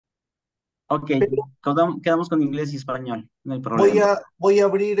Ok, quedamos con inglés y español, no hay Voy problema. a, voy a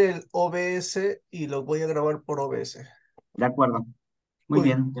abrir el OBS y lo voy a grabar por OBS. De acuerdo. Muy Uy,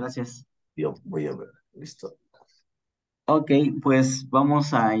 bien, gracias. yo voy a ver. Listo. Ok, pues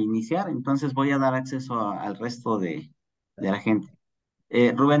vamos a iniciar. Entonces voy a dar acceso al resto de la gente.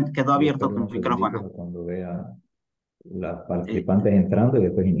 Rubén, quedó Yo abierto espero tu unos segunditos micrófono. a cuando vea las Eh, participantes entrando y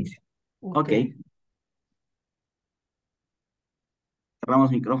después inicio. Ok. ok,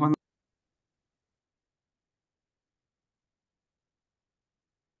 cerramos micrófono.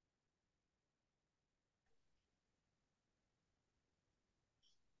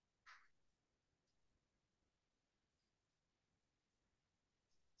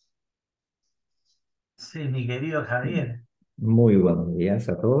 Sí, mi querido Javier, Muy buenos días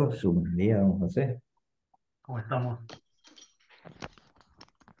a todos. Un buen día, don José. ¿cómo estamos?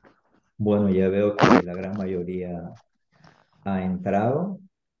 Bueno, ya veo que la gran mayoría ha entrado,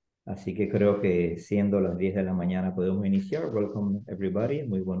 así que creo que siendo las 10 de la mañana podemos iniciar. Welcome everybody.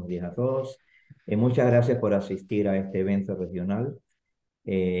 Muy buenos días a todos. Muchas gracias por asistir a este evento regional.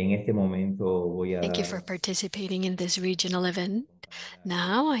 En este momento voy a Thank you dar for participating in this regional event.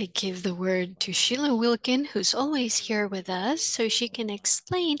 Now I give the word to Sheila Wilkin, who's always here with us, so she can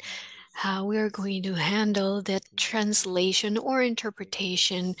explain how we are going to handle the translation or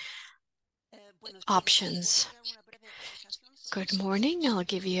interpretation options. Good morning. I'll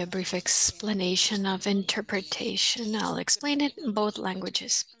give you a brief explanation of interpretation. I'll explain it in both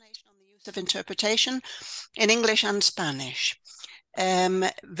languages. Of interpretation in English and Spanish.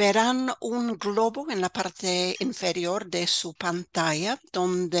 Verán un globo en la parte inferior de su pantalla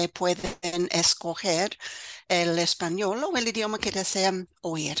donde pueden escoger el español o el idioma que desean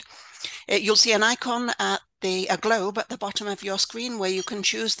oír. You'll see an icon at a globe at the bottom of your screen where you can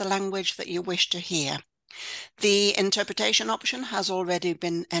choose the language that you wish to hear. The interpretation option has already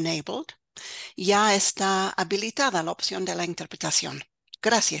been enabled. Ya está habilitada la opción de la interpretación.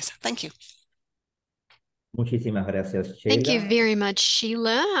 Gracias. Thank you. muchísimas gracias, Thank you Sheila. very much,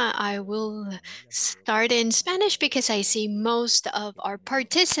 Sheila. I will start in Spanish because I see most of our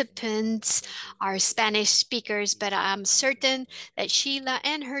participants are Spanish speakers, but I'm certain that Sheila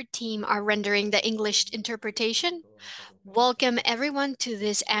and her team are rendering the English interpretation. Welcome everyone to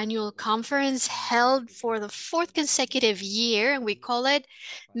this annual conference held for the fourth consecutive year, and we call it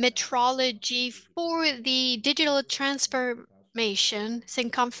Metrology for the Digital Transformation Sim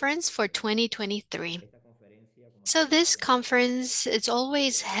Conference for 2023. So this conference is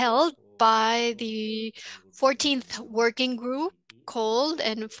always held by the 14th working group called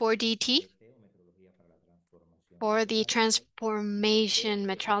M4Dt for the transformation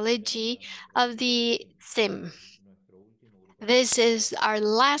metrology of the SIM. This is our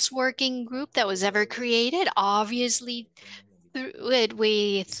last working group that was ever created. Obviously, through it,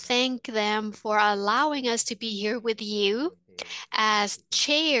 we thank them for allowing us to be here with you as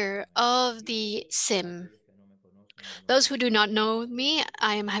chair of the SIM. Those who do not know me,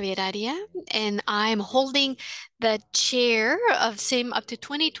 I am Javier Aria, and I'm holding the chair of SIM up to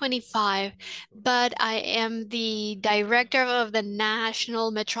 2025, but I am the director of the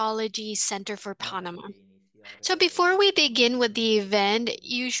National Metrology Center for Panama. So before we begin with the event,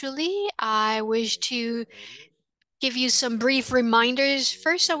 usually I wish to give you some brief reminders.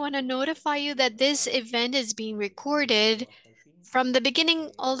 First, I want to notify you that this event is being recorded from the beginning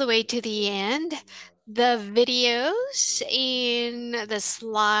all the way to the end. The videos and the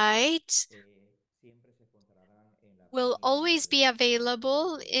slides will always be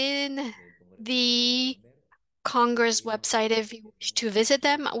available in the Congress website if you wish to visit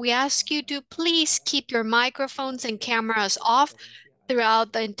them. We ask you to please keep your microphones and cameras off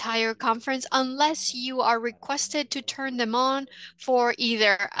throughout the entire conference unless you are requested to turn them on for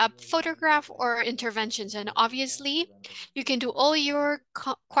either a photograph or interventions. And obviously, you can do all your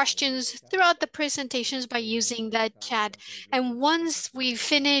questions throughout the presentations by using that chat. And once we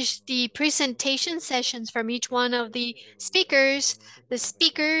finish the presentation sessions from each one of the speakers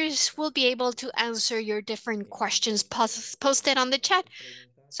will be able to answer your different questions posted on the chat.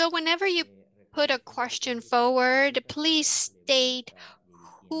 So whenever you put a question forward, please state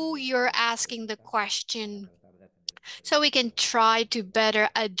who you're asking the question so we can try to better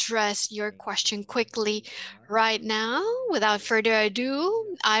address your question quickly. Right now, without further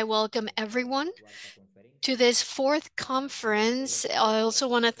ado, I welcome everyone to this fourth conference. I also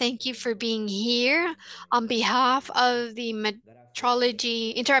want to thank you for being here on behalf of the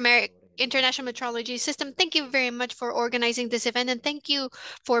International Metrology System. Thank you very much for organizing this event and thank you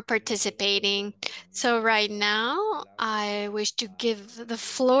for participating. So right now, I wish to give the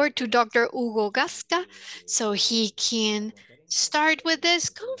floor to Dr. Hugo Gasca so he can start with this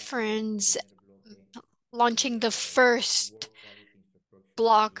conference, launching the first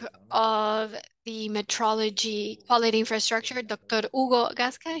block of the metrology quality infrastructure, Dr. Hugo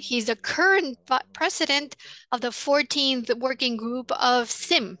Gasca. He's the current president of the 14th working group of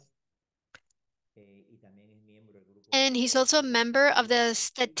SIM. And he's also a member of the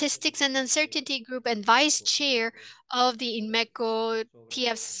Statistics and Uncertainty Group and vice chair of the INMECO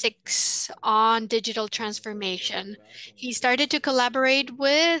TF6 on digital transformation. He started to collaborate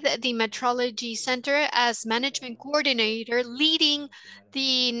with the Metrology Center as management coordinator, leading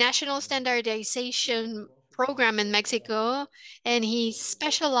the national standardization program in Mexico, and he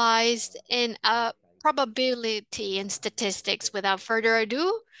specialized in probability and statistics. Without further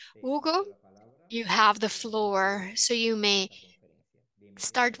ado, Hugo, you have the floor, so you may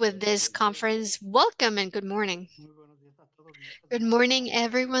start with this conference. Welcome and good morning. Good morning,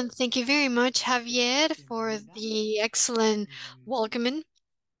 everyone. Thank you very much, Javier, for the excellent welcoming.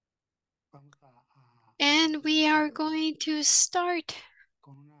 And we are going to start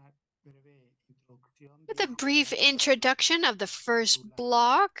with a brief introduction of the first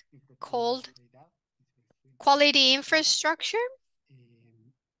block called Quality Infrastructure.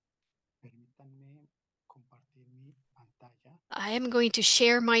 I am going to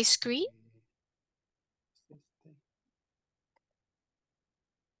share my screen.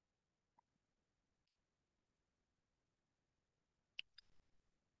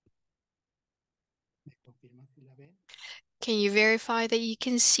 Can you verify that you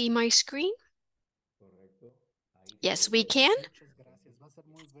can see my screen? Yes, we can.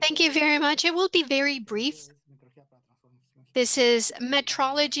 Thank you very much. It will be very brief. This is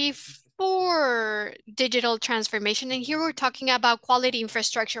metrology for digital transformation. And here we're talking about quality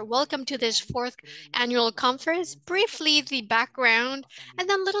infrastructure. Welcome to this fourth annual conference. Briefly, the background, and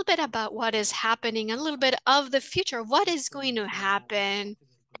then a little bit about what is happening, a little bit of the future. What is going to happen?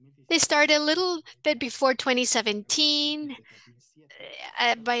 They started a little bit before 2017,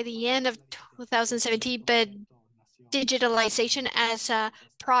 by the end of 2017, but digitalization as a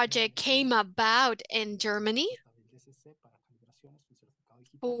project came about in Germany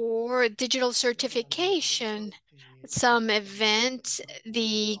for digital certification. Some events,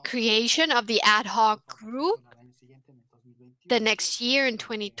 the creation of the ad hoc group. The next year in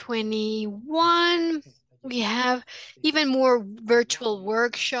 2021, we have even more virtual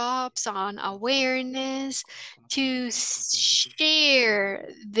workshops on awareness to share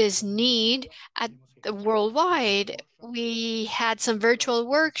this need at the worldwide. We had some virtual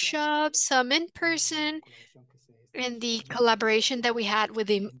workshops, some in person, and the collaboration that we had with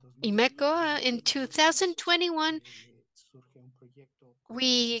the IMECO in 2021.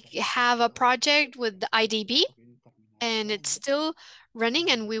 We have a project with the IDB, and it's still running,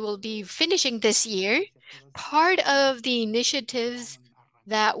 and we will be finishing this year. Part of the initiatives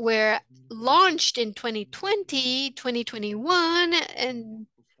that were launched in 2020, 2021, and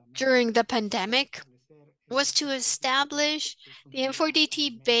during the pandemic was to establish the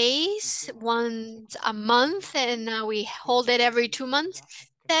M4Dt base once a month, and now we hold it every 2 months.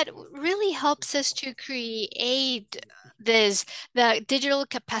 That really helps us to create the digital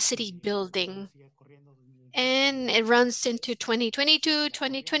capacity building. And it runs into 2022,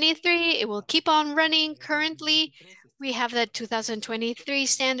 2023. It will keep on running. Currently, we have the 2023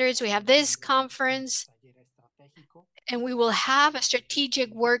 standards. We have this conference, and we will have a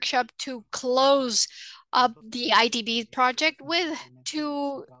strategic workshop to close up the IDB project with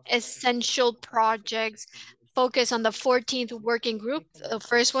two essential projects focused on the 14th working group. The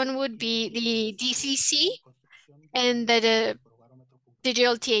first one would be the DCC and the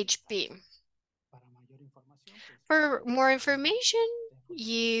digital THP. For more information,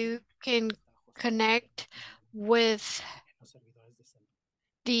 you can connect with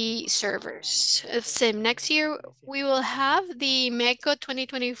the servers of SIM. Next year, we will have the MECO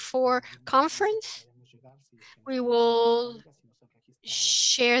 2024 conference. We will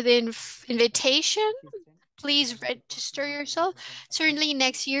share the invitation. Please register yourself. Certainly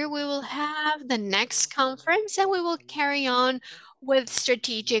next year, we will have the next conference, and we will carry on with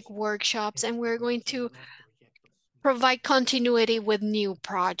strategic workshops, and we're going to provide continuity with new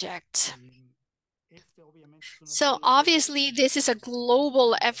projects. So obviously, this is a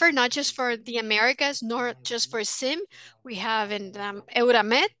global effort, not just for the Americas, nor just for SIM. We have in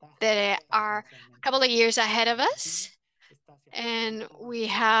Euramet that are a couple of years ahead of us. And we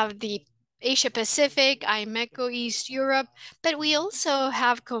have the Asia Pacific, IMECO, East Europe, but we also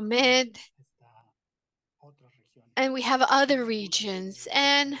have COMED, and we have other regions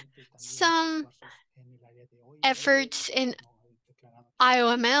and some efforts in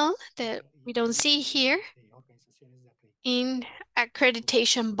IOML that we don't see here. in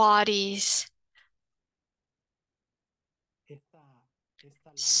accreditation bodies.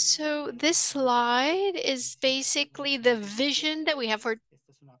 So this slide is basically the vision that we have for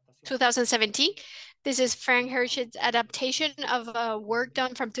 2017. This is Frank Hirsch's adaptation of work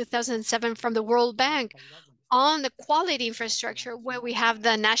done from 2007 from the World Bank on the quality infrastructure, where we have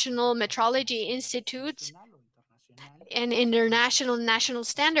the National Metrology Institutes and International National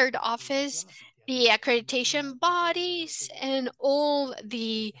Standard Office, the accreditation bodies, and all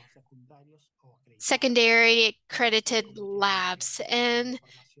the secondary accredited labs. And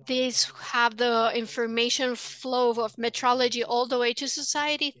these have the information flow of metrology all the way to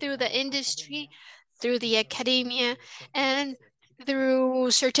society, through the industry, through the academia, and through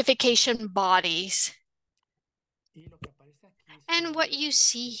certification bodies. And what you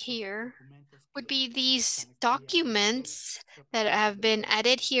see here would be these documents that have been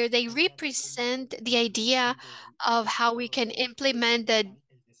added here. They represent the idea of how we can implement the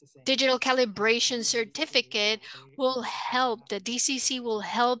digital calibration certificate. Will help, the DCC will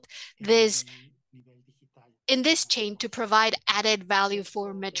help this in this chain to provide added value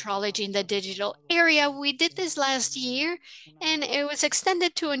for metrology in the digital area. We did this last year and it was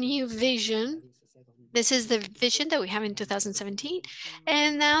extended to a new vision. This is the vision that we have in 2017.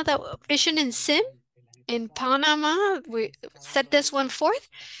 And now the vision in SIM in Panama, we set this one forth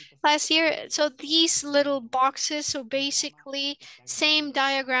last year. So these little boxes, so basically same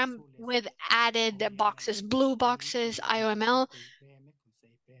diagram with added boxes, blue boxes, IOML,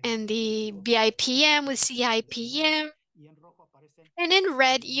 and the BIPM with CIPM. And in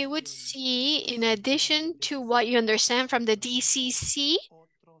red, you would see, in addition to what you understand from the DCC,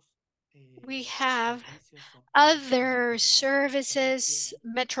 we have other services,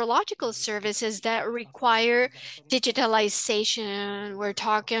 metrological services that require digitalization. We're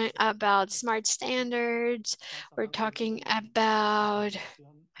talking about smart standards. We're talking about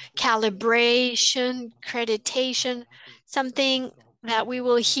calibration, accreditation, something that we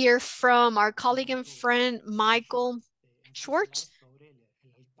will hear from our colleague and friend, Michael Schwartz,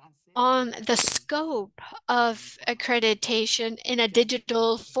 on the scope of accreditation in a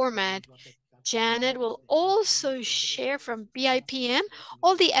digital format. Janet will also share from BIPM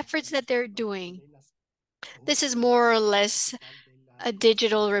all the efforts that they're doing. This is more or less a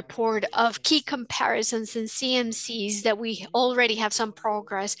digital report of key comparisons and CMCs that we already have some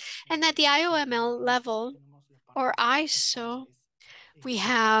progress. And at the IOML level, or ISO, we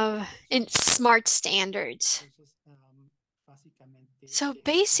have in smart standards. So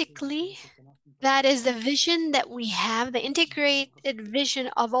basically, that is the vision that we have, the integrated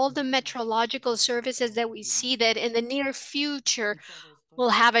vision of all the metrological services that we see that in the near future will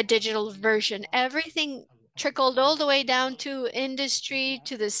have a digital version. Everything trickled all the way down to industry,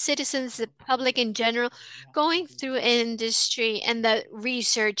 to the citizens, the public in general, going through industry and the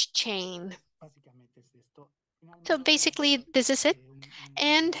research chain. So basically, this is it.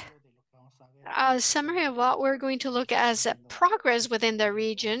 And a summary of what we're going to look at as progress within the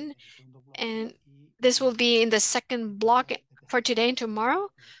region. And this will be in the second block for today and tomorrow.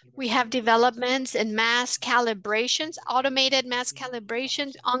 We have developments in mass calibrations, automated mass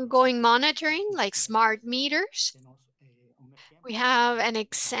calibrations, ongoing monitoring like smart meters. We have an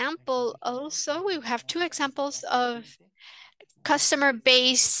example also. We have two examples of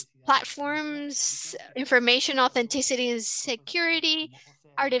customer-based platforms, information authenticity and security,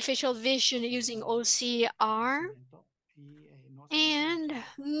 artificial vision using OCR, and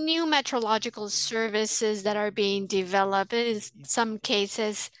new metrological services that are being developed, in some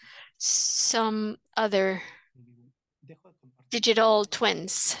cases, some other digital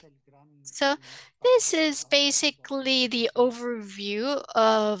twins. So this is basically the overview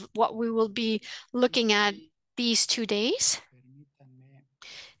of what we will be looking at these 2 days.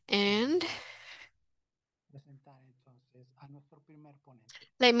 And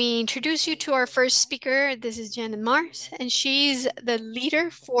let me introduce you to our first speaker. This is Janet Mars, and she's the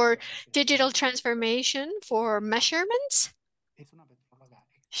leader for digital transformation for measurements.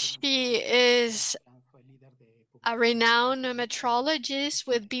 She is a renowned metrologist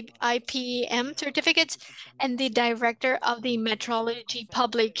with BIPM certificates and the director of the metrology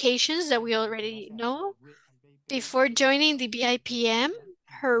publications that we already know. Before joining the BIPM,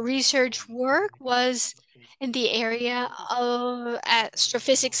 her research work was in the area of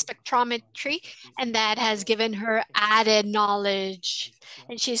astrophysics spectrometry, and that has given her added knowledge.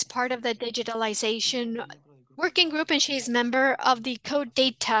 And she's part of the digitalization working group, and she's member of the code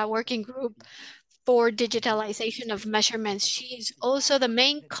data working group for digitalization of measurements. She's also the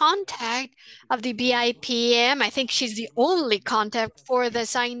main contact of the BIPM. I think she's the only contact for the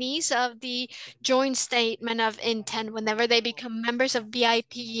signees of the joint statement of intent whenever they become members of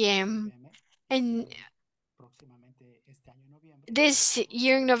BIPM. And this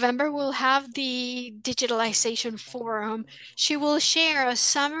year in November, we'll have the digitalization forum. She will share a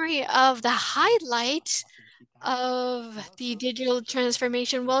summary of the highlights of the digital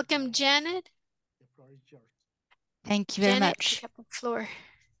transformation. Welcome, Janet. Thank you very Janet, much. take up the floor.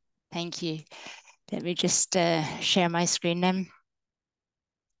 Thank you. Let me just share my screen then.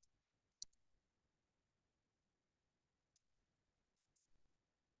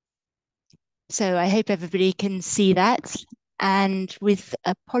 So I hope everybody can see that. And with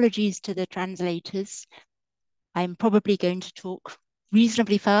apologies to the translators, I'm probably going to talk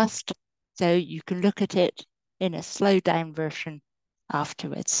reasonably fast, so you can look at it in a slowed down version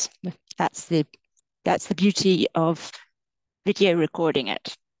afterwards. That's the beauty of video recording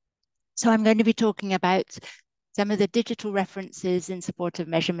it. So I'm going to be talking about some of the digital references in support of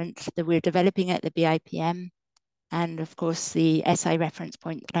measurement that we're developing at the BIPM, and of course the SI reference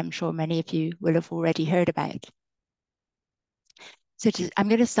point that I'm sure many of you will have already heard about. So I'm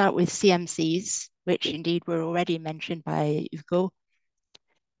going to start with CMCs, which indeed were already mentioned by Hugo.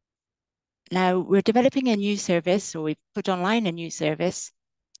 Now we're developing a new service, or we've put online a new service,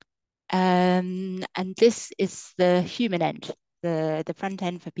 and this is the human end, the front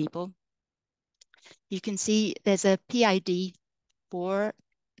end for people. You can see there's a PID for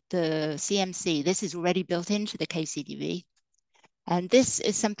the CMC. This is already built into the KCDB. And this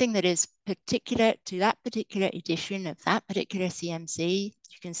is something that is particular to that particular edition of that particular CMC.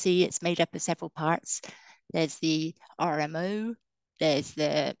 You can see it's made up of several parts. There's the RMO, there's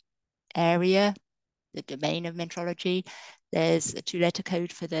the area, the domain of metrology, there's a 2-letter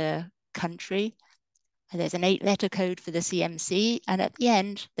code for the country, and there's an 8-letter code for the CMC, and at the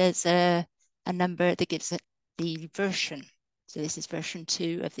end, there's a number that gives it the version. So this is version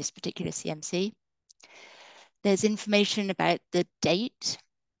 2 of this particular CMC. There's information about the date.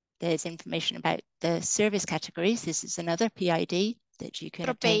 There's information about the service categories. This is another PID that you can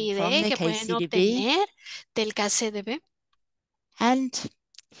obtain from the KCDB. And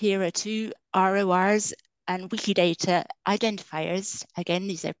here are 2 RORs and Wikidata identifiers. Again,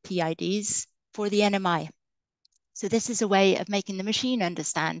 these are PIDs for the NMI. So this is a way of making the machine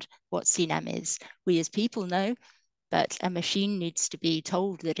understand what CNAM is. We as people know, but a machine needs to be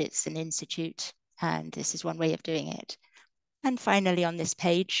told that it's an institute, and this is one way of doing it. And finally, on this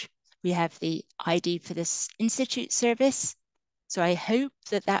page, we have the ID for this institute service. So I hope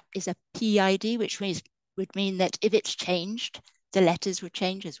that that is a PID, which would mean that if it's changed, the letters would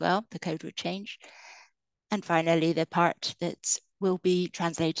change as well, the code would change. And finally, the part that will be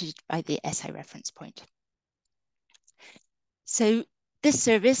translated by the SI reference point. So this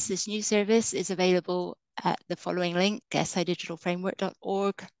service, this new service, is available at the following link,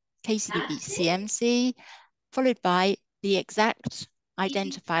 sidigitalframework.org, KCDB CMC, followed by the exact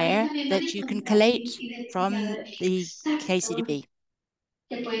identifier that you can collate from the KCDB.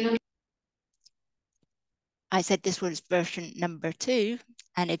 I said this was version number 2,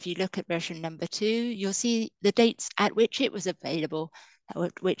 and if you look at version number 2, you'll see the dates at which it was available,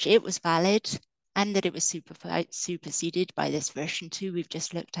 at which it was valid, and that it was superseded by this version 2 we've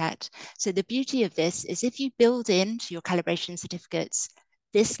just looked at. So the beauty of this is if you build into your calibration certificates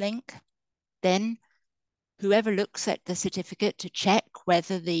this link, then whoever looks at the certificate to check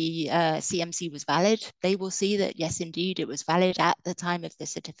whether the CMC was valid, they will see that yes, indeed, it was valid at the time of the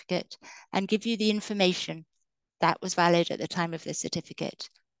certificate, and give you the information that was valid at the time of the certificate.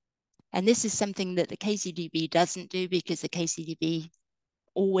 And this is something that the KCDB doesn't do, because the KCDB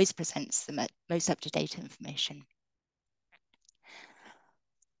always presents the most up-to-date information.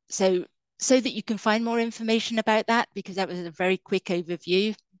 So that you can find more information about that, because that was a very quick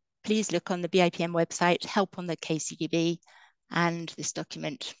overview, please look on the BIPM website, help on the KCDB, and this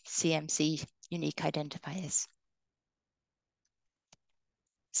document, CMC unique identifiers.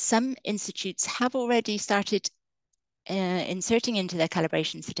 Some institutes have already started inserting into their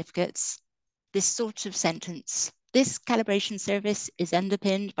calibration certificates this sort of sentence: this calibration service is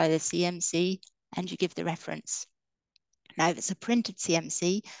underpinned by the CMC, and you give the reference. Now, if it's a printed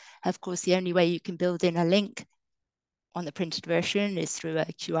CMC, of course, the only way you can build in a link on the printed version is through a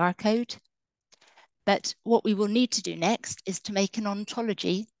QR code. But what we will need to do next is to make an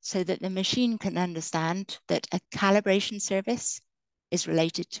ontology so that the machine can understand that a calibration service is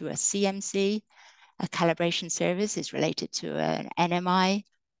related to a CMC, a calibration service is related to an NMI,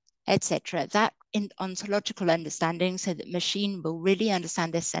 etc. That ontological understanding, so that machine will really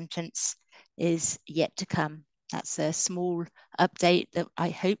understand this sentence, is yet to come. That's a small update that I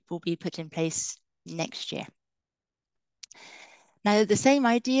hope will be put in place next year. Now, the same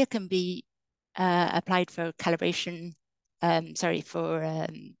idea can be applied for calibration, for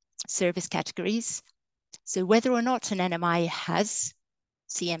service categories. So whether or not an NMI has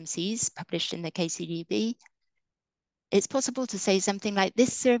CMCs published in the KCDB, it's possible to say something like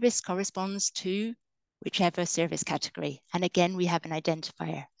this service corresponds to whichever service category. And again, we have an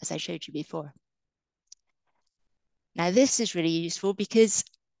identifier, as I showed you before. Now, this is really useful because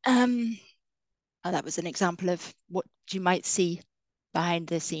that was an example of what you might see behind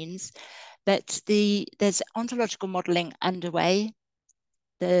the scenes. But there's ontological modeling underway.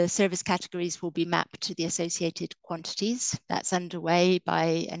 The service categories will be mapped to the associated quantities. That's underway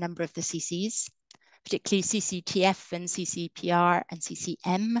by a number of the CCs, particularly CCTF and CCPR and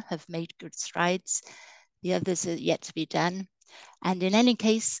CCM have made good strides. The others are yet to be done. And in any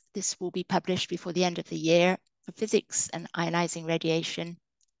case, this will be published before the end of the year for physics and ionizing radiation,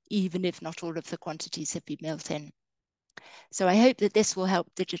 even if not all of the quantities have been built in. So I hope that this will help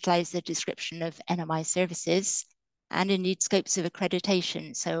digitize the description of NMI services and indeed scopes of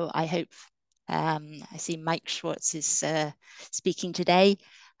accreditation. So I hope, I see Mike Schwartz is speaking today.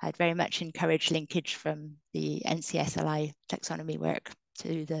 I'd very much encourage linkage from the NCSLI taxonomy work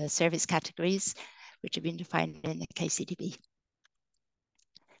to the service categories, which have been defined in the KCDB.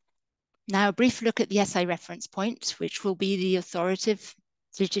 Now, a brief look at the SI reference point, which will be the authoritative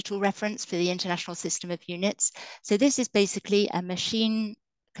digital reference for the International System of Units. So this is basically a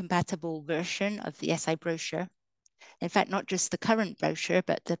machine-compatible version of the SI brochure. In fact, not just the current brochure,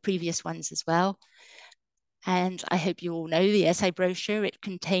 but the previous ones as well. And I hope you all know the SI brochure. It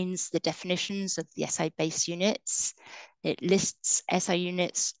contains the definitions of the SI base units. It lists SI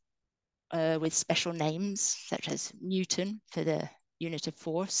units with special names, such as Newton for the unit of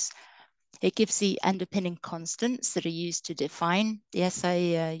force. It gives the underpinning constants that are used to define the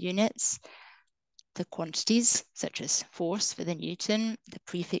SI units, the quantities, such as force for the Newton, the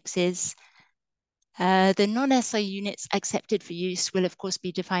prefixes. The non-SI units accepted for use will, of course,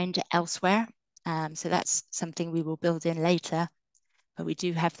 be defined elsewhere. So that's something we will build in later, but we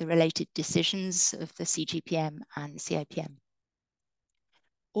do have the related decisions of the CGPM and CIPM.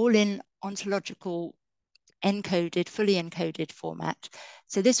 All in ontological encoded, fully encoded format.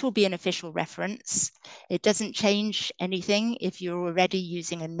 So this will be an official reference. It doesn't change anything if you're already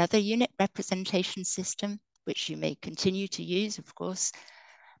using another unit representation system, which you may continue to use, of course.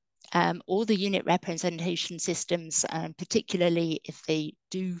 All the unit representation systems, particularly if they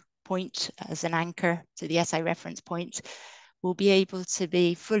do point as an anchor to the SI reference point, will be able to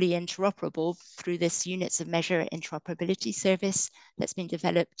be fully interoperable through this units of measure interoperability service that's been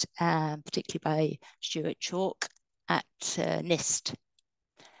developed particularly by Stuart Chalk at NIST,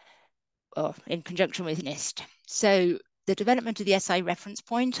 or in conjunction with NIST. So the development of the SI reference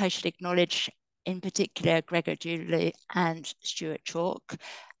point, I should acknowledge in particular Gregor Julie and Stuart Chalk,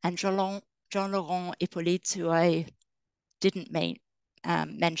 and Jean-Laurent Hippolyte, who I didn't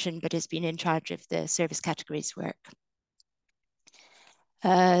mention, but has been in charge of the service categories work.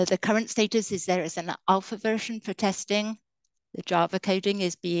 The current status is there is an alpha version for testing. The Java coding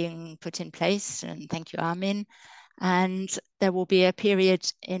is being put in place, and thank you, Armin. And there will be a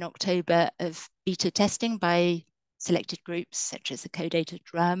period in October of beta testing by selected groups, such as the Codata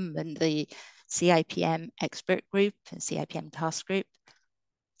Drum and the CIPM expert group and CIPM task group,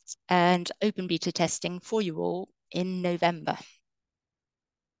 and open beta testing for you all in November.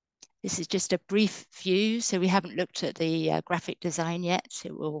 This is just a brief view, so we haven't looked at the graphic design yet.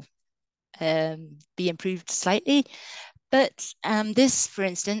 It will be improved slightly. But this, for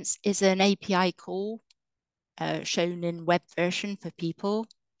instance, is an API call shown in web version for people.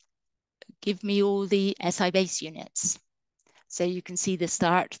 Give me all the SI base units. So you can see the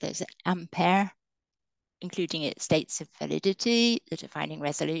start, there's ampere, including its states of validity, the defining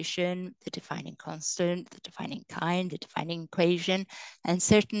resolution, the defining constant, the defining kind, the defining equation, and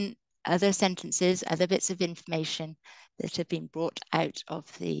certain other sentences, other bits of information that have been brought out of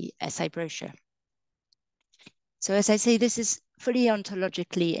the SI brochure. So as I say, this is fully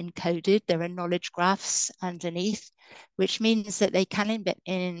ontologically encoded. There are knowledge graphs underneath, which means that they can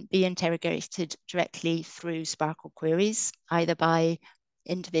be interrogated directly through Sparkle queries, either by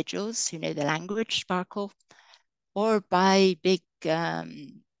individuals who know the language Sparkle, or by big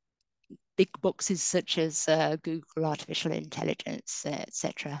boxes such as Google Artificial Intelligence,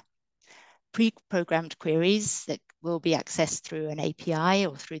 etc. Pre-programmed queries that will be accessed through an API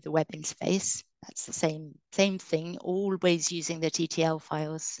or through the web interface. That's the same thing, always using the TTL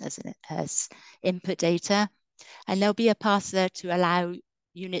files as input data. And there'll be a path there to allow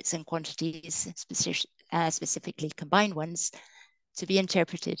units and quantities, specifically combined ones, to be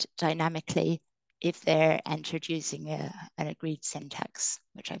interpreted dynamically if they're entered using an agreed syntax,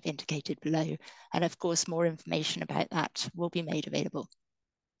 which I've indicated below. And of course, more information about that will be made available.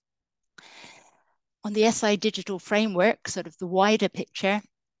 On the SI digital framework, sort of the wider picture,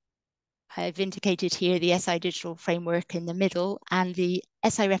 I've indicated here the SI digital framework in the middle and the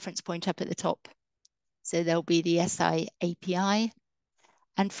SI reference point up at the top. So there'll be the SI API.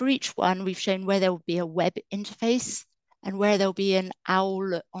 And for each one, we've shown where there will be a web interface and where there'll be an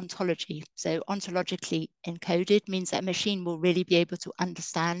OWL ontology. So ontologically encoded means that a machine will really be able to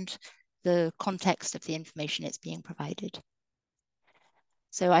understand the context of the information it's being provided.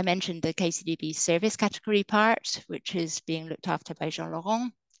 So I mentioned the KCDB service category part, which is being looked after by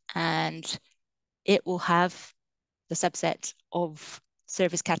Jean-Laurent, and it will have the subset of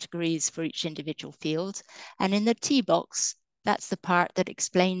service categories for each individual field. And in the T box, that's the part that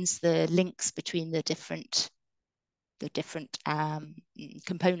explains the links between the different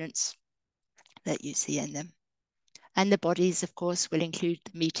components that you see in them. And the bodies, of course, will include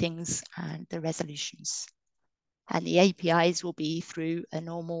the meetings and the resolutions. And the APIs will be through a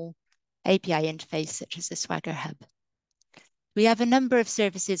normal API interface, such as the Swagger Hub. We have a number of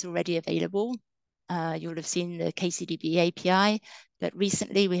services already available. You'll have seen the KCDB API, but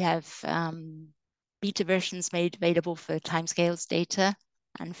recently we have beta versions made available for timescales data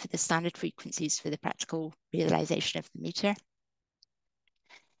and for the standard frequencies for the practical realization of the meter.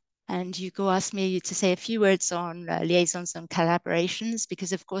 And Hugo asked me to say a few words on liaisons and collaborations,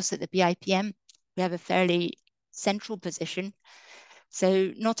 because of course at the BIPM, we have a fairly central position.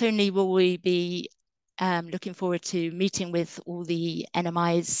 So not only will we be looking forward to meeting with all the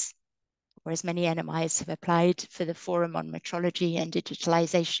NMIs, or as many NMIs have applied for the Forum on Metrology and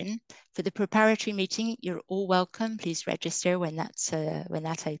Digitalization. For the preparatory meeting, you're all welcome. Please register when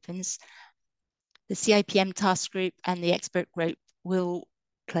that opens. The CIPM task group and the expert group will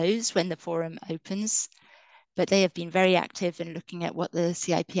close when the forum opens, but they have been very active in looking at what the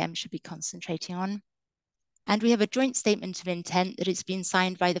CIPM should be concentrating on. And we have a joint statement of intent that has been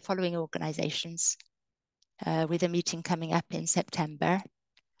signed by the following organizations, with a meeting coming up in September.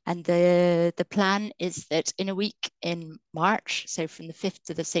 And the plan is that in a week in March, so from the 5th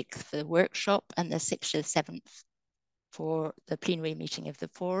to the 6th for the workshop and the 6th to the 7th for the plenary meeting of the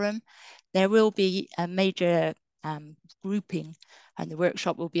forum, there will be a major grouping, and the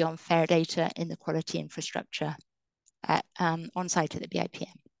workshop will be on fair data in the quality infrastructure on site at the BIPM.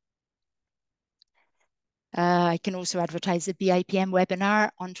 I can also advertise the BIPM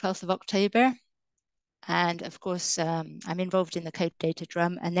webinar on 12th of October. And of course, I'm involved in the Code Data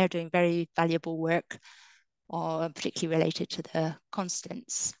Drum, and they're doing very valuable work, particularly related to the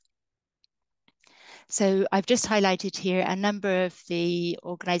constants. So I've just highlighted here a number of the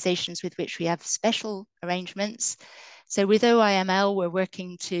organizations with which we have special arrangements. So with OIML, we're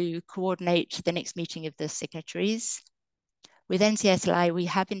working to coordinate the next meeting of the signatories. With NCSLI, we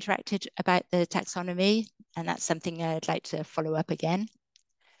have interacted about the taxonomy, and that's something I'd like to follow up again.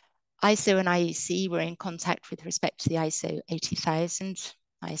 ISO and IEC were in contact with respect to the ISO 80,000,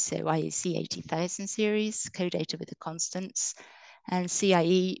 ISO IEC 80,000 series, CODATA with the constants, and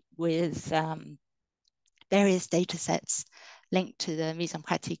CIE with various data sets linked to the mise en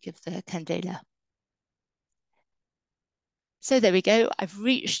pratique of the Candela. So there we go. I've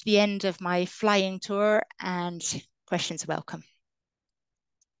reached the end of my flying tour, and questions are welcome.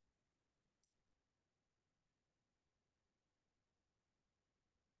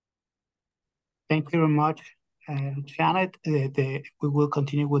 Thank you very much, Janet. We will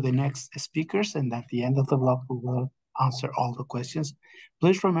continue with the next speakers, and at the end of the block, we will answer all the questions.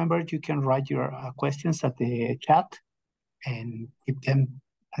 Please remember, you can write your questions at the chat and keep them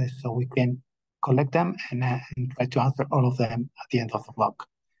so we can collect them and try to answer all of them at the end of the block.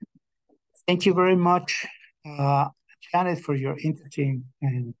 Thank you very much, Janet, for your interesting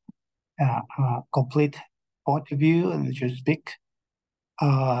and complete point of view and your speak.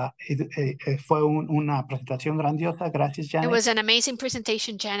 Fue una presentación grandiosa. Gracias, Janet. It was an amazing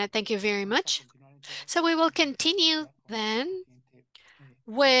presentation, Janet. Thank you very much. So we will continue then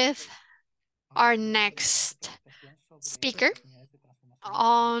with our next speaker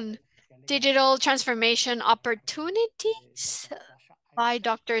on digital transformation opportunities by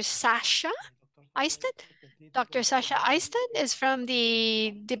Dr. Sasha Eisted. Dr. Sasha Eisted is from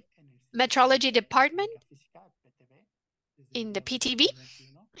the metrology department in the PTV.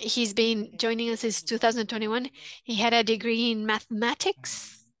 He's been joining us since 2021. He had a degree in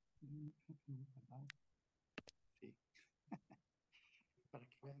mathematics.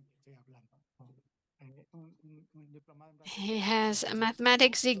 He has a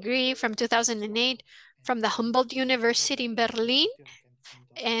mathematics degree from 2008 from the Humboldt University in Berlin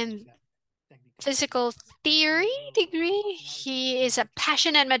and physical theory degree. He is a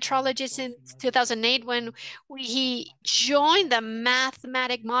passionate metrologist since 2008 when he joined the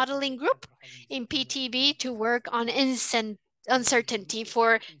mathematic modeling group in PTB to work on uncertainty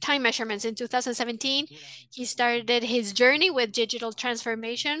for time measurements. In 2017, he started his journey with digital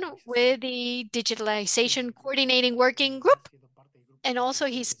transformation with the digitalization coordinating working group. And also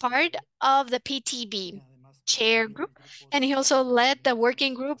he's part of the PTB chair group. And he also led the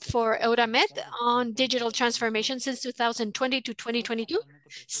working group for Euramet on digital transformation since 2020 to 2022.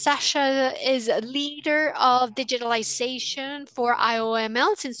 Sasha is a leader of digitalization for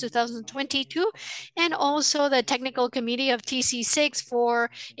IOML since 2022, and also the technical committee of TC6 for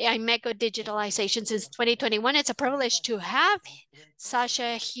IMECO digitalization since 2021. It's a privilege to have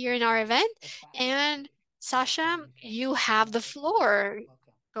Sasha here in our event. And Sasha, you have the floor.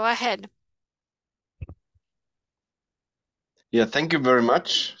 Go ahead. Yeah, thank you very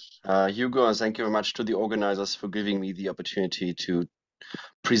much, Hugo, and thank you very much to the organizers for giving me the opportunity to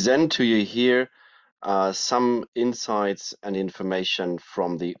present to you here some insights and information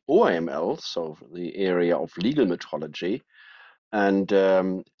from the OML, so the area of legal metrology. And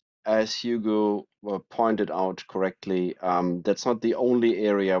as Hugo pointed out correctly, that's not the only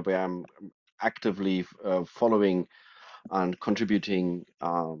area where I'm actively following and contributing,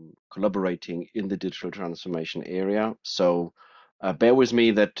 collaborating in the digital transformation area. So bear with me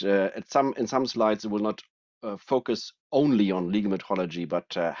that in some slides it will not focus only on legal metrology,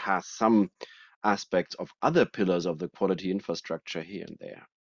 but has some aspects of other pillars of the quality infrastructure here and there.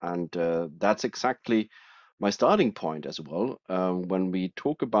 And that's exactly my starting point as well. When we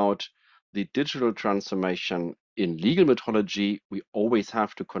talk about the digital transformation in legal metrology, we always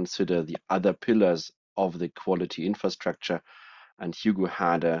have to consider the other pillars of the quality infrastructure. And Hugo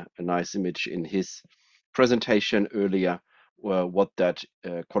had a nice image in his presentation earlier, what that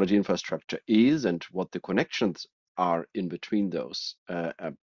quality infrastructure is and what the connections are in between those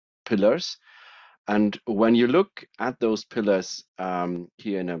pillars. And when you look at those pillars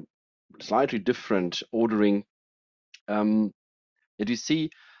here in a slightly different ordering, you see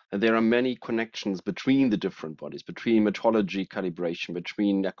that there are many connections between the different bodies, between metrology calibration,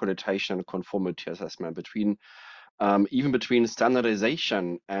 between accreditation and conformity assessment, between even between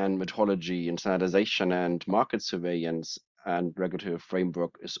standardization and metrology, and standardization and market surveillance and regulatory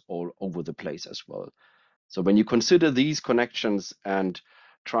framework is all over the place as well. So when you consider these connections and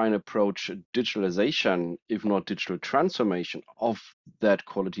try and approach digitalization, if not digital transformation of that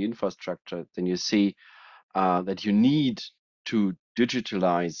quality infrastructure, then you see that you need to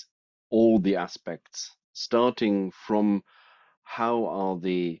digitalize all the aspects, starting from how are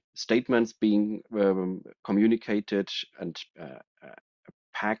the statements being communicated and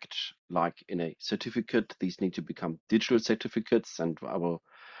packed like in a certificate. These need to become digital certificates, and I will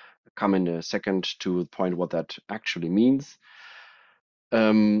come in a second to the point what that actually means.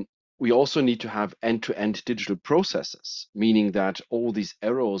 We also need to have end-to-end digital processes, meaning that all these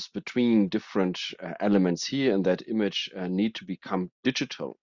arrows between different elements here in that image need to become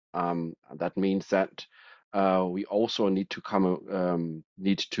digital. That means that we also need to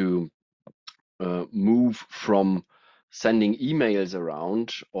move from sending emails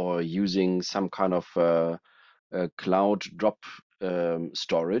around or using some kind of cloud drop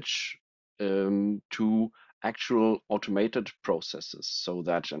storage to actual automated processes, so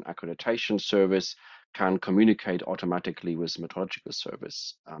that an accreditation service can communicate automatically with metrological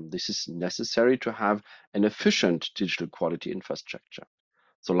service. This is necessary to have an efficient digital quality infrastructure.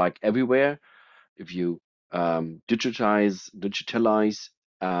 So like everywhere, if you digitalize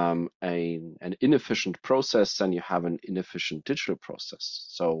an inefficient process, then you have an inefficient digital process.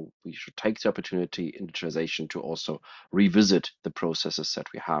 So we should take the opportunity in digitalization to also revisit the processes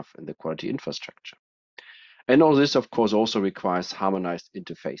that we have in the quality infrastructure. And all this, of course, also requires harmonized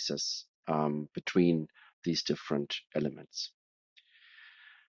interfaces between these different elements.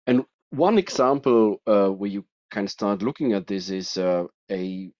 And one example where you can start looking at this is a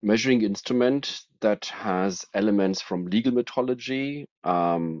measuring instrument that has elements from legal metrology,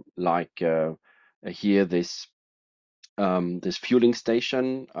 like here this fueling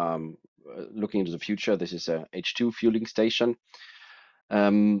station. Looking into the future, this is a H2 fueling station.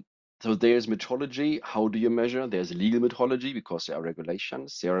 So there's metrology. How do you measure? There's legal metrology because there are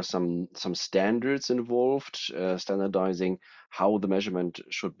regulations. There are some standards involved, standardizing how the measurement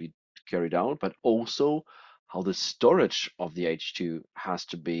should be carried out, but also how the storage of the H2 has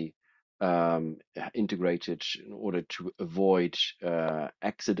to be integrated in order to avoid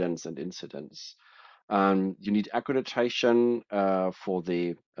accidents and incidents. You need accreditation for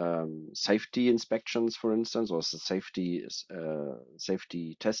the safety inspections, for instance, or safety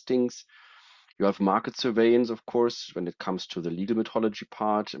testings. You have market surveillance, of course, when it comes to the legal metrology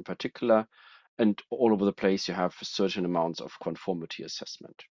part in particular, and all over the place you have certain amounts of conformity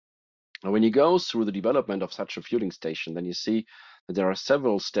assessment. Now, when you go through the development of such a fueling station, then you see that there are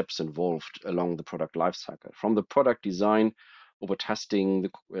several steps involved along the product lifecycle, from the product design over testing,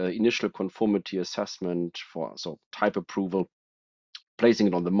 the initial conformity assessment for type approval, placing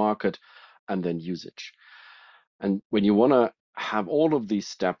it on the market, and then usage. And when you want to have all of these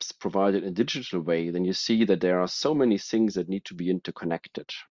steps provided in a digital way, then you see that there are so many things that need to be interconnected.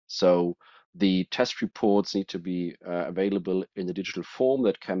 So the test reports need to be available in a digital form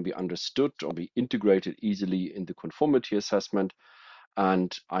that can be understood or be integrated easily in the conformity assessment.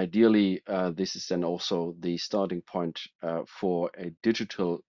 And ideally, this is then also the starting point for a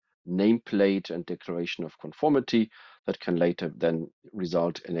digital nameplate and declaration of conformity that can later then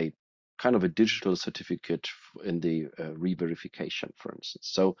result in a kind of a digital certificate in the re-verification, for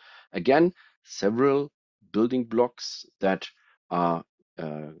instance. So again, several building blocks that are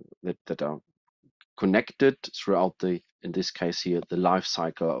that are connected throughout the, in this case here, the life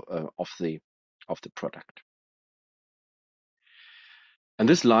cycle of the product. And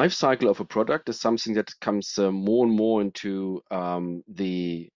this life cycle of a product is something that comes more and more into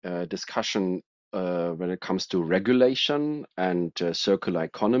the discussion when it comes to regulation and circular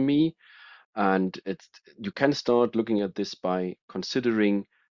economy. And you can start looking at this by considering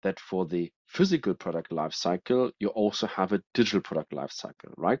that for the physical product life cycle, you also have a digital product life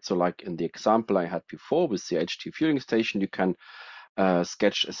cycle, right? So like in the example I had before with the HT fueling station, you can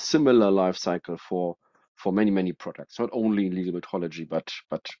sketch a similar life cycle for many products, not only in legal metrology, but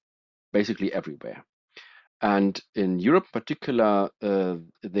basically everywhere. And in Europe in particular,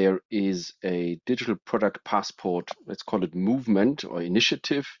 there is a digital product passport, let's call it movement or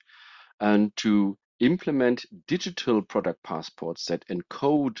initiative, and to implement digital product passports that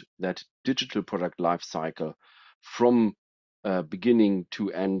encode that digital product life cycle from beginning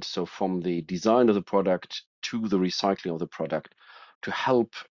to end, so from the design of the product to the recycling of the product, to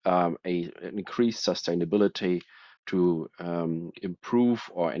help an increased sustainability, to improve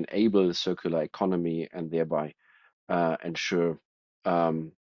or enable circular economy, and thereby ensure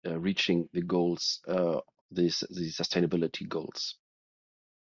reaching the goals, the sustainability goals.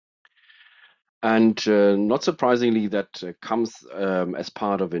 And not surprisingly, that comes as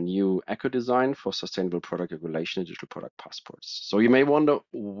part of a new eco-design for sustainable product regulation and digital product passports. So you may wonder,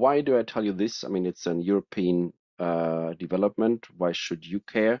 why do I tell you this? I mean, it's an European development. Why should you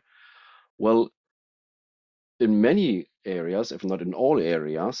care? Well, in many areas, if not in all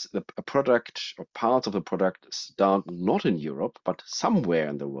areas, a product or parts of the product start not in Europe, but somewhere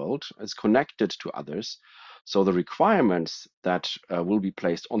in the world, is connected to others. So the requirements that will be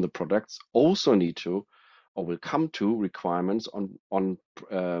placed on the products also need to, or will come to, requirements on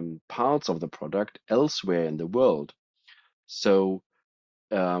parts of the product elsewhere in the world. So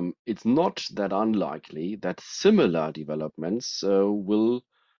it's not that unlikely that similar developments will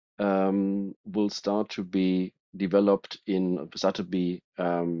start to be developed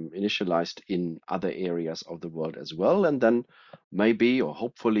initialized in other areas of the world as well, and then maybe or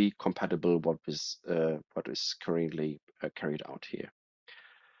hopefully compatible what is currently carried out here.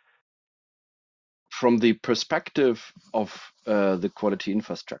 From the perspective of the quality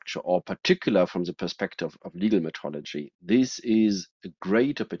infrastructure, or particular from the perspective of legal metrology, this is a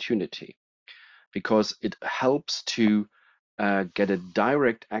great opportunity because it helps to get a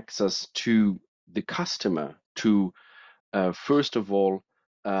direct access to the customer to first of all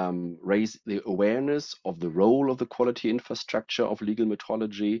raise the awareness of the role of the quality infrastructure of legal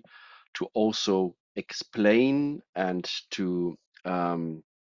metrology, to also explain and to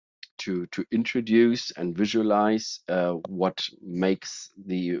introduce and visualize what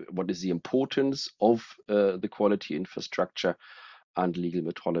is the importance of the quality infrastructure and legal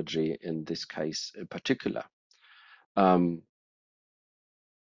metrology in this case in particular.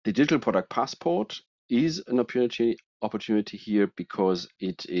 The digital product passport is an opportunity here because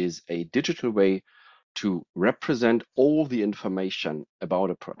it is a digital way to represent all the information about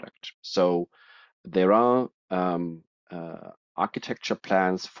a product. So there are architecture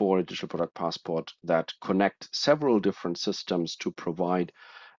plans for a digital product passport that connect several different systems to provide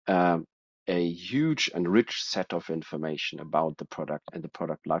a huge and rich set of information about the product and the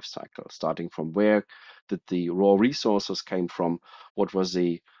product lifecycle, starting from where did the raw resources came from, what were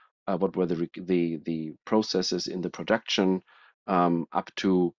the processes in the production, up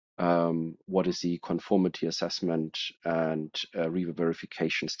to what is the conformity assessment and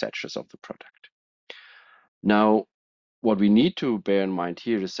re-verification status of the product. Now, what we need to bear in mind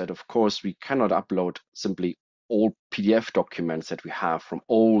here is that, of course, we cannot upload simply all PDF documents that we have from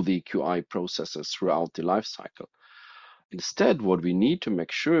all the QI processes throughout the life cycle. Instead, what we need to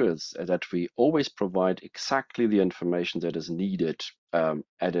make sure is that we always provide exactly the information that is needed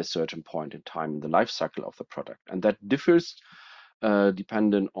at a certain point in time in the life cycle of the product. And that differs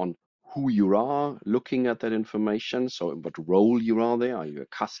dependent on who you are looking at that information. So in what role you are there. Are you a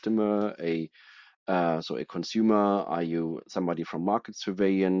customer, so a consumer? Are you somebody from market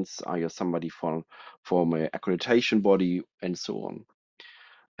surveillance? Are you somebody from an accreditation body, and so on?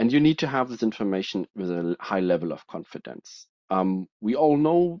 And you need to have this information with a high level of confidence. We all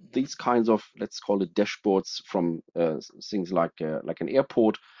know these kinds of, let's call it dashboards from things like an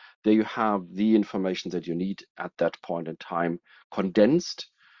airport. There you have the information that you need at that point in time, condensed,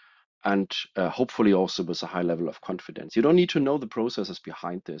 and hopefully also with a high level of confidence. You don't need to know the processes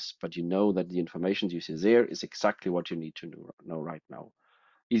behind this, but you know that the information you see there is exactly what you need to know right now.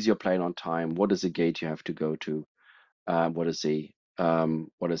 Is your plane on time? What is the gate you have to go to? What is the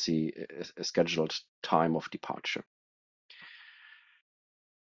scheduled time of departure?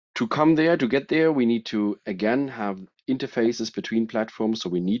 To get there, we need to again have interfaces between platforms. So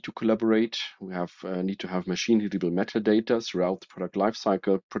we need to collaborate. We need to have machine-readable metadata throughout the product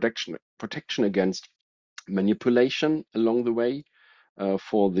lifecycle, protection against manipulation along the way,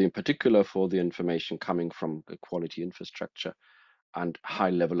 in particular for the information coming from the quality infrastructure, and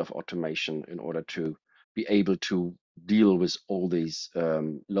high level of automation in order to be able to deal with all these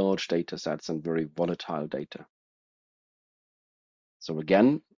large data sets and very volatile data. So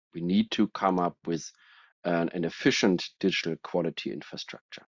again, we need to come up with an efficient digital quality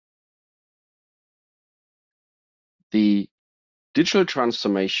infrastructure. The digital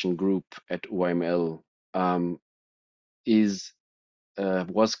transformation group at OML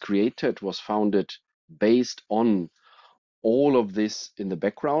was founded based on all of this in the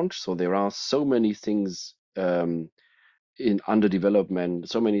background. So there are so many things under development,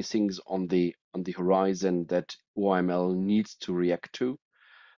 so many things on the horizon that OML needs to react to.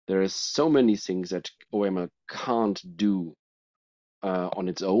 There are so many things that OML can't do on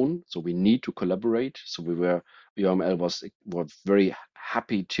its own, so we need to collaborate. So OML was very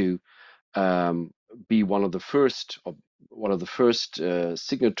happy to be one of the first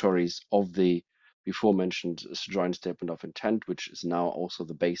signatories of the before mentioned joint statement of intent, which is now also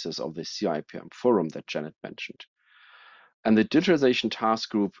the basis of the CIPM forum that Janet mentioned. And the digitalization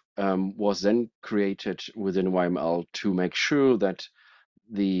task group was then created within OML to make sure that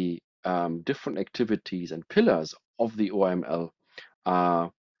the different activities and pillars of the OML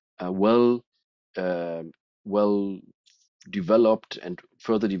are well developed and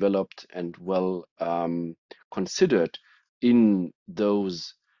further developed and well considered in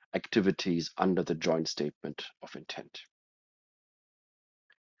those activities under the joint statement of intent.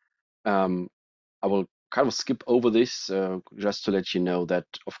 I will kind of skip over this just to let you know that,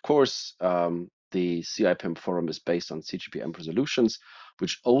 of course, the CIPM forum is based on CGPM resolutions,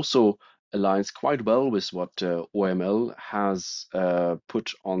 which also aligns quite well with what OML has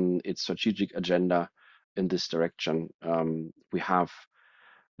put on its strategic agenda in this direction. We have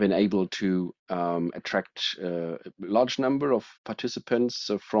been able to attract a large number of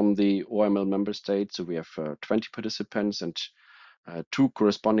participants from the OML member states. So we have 20 participants and 2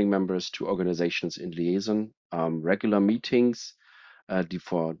 corresponding members to organizations in liaison, regular meetings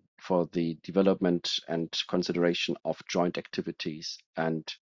for the development and consideration of joint activities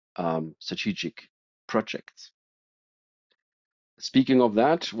and strategic projects. Speaking of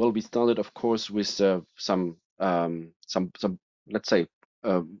that, well, we started, of course, with some let's say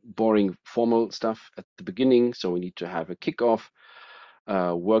boring formal stuff at the beginning. So we need to have a kickoff,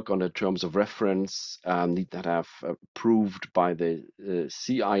 work on the terms of reference, need to have approved by the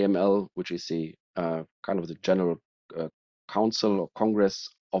CIML, which is the kind of the general council or congress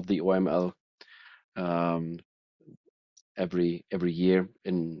of the OML every year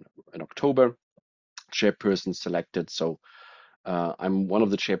in October. Chairperson selected. So I'm one of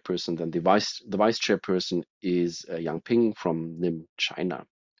the chairperson. Then the vice chairperson is Yang Ping from NIM China.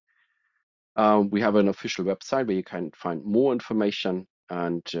 We have an official website where you can find more information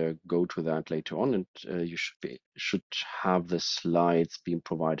and go to that later on. And you should have the slides being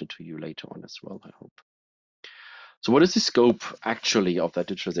provided to you later on as well, I hope. So what is the scope actually of that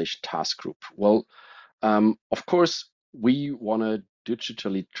digitalization task group? Well, of course, we want to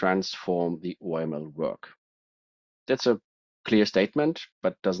digitally transform the OML work. That's a clear statement,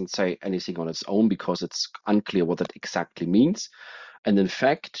 but doesn't say anything on its own because it's unclear what that exactly means. And in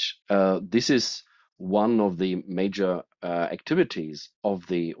fact, this is one of the major activities of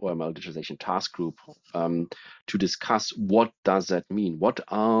the OML digitalization task group to discuss what does that mean? What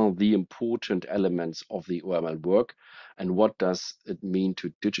are the important elements of the OML work, and what does it mean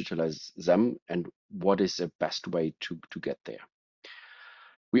to digitalize them, and what is the best way to get there?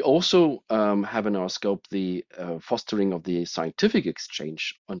 We also have in our scope the fostering of the scientific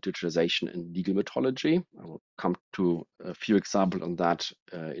exchange on digitalization and legal methodology. I will come to a few examples on that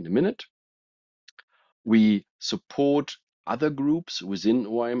in a minute. We support other groups within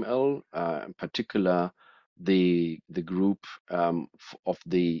OML, in particular the group of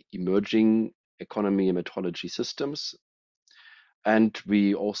the emerging economy and methodology systems. And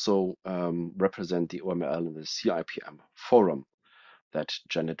we also represent the OML in the CIPM forum that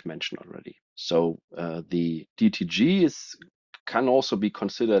Janet mentioned already. So the DTG can also be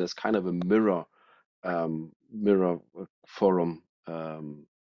considered as kind of a mirror forum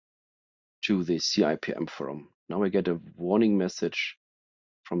to the CIPM forum. Now I get a warning message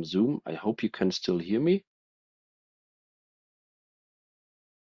from Zoom. I hope you can still hear me.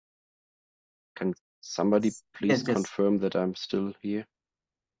 Can somebody please Yes. confirm that I'm still here?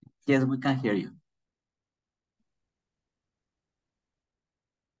 Yes, we can hear you.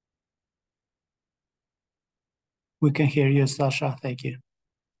 We can hear you, Sasha. Thank you.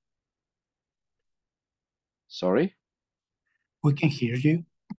 Sorry? We can hear you.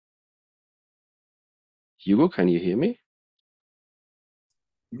 Hugo, can you hear me?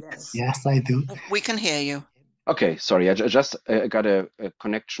 Yes. Yes, I do. We can hear you. Okay, sorry. I just got a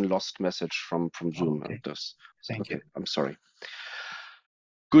connection lost message from Zoom. Okay. Thank Okay, you. I'm sorry.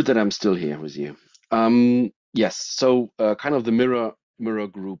 Good that I'm still here with you. Yes, so kind of the mirror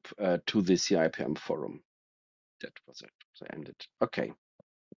group to the CIPM forum. That was it. So I ended. Okay.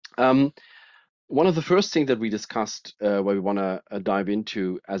 One of the first things that we discussed where we want to dive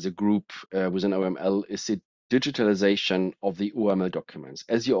into as a group within OML is the digitalization of the OML documents.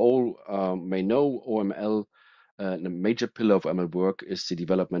 As you all may know, OML, the major pillar of OML work is the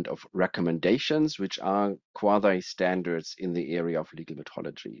development of recommendations, which are quasi-standards in the area of legal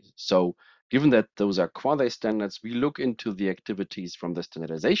methodology. So given that those are quasi-standards, we look into the activities from the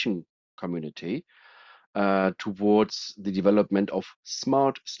standardization community towards the development of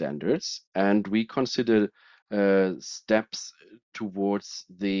smart standards, and we consider steps towards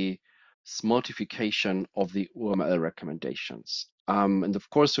the smartification of the OML recommendations. And of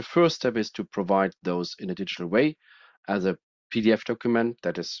course, the first step is to provide those in a digital way as a PDF document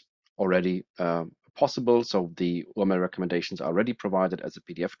that is already possible. So the OML recommendations are already provided as a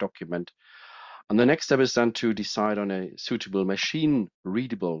PDF document. And the next step is then to decide on a suitable machine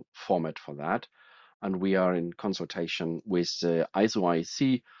readable format for that. And we are in consultation with ISO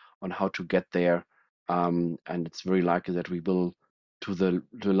IEC on how to get there. And it's very likely that we will, to the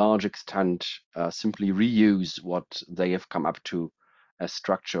large extent, simply reuse what they have come up to as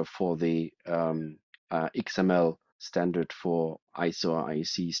structure for the XML standard for ISO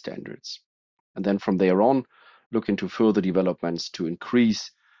IEC standards. And then from there on, look into further developments to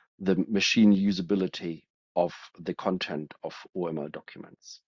increase the machine usability of the content of OML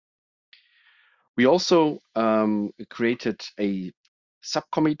documents. We also created a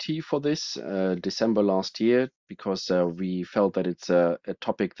subcommittee for this December last year because we felt that it's a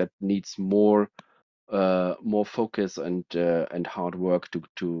topic that needs more focus and hard work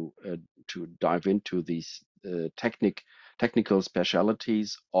to dive into these technical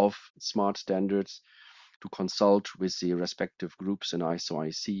specialities of smart standards, to consult with the respective groups in ISO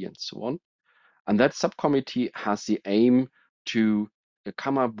IEC and so on. And that subcommittee has the aim to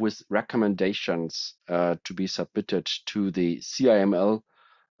come up with recommendations to be submitted to the CIML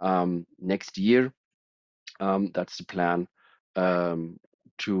next year. That's the plan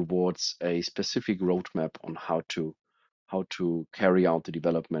towards a specific roadmap on how to carry out the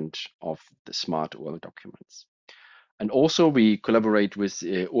development of the smart OML documents. And also we collaborate with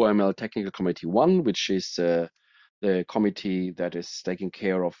OML Technical Committee 1, which is the committee that is taking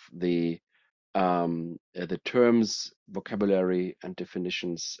care of the terms, vocabulary, and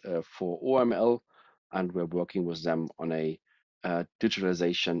definitions for OML, and we're working with them on a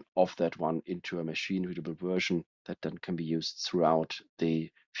digitalization of that one into a machine-readable version that then can be used throughout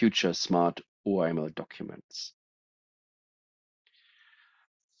the future smart OML documents.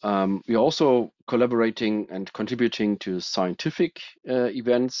 We are also collaborating and contributing to scientific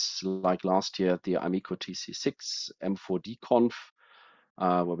events, like last year at the Amico TC6 M4Dt-Conf,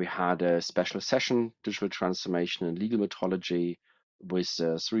 where we had a special session, Digital Transformation and Legal Methodology, with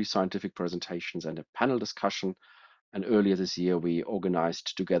 3 scientific presentations and a panel discussion. And earlier this year, we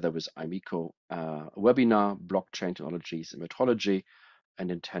organized together with Amico a webinar, Blockchain Technologies and Methodology,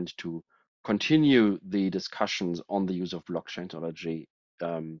 and intend to continue the discussions on the use of blockchain technology,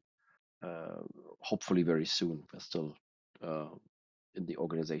 hopefully very soon. We're still in the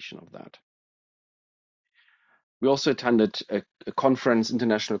organization of that. We also attended a conference,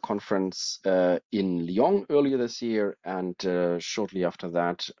 international conference in Lyon earlier this year, and shortly after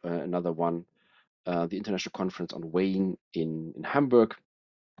that, another one, the international conference on weighing in Hamburg.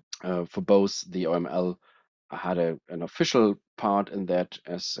 For both, the OML had an official part in that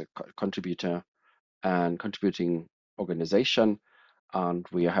as a contributor and contributing organization, and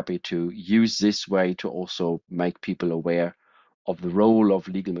we are happy to use this way to also make people aware of the role of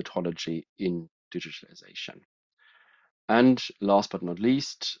legal metrology in digitalization. And last but not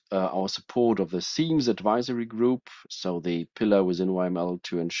least, our support of the SIEMS advisory group, so the pillar within OML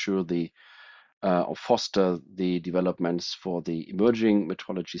to ensure or foster the developments for the emerging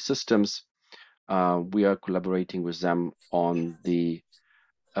metrology systems. We are collaborating with them on the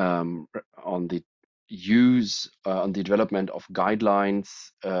development of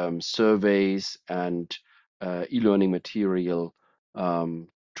guidelines, surveys, and e-learning material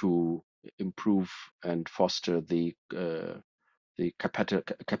to improve and foster the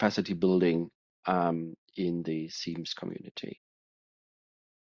capacity building in the SIEMS community.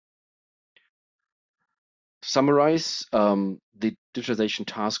 To summarize, the digitalization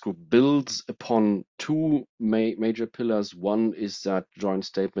task group builds upon two major pillars. One is that joint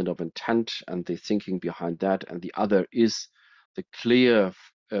statement of intent and the thinking behind that, and the other is the clear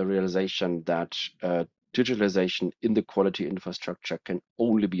realization that digitalization in the quality infrastructure can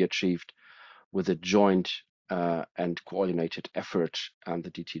only be achieved with a joint and coordinated effort, and the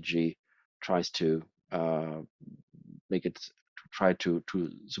DTG tries to try to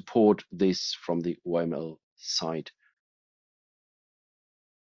support this from the OML side.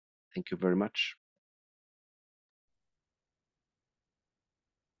 Thank you very much.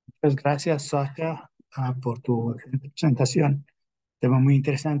 Muchas gracias, Sasha, por tu presentación. Tema muy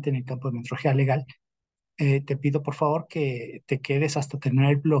interesante en el campo de metrología legal. Te pido, por favor, que te quedes hasta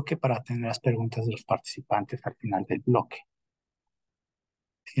terminar el bloque para atender las preguntas de los participantes al final del bloque.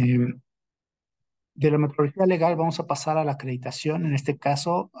 De la metodología legal vamos a pasar a la acreditación. En este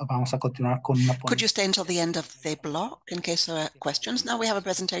caso, vamos a continuar con una Could you stay until the end of the block in case there are questions? Now we have a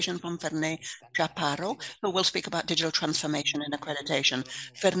presentation from Ferney Chaparro, who will speak about digital transformation in accreditation.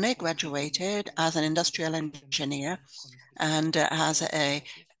 Ferney graduated as an industrial engineer and has a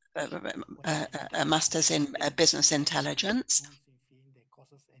master's in business intelligence.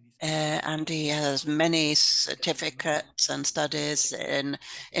 And he has many certificates and studies in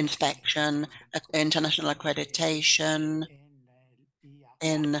inspection, international accreditation,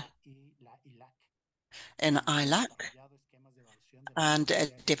 in ILAC, and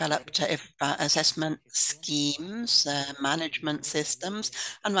developed assessment schemes, management systems.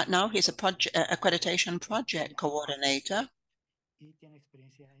 And right now he's a accreditation project coordinator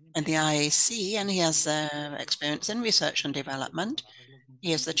in the IAC, and he has experience in research and development.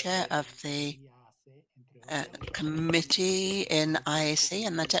 He is the chair of the committee in IAC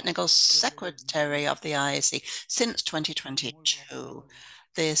and the technical secretary of the IAC since 2022.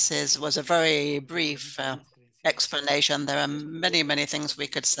 This was a very brief explanation. There are many, many things we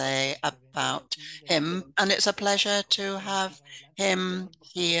could say about him, and it's a pleasure to have him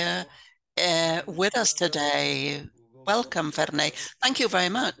here with us today. Welcome, Ferney. Thank you very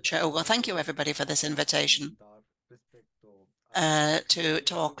much, Hugo. Thank you, everybody, for this invitation to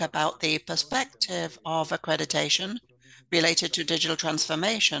talk about the perspective of accreditation related to digital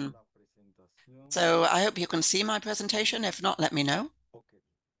transformation. So I hope you can see my presentation. If not, let me know.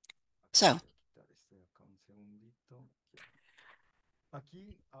 So,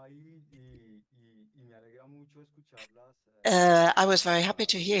 I was very happy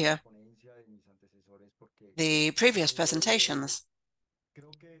to hear the previous presentations,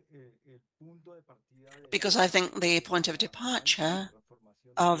 because I think the point of departure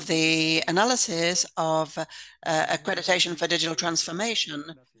of the analysis of accreditation for digital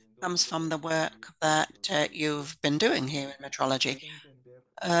transformation comes from the work that you've been doing here in metrology.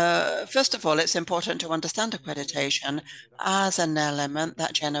 First of all, it's important to understand accreditation as an element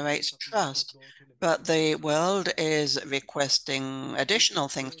that generates trust, but the world is requesting additional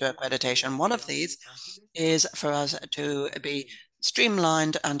things to accreditation. One of these is for us to be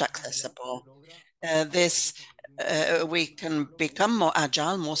streamlined and accessible. We can become more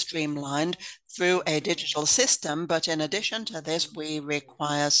agile, more streamlined through a digital system, but in addition to this, we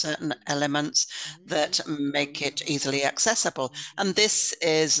require certain elements that make it easily accessible. And this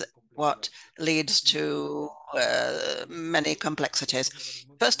is what leads to many complexities.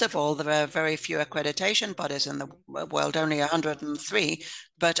 First of all, there are very few accreditation bodies in the world, only 103,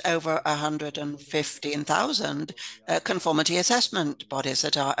 but over 115,000 conformity assessment bodies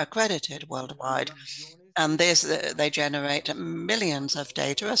that are accredited worldwide. And they generate millions of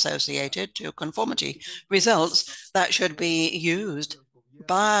data associated to conformity results that should be used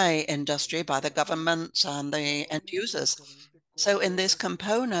by industry, by the governments and the end users. So in this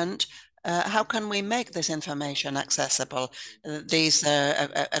component, how can we make this information accessible, these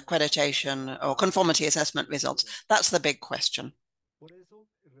accreditation or conformity assessment results? That's the big question.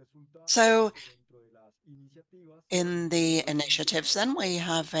 So in the initiatives, then we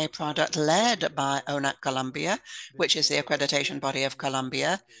have a product led by ONAC Colombia, which is the accreditation body of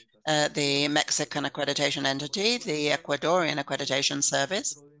Colombia, the Mexican accreditation entity, the Ecuadorian accreditation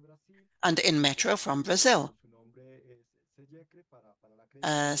service, and in Metro from Brazil.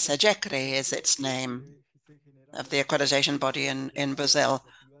 SEGECRE is its name of the accreditation body in Brazil.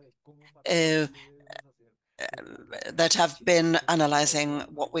 That have been analyzing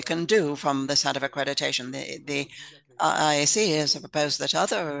what we can do from the side of accreditation. The IAC has proposed that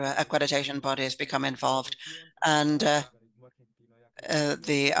other accreditation bodies become involved, and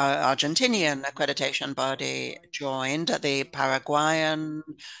the Argentinian accreditation body joined, the Paraguayan,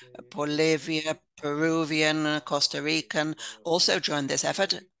 Bolivia, Peruvian, Costa Rican also joined this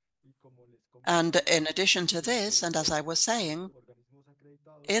effort. And in addition to this, and as I was saying,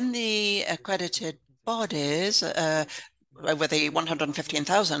 in the accredited bodies, over the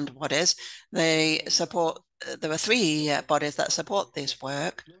 115,000 bodies, they support, there are three bodies that support this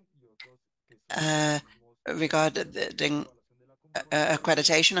work regarding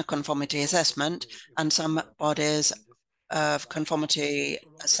accreditation and conformity assessment, and some bodies of conformity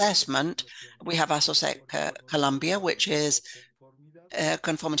assessment. We have ASOSEC Colombia, which is a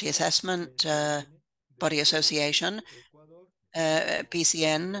conformity assessment body association,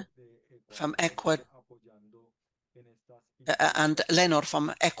 PCN from Ecuador, and Lenor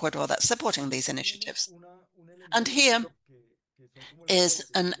from Ecuador that's supporting these initiatives. And here is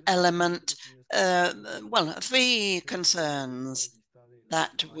an element, well, three concerns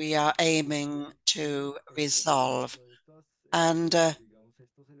that we are aiming to resolve. And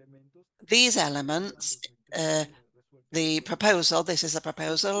these elements, the proposal, this is a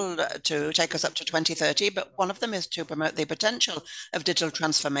proposal to take us up to 2030, but one of them is to promote the potential of digital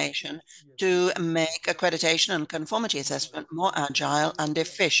transformation to make accreditation and conformity assessment more agile and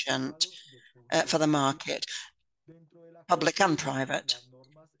efficient for the market, public and private.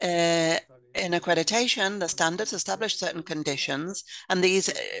 In accreditation, the standards establish certain conditions, and these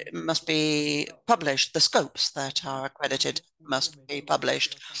must be published. The scopes that are accredited must be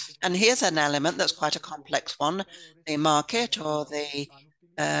published. And here's an element that's quite a complex one. The market or the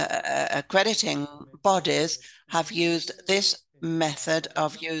accrediting bodies have used this method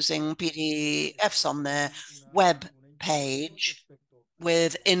of using PDFs on their web page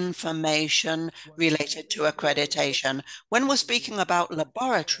with information related to accreditation. When we're speaking about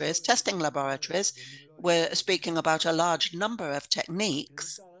laboratories, testing laboratories, we're speaking about a large number of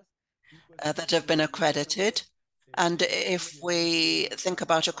techniques that have been accredited. And if we think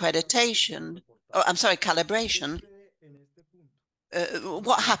about accreditation, calibration,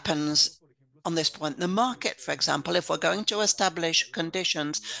 what happens on this point? The market, for example, if we're going to establish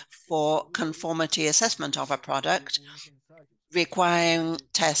conditions for conformity assessment of a product, requiring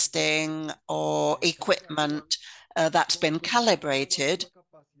testing or equipment that's been calibrated,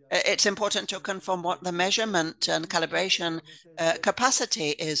 it's important to confirm what the measurement and calibration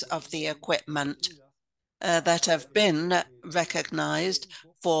capacity is of the equipment that have been recognized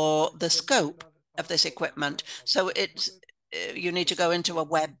for the scope of this equipment. So it's you need to go into a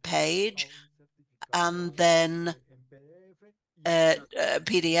web page and then a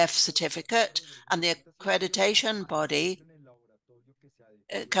PDF certificate, and the accreditation body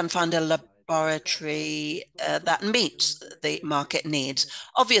can find a laboratory that meets the market needs.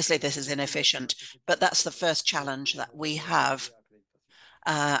 Obviously, this is inefficient, but that's the first challenge that we have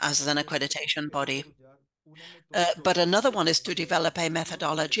as an accreditation body. But another one is to develop a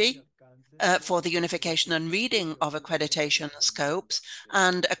methodology for the unification and reading of accreditation scopes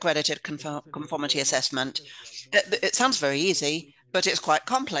and accredited conformity assessment. It sounds very easy, but it's quite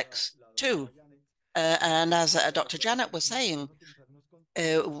complex too. And as Dr. Janet was saying,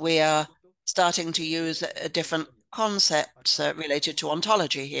 we are starting to use different concepts related to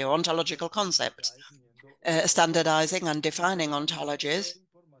ontology here, ontological concepts, standardizing and defining ontologies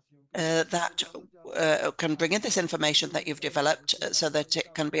that can bring in this information that you've developed so that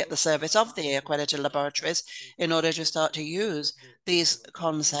it can be at the service of the accredited laboratories in order to start to use these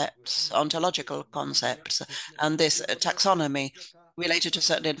concepts, ontological concepts, and this taxonomy related to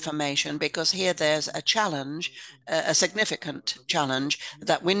certain information, because here there's a challenge, a significant challenge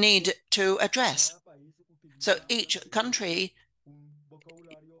that we need to address. So each country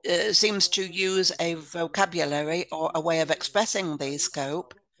seems to use a vocabulary or a way of expressing the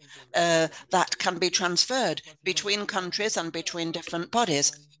scope that can be transferred between countries and between different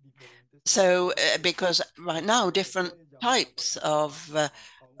bodies. So because right now different types of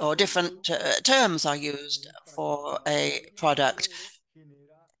or different terms are used for a product.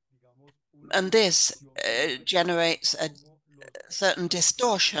 And this generates a certain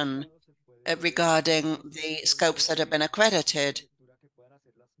distortion regarding the scopes that have been accredited,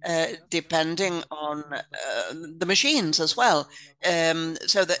 depending on the machines as well,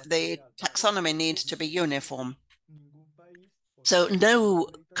 so that the taxonomy needs to be uniform. So no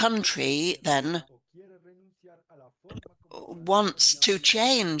country then wants to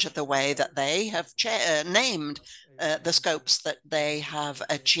change the way that they have named the scopes that they have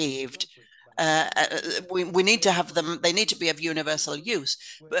achieved. We need to have them, they need to be of universal use.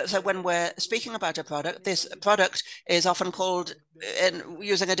 So when we're speaking about a product, this product is often called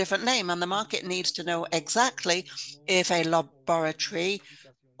using a different name, and the market needs to know exactly if a laboratory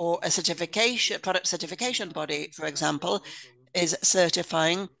or a product certification body, for example, is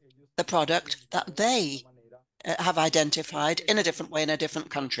certifying the product that they have identified in a different way in a different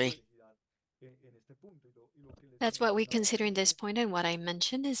country. That's what we consider in this point, and what I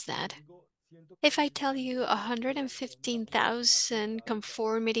mentioned is that if I tell you 115,000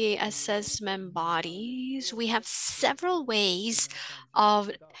 conformity assessment bodies, we have several ways of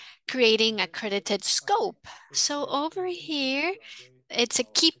creating accredited scope. So over here, it's a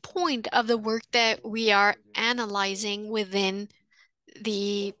key point of the work that we are analyzing within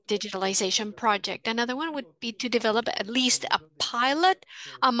the digitalization project. Another one would be to develop at least a pilot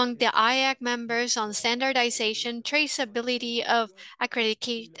among the IAC members on standardization, traceability of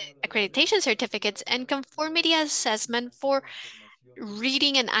accreditation certificates, and conformity assessment for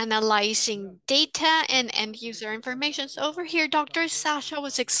reading and analyzing data and end user information. So over here, Dr. Sasha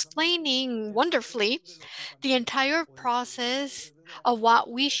was explaining wonderfully the entire process of what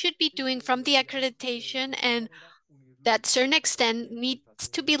we should be doing from the accreditation, and that certain extent needs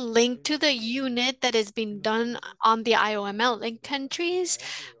to be linked to the unit that is being done on the IOML. In countries,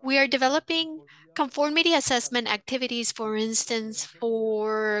 we are developing conformity assessment activities, for instance,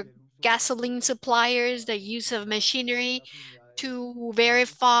 for gasoline suppliers, the use of machinery to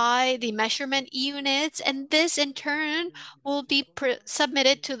verify the measurement units, and this in turn will be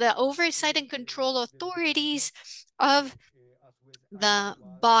submitted to the oversight and control authorities of the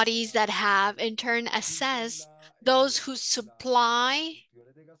bodies that have in turn assessed those who supply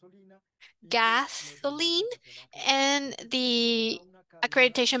gasoline, and the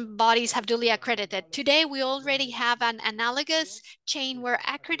accreditation bodies have duly accredited. Today, we already have an analogous chain where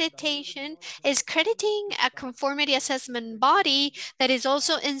accreditation is crediting a conformity assessment body that is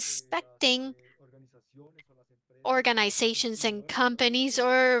also inspecting organizations and companies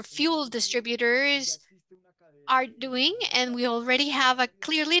or fuel distributors are doing, and we already have a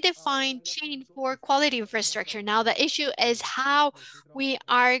clearly defined chain for quality infrastructure. Now, the issue is how we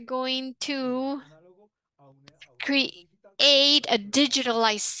are going to create a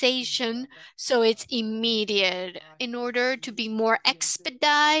digitalization so it's immediate in order to be more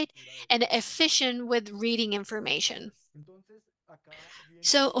expedite and efficient with reading information.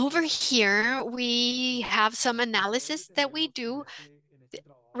 So over here, we have some analysis that we do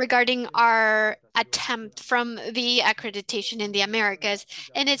regarding our attempt from the accreditation in the Americas,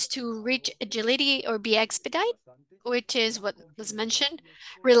 and it's to reach agility or be expedite, which is what was mentioned,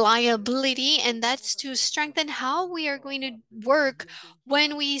 reliability, and that's to strengthen how we are going to work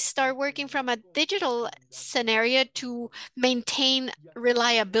when we start working from a digital scenario to maintain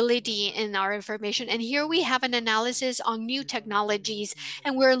reliability in our information. And here we have an analysis on new technologies,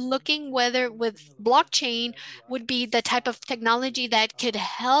 and we're looking whether with blockchain would be the type of technology that could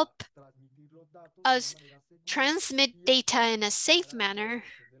help us transmit data in a safe manner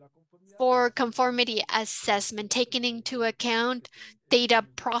for conformity assessment, taking into account data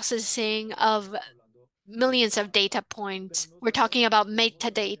processing of millions of data points. We're talking about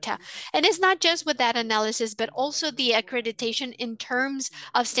metadata. And it's not just with that analysis, but also the accreditation in terms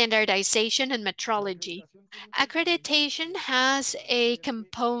of standardization and metrology. Accreditation has a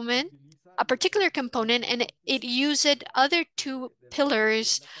component, a particular component, and it uses other two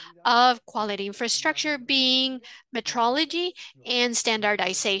pillars of quality infrastructure being metrology and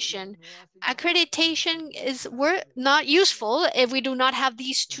standardization. Accreditation is not useful if we do not have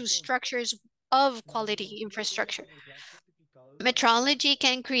these two structures of quality infrastructure. Metrology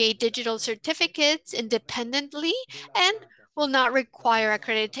can create digital certificates independently and will not require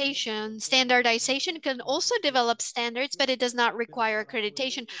accreditation. Standardization can also develop standards, but it does not require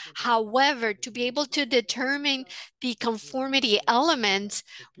accreditation. However, to be able to determine the conformity elements,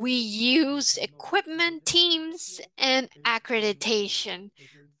 we use equipment teams and accreditation.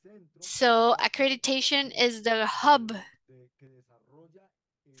 So accreditation is the hub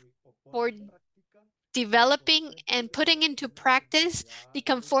for developing and putting into practice the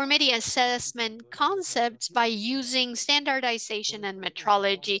conformity assessment concepts by using standardization and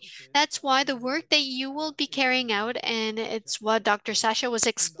metrology. That's why the work that you will be carrying out, and it's what Dr. Sasha was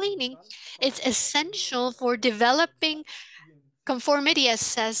explaining, it's essential for developing conformity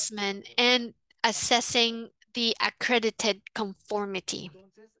assessment and assessing the accredited conformity.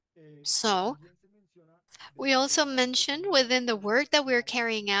 So, we also mentioned within the work that we're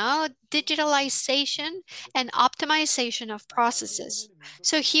carrying out, digitalization and optimization of processes.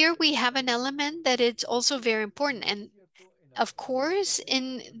 So here we have an element that is also very important. And of course,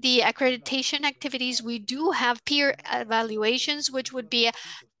 in the accreditation activities, we do have peer evaluations, which would be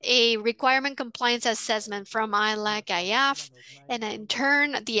a requirement compliance assessment from ILAC, IAF, and in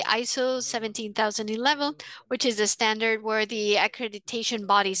turn, the ISO 17011, which is the standard where the accreditation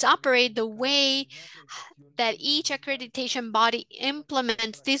bodies operate. The way that each accreditation body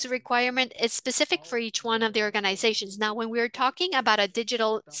implements this requirement is specific for each one of the organizations. Now, when we're talking about a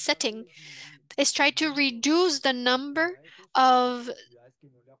digital setting, it's try to reduce the number of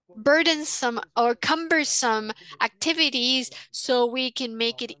burdensome or cumbersome activities so we can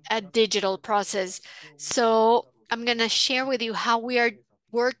make it a digital process. So I'm going to share with you how we are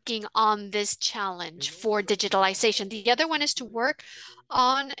working on this challenge for digitalization. The other one is to work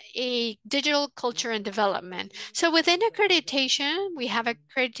on a digital culture and development. So within accreditation, we have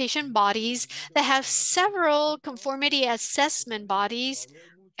accreditation bodies that have several conformity assessment bodies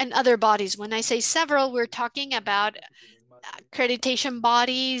and other bodies. When I say several, we're talking about accreditation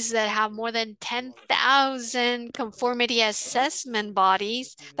bodies that have more than 10,000 conformity assessment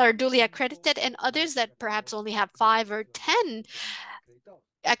bodies that are duly accredited, and others that perhaps only have 5 or 10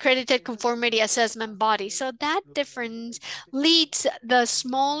 accredited conformity assessment bodies. So that difference leads the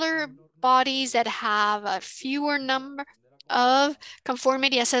smaller bodies that have a fewer number of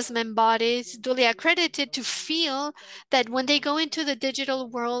conformity assessment bodies duly accredited to feel that when they go into the digital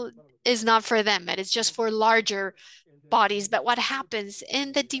world is not for them. It is just for larger bodies. But what happens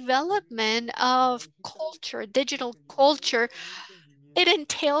in the development of culture, digital culture, it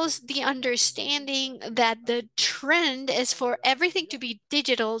entails the understanding that the trend is for everything to be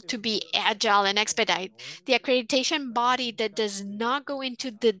digital, to be agile and expedite. The accreditation body that does not go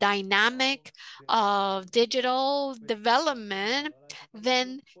into the dynamic of digital development,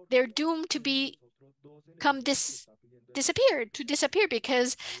 then they're doomed to disappear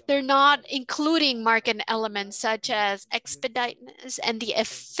because they're not including market elements such as expediteness and the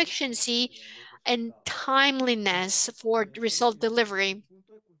efficiency and timeliness for result delivery.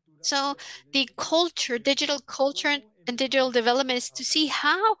 So the culture, digital culture and digital development is to see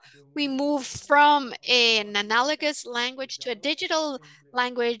how we move from an analogous language to a digital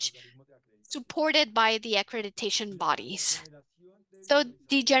language supported by the accreditation bodies. So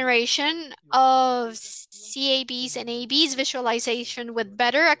the generation of CABs and ABs visualization with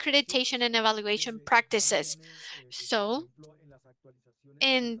better accreditation and evaluation practices. So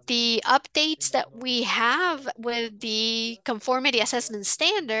in the updates that we have with the conformity assessment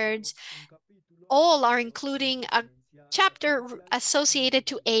standards, all are including a chapter associated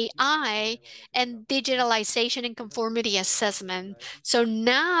to AI and digitalization and conformity assessment. So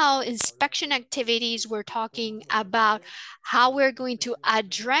now inspection activities, we're talking about how we're going to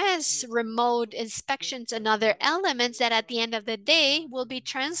address remote inspections and other elements that at the end of the day will be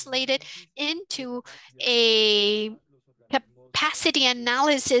translated into a capacity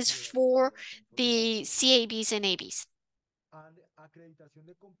analysis for the CABs and ABs.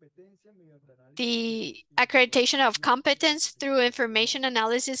 The accreditation of competence through information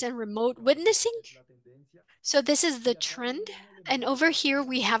analysis and remote witnessing. So this is the trend. And over here,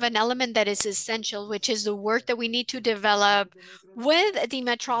 we have an element that is essential, which is the work that we need to develop with the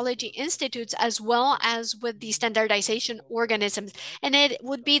metrology institutes as well as with the standardization organisms. And it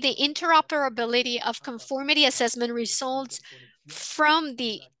would be the interoperability of conformity assessment results from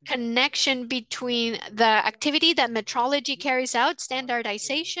the connection between the activity that metrology carries out,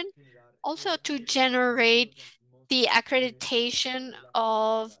 standardization, also to generate the accreditation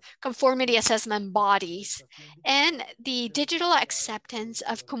of conformity assessment bodies and the digital acceptance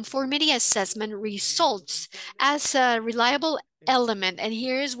of conformity assessment results as a reliable element. And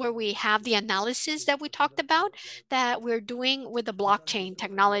here's where we have the analysis that we talked about that we're doing with the blockchain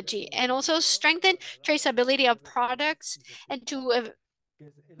technology, and also strengthen traceability of products and to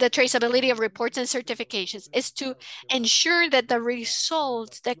the traceability of reports and certifications is to ensure that the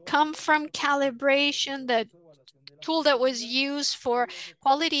results that come from calibration, the tool that was used for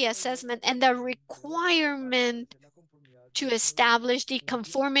quality assessment, and the requirement to establish the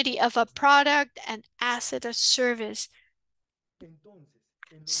conformity of a product, an asset, a service.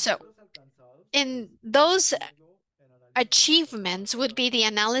 So in those achievements would be the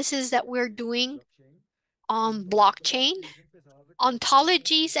analysis that we're doing on blockchain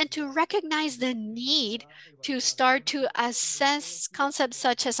ontologies, and to recognize the need to start to assess concepts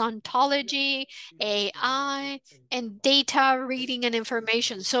such as ontology, AI, and data reading and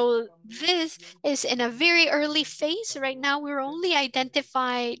information. So this is in a very early phase. Right now, we're only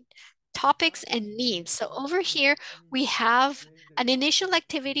identified topics and needs. So over here, we have an initial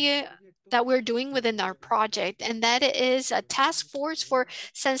activity that we're doing within our project, and that is a task force for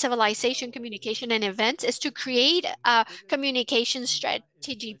sensibilization, communication, and events, is to create a communication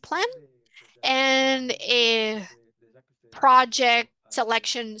strategy plan and a project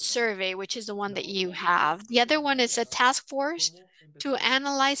selection survey, which is the one that you have. The other one is a task force to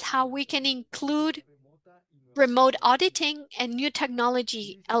analyze how we can include remote auditing and new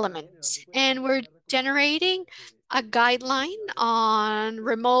technology elements. And we're generating a guideline on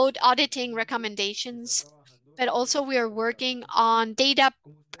remote auditing recommendations, but also we are working on data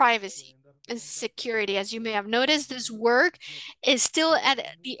privacy and security. As you may have noticed, this work is still at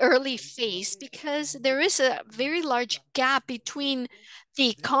the early phase because there is a very large gap between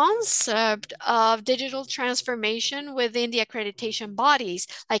the concept of digital transformation within the accreditation bodies.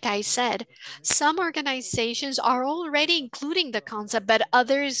 Like I said, some organizations are already including the concept, but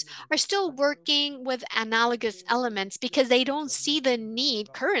others are still working with analogous elements because they don't see the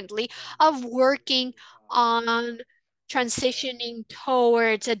need currently of working on transitioning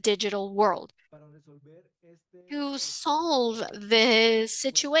towards a digital world. To solve this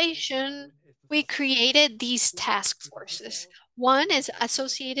situation, we created these task forces. One is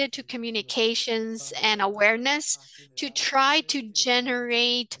associated to communications and awareness to try to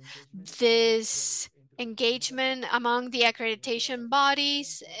generate this engagement among the accreditation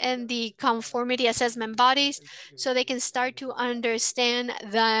bodies and the conformity assessment bodies so they can start to understand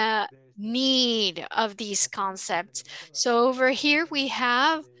the need of these concepts. So over here we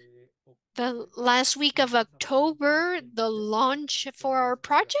have the last week of October, the launch for our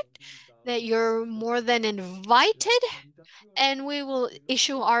project, that you're more than invited, and we will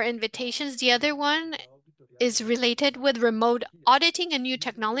issue our invitations. The other one is related with remote auditing and new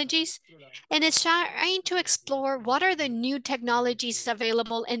technologies, and it's trying to explore what are the new technologies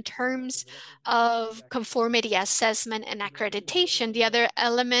available in terms of conformity assessment and accreditation. The other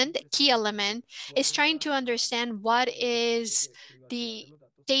element, key element, is trying to understand what is the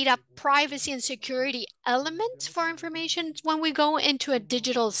data privacy and security element for information when we go into a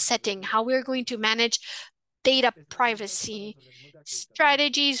digital setting, how we're going to manage data privacy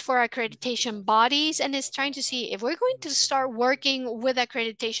strategies for accreditation bodies, and is trying to see if we're going to start working with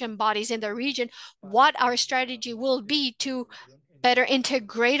accreditation bodies in the region, what our strategy will be to better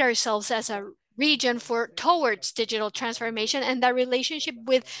integrate ourselves as a region for towards digital transformation, and the relationship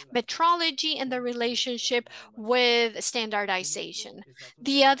with metrology and the relationship with standardization.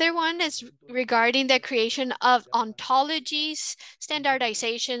 The other one is regarding the creation of ontologies,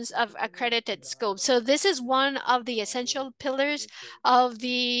 standardizations of accredited scope. So this is one of the essential pillars of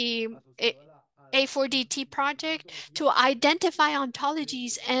the M4Dt project, to identify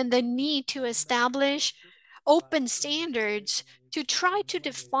ontologies and the need to establish open standards to try to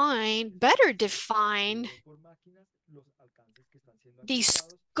better define the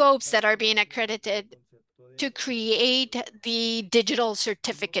scopes that are being accredited to create the digital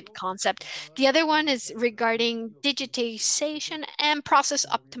certificate concept. The other one is regarding digitization and process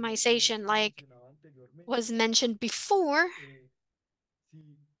optimization, like was mentioned before.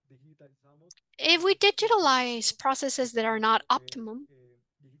 If we digitalize processes that are not optimum,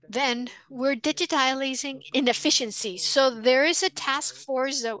 then we're digitalizing inefficiency. So there is a task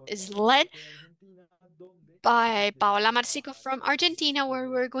force that is led by Paola Marcico from Argentina, where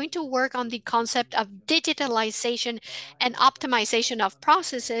we're going to work on the concept of digitalization and optimization of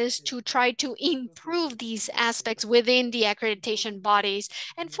processes to try to improve these aspects within the accreditation bodies.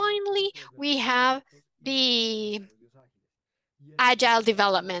 And finally, we have the agile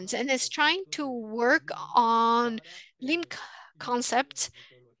developments and is trying to work on lean concepts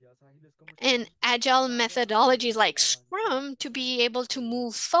and agile methodologies like Scrum to be able to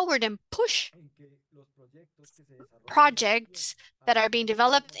move forward and push projects that are being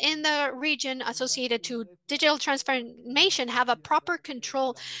developed in the region associated to digital transformation have a proper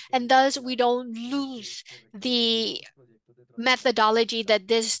control, and thus we don't lose the methodology that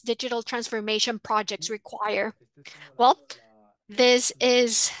this digital transformation projects require. Well, this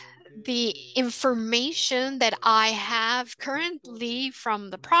is the information that I have currently from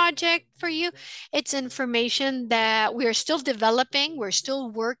the project for you. It's information that we're still developing. We're still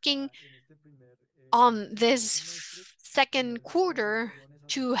working on this second quarter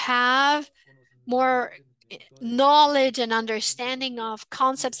to have more knowledge and understanding of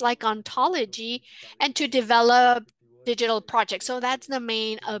concepts like ontology and to develop digital projects. So that's the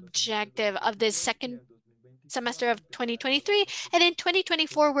main objective of this second semester of 2023. And in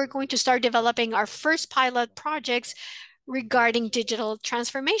 2024, we're going to start developing our first pilot projects regarding digital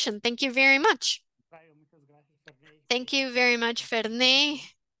transformation. Thank you very much. Thank you very much, Ferney,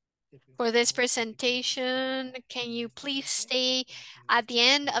 for this presentation. Can you please stay at the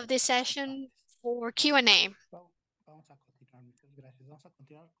end of this session for Q&A?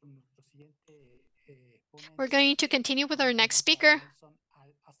 We're going to continue with our next speaker.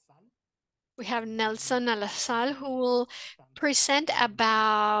 We have Nelson Alazal, who will present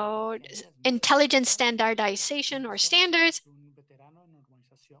about intelligent standardization or standards.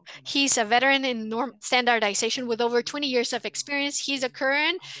 He's a veteran in standardization with over 20 years of experience. He's a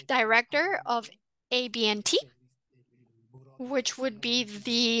current director of ABNT, which would be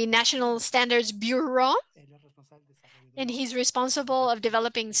the National Standards Bureau. And he's responsible of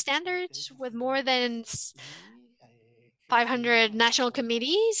developing standards with more than 500 national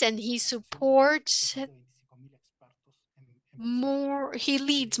committees, and he supports he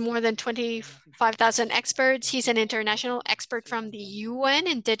leads more than 25,000 experts. He's an international expert from the UN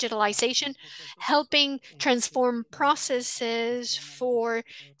in digitalization, helping transform processes for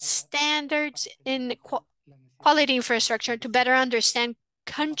standards in quality infrastructure to better understand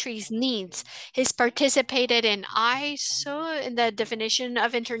countries' needs. He's participated in ISO, in the definition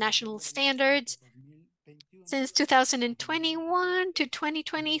of international standards, since 2021 to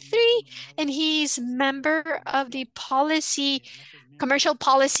 2023, and he's member of the Commercial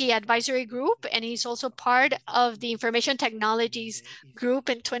Policy Advisory Group, and he's also part of the Information Technologies Group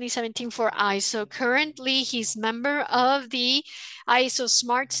in 2017 for ISO. Currently, he's member of the ISO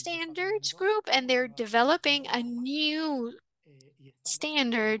Smart Standards Group, and they're developing a new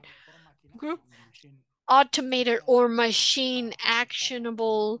standard group, automated or machine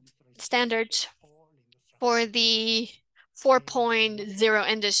actionable standards for the 4.0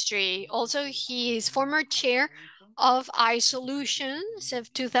 industry. Also, he is former chair of iSolutions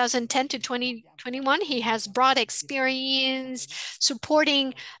of 2010 to 2021. He has broad experience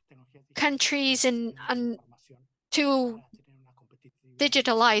supporting countries to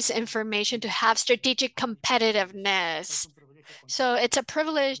digitalize information to have strategic competitiveness. So it's a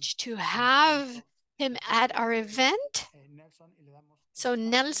privilege to have him at our event. So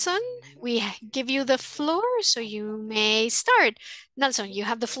Nelson, we give you the floor so you may start. Nelson, you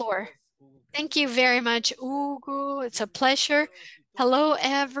have the floor. Thank you very much, Hugo. It's a pleasure. Hello,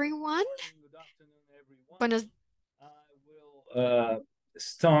 everyone. Buenos. I will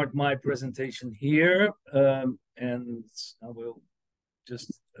start my presentation here, and I will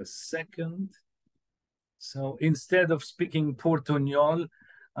just a second. So instead of speaking Portuñol,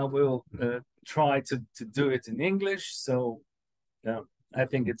 I will try to do it in English. So I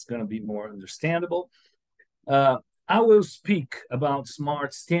think it's going to be more understandable. I will speak about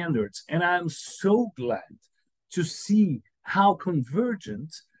smart standards, and I'm so glad to see how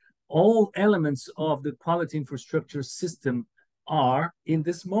convergent all elements of the quality infrastructure system are in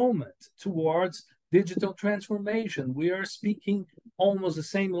this moment towards digital transformation. We are speaking almost the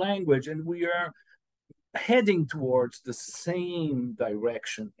same language, and we are heading towards the same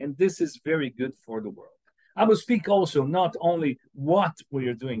direction, and this is very good for the world. I will speak also not only what we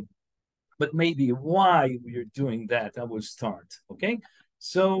are doing, but maybe why we are doing that. I will start, okay?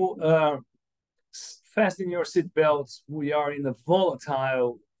 So fasten your seatbelts. We are in a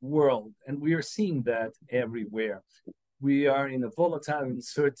volatile world, and we are seeing that everywhere. We are in a volatile,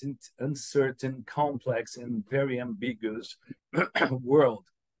 uncertain, complex, and very ambiguous world.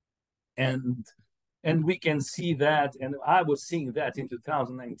 And we can see that, and I was seeing that in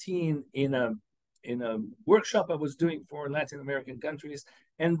 2019 in a workshop I was doing for Latin American countries.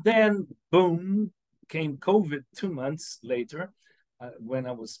 And then, boom, came COVID 2 months later. when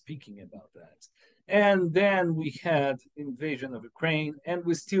I was speaking about that. And then we had invasion of Ukraine, and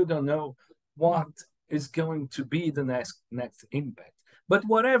we still don't know what is going to be the next impact. But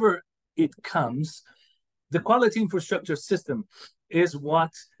whatever it comes, the quality infrastructure system is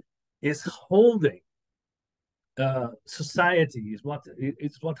what is holding society,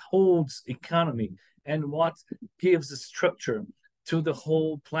 is what holds economy, and what gives a structure to the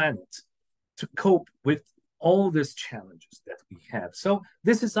whole planet to cope with all these challenges that we have. So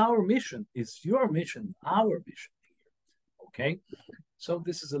this is our mission, it's your mission, our mission here, okay? So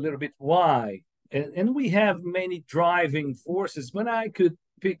this is a little bit why. And we have many driving forces, but I could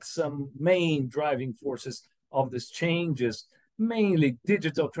pick some main driving forces of these changes, mainly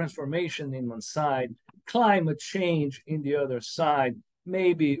digital transformation in one side, climate change in the other side,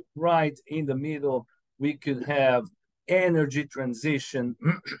 maybe right in the middle, we could have energy transition.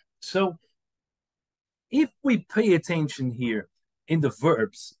 So if we pay attention here in the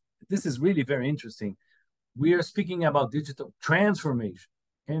verbs, this is really very interesting. We are speaking about digital transformation,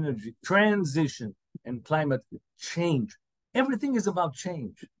 energy transition, and climate change. Everything is about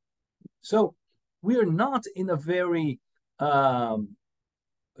change. So we are not in a very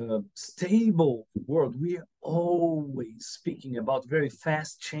stable world. We are always speaking about very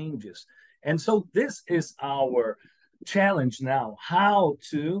fast changes. And so this is our challenge now, how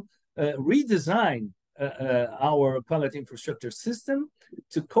to redesign our quality infrastructure system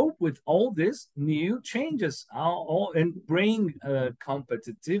to cope with all these new changes and bring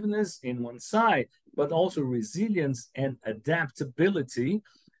competitiveness in one side, but also resilience and adaptability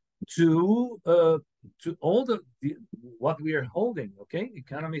to all the what we are holding, okay?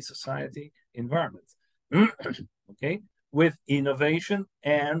 Economy, society, environment, okay? With innovation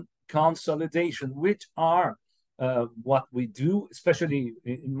and consolidation, which are what we do, especially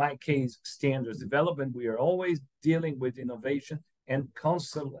in my case, standards development. We are always dealing with innovation and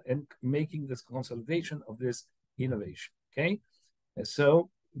making this consolidation of this innovation, okay? And so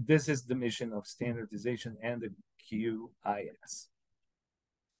this is the mission of standardization and the QIS.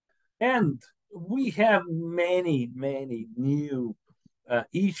 And we have many, many new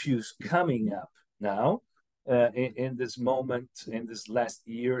issues coming up now in this moment, in this last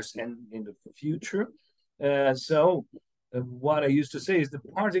years and in the future. So what I used to say is the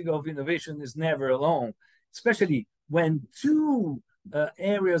party of innovation is never alone, especially when two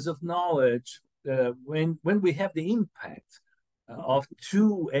areas of knowledge, when we have the impact of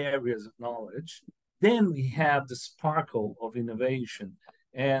two areas of knowledge, then we have the sparkle of innovation.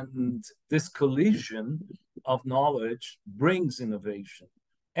 And this collision of knowledge brings innovation.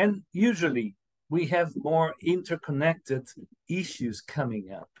 And usually we have more interconnected issues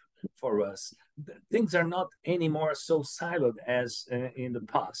coming up for us. Things are not anymore so siloed as in the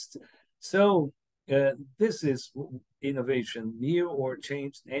past. So this is innovation, new or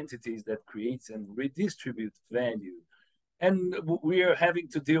changed entities that create and redistribute value. And we are having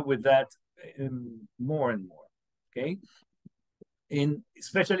to deal with that more and more, okay?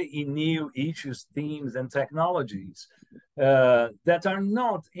 Especially in new issues, themes, and technologies that are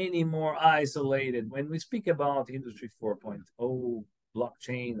not anymore isolated. When we speak about Industry 4.0,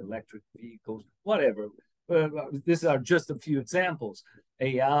 blockchain, electric vehicles, whatever, these are just a few examples.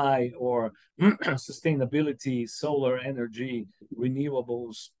 AI or sustainability, solar energy,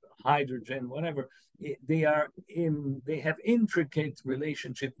 renewables, hydrogen, whatever. They have intricate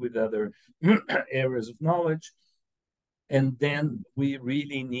relationship with other areas of knowledge. And then we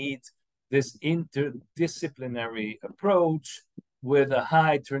really need this interdisciplinary approach with a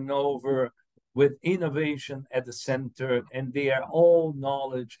high turnover, with innovation at the center, and they are all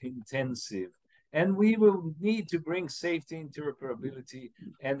knowledge intensive. And we will need to bring safety, interoperability,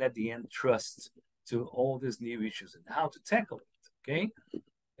 and at the end, trust to all these new issues and how to tackle it, okay?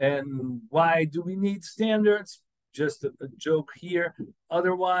 And why do we need standards? Just a joke here.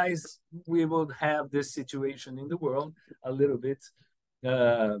 Otherwise, we would have this situation in the world a little bit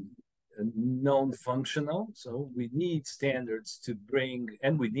non-functional. So we need standards to bring,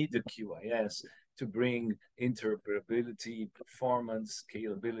 and we need the QIS to bring interoperability, performance,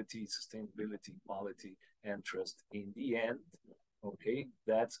 scalability, sustainability, quality, and trust in the end. Okay,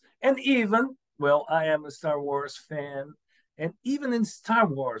 and even, well, I am a Star Wars fan. And even in Star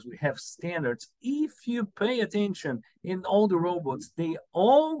Wars, we have standards. If you pay attention in all the robots, they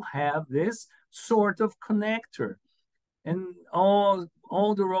all have this sort of connector. And all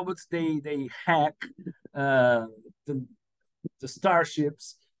the robots, they hack the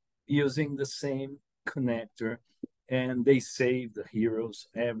starships using the same connector. And they save the heroes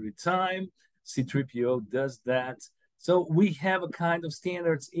every time. C-3PO does that. So we have a kind of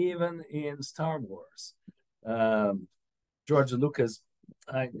standards even in Star Wars. George Lucas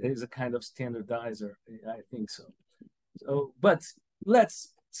is a kind of standardizer. I think so. So, but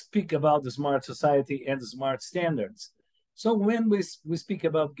let's speak about the smart society and the smart standards. So when we speak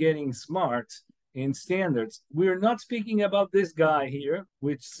about getting smart in standards, we're not speaking about this guy here,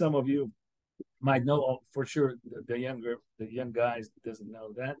 which some of you might know for sure. The young guys doesn't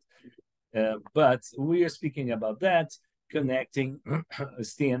know that, but we are speaking about that, connecting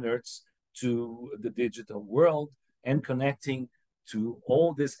standards to the digital world and connecting to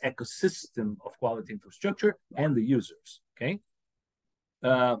all this ecosystem of quality infrastructure and the users. Okay.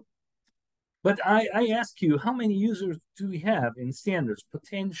 But I ask you, how many users do we have in standards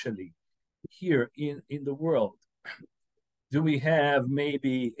potentially here in the world? Do we have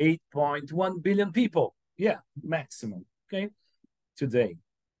maybe 8.1 billion people? Yeah, maximum, okay, today.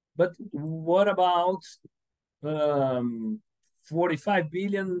 But what about 45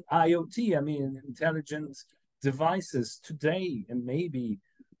 billion IoT, I mean, intelligent devices today, and maybe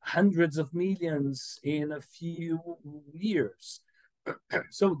hundreds of millions in a few years?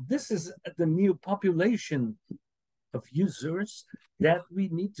 So this is the new population of users that we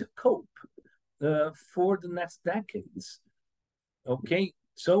need to cope for the next decades. Okay,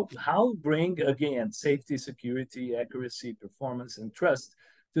 so how bring again safety, security, accuracy, performance, and trust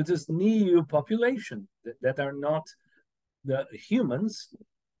to this new population that are not the humans,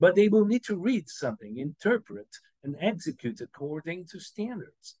 but they will need to read something, interpret, and execute according to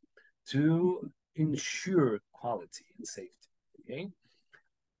standards to ensure quality and safety. Okay,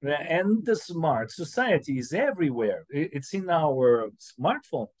 and the smart society is everywhere. It's in our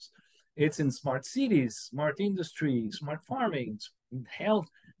smartphones. It's in smart cities, smart industry, smart farming, health.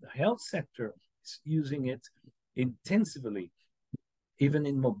 The health sector is using it intensively. Even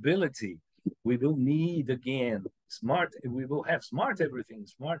in mobility, we will need again smart. We will have smart everything,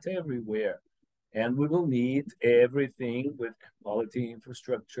 smart everywhere, and we will need everything with quality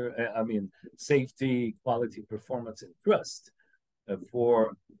infrastructure. I mean, safety, quality, performance, and trust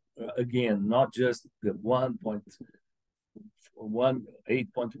for again not just the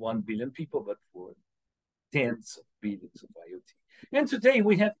 8.1 billion people, but for tens of billions of IoT. And today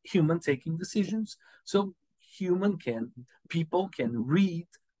we have human taking decisions. So people can read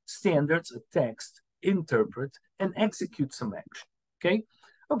standards of text, interpret, and execute some action.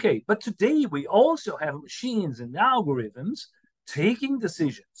 Okay, but today we also have machines and algorithms taking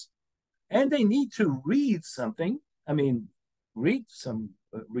decisions, and they need to read something. I mean, read some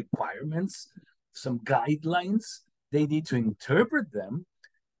requirements, some guidelines. They need to interpret them.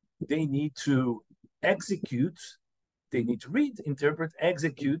 They need to execute. They need to read, interpret,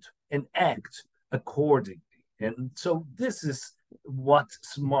 execute, and act accordingly. And so this is what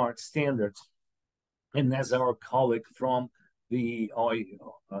smart standards, and as our colleague from the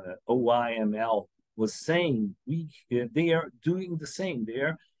OIML was saying, they are doing the same. They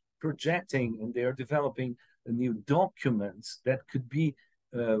are projecting and they are developing new documents that could be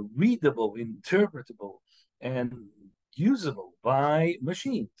readable, interpretable, and usable by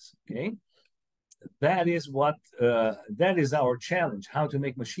machines. Okay, that is our challenge: how to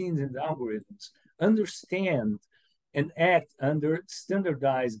make machines and algorithms understand and act under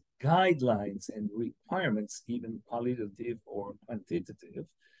standardized guidelines and requirements, even qualitative or quantitative,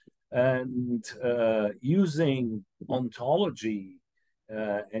 and using ontology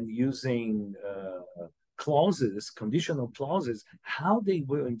and using clauses, conditional clauses, how they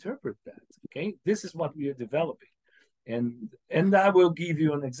will interpret that. Okay, this is what we are developing, and I will give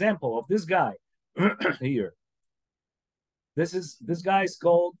you an example of this guy here. This guy is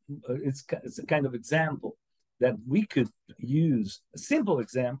called. It's a kind of example that we could use, a simple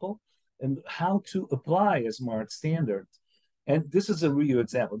example, and how to apply a smart standard. And this is a real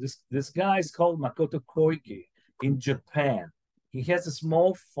example. This guy is called Makoto Koike in Japan. He has a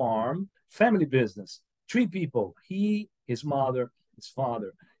small farm, family business, 3 people. He, his mother, his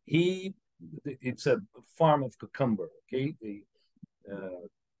father. It's a farm of cucumber. Okay,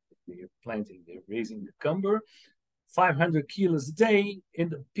 they're planting, they're raising cucumber, 500 kilos a day in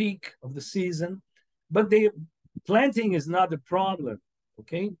the peak of the season. But planting is not the problem.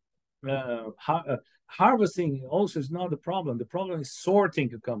 Okay, harvesting also is not the problem. The problem is sorting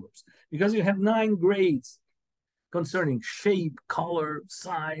cucumbers, because you have 9 grades concerning shape, color,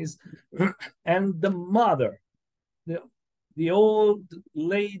 size, and the mother, the old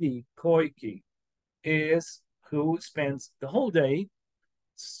lady Koike, is who spends the whole day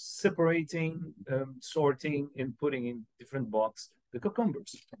separating, sorting, and putting in different boxes the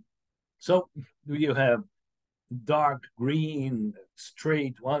cucumbers. So you have dark green,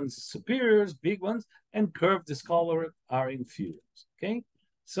 straight ones, superiors, big ones, and curved discolored are inferiors. Okay,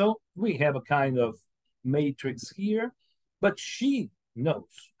 so we have a kind of matrix here, but she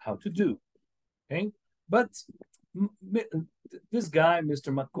knows how to do. Okay, but this guy,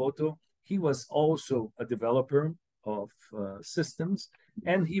 Mr. Makoto, he was also a developer of systems,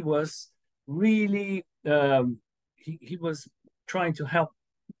 and he was really he was trying to help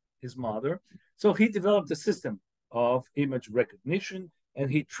his mother. So he developed a system of image recognition,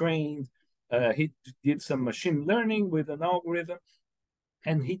 and he trained. He did some machine learning with an algorithm,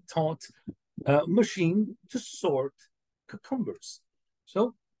 and he taught a machine to sort cucumbers.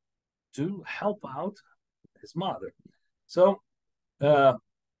 So to help out his mother. So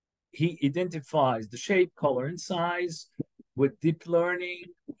he identifies the shape, color, and size with deep learning.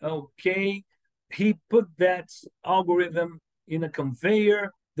 Okay. He put that algorithm in a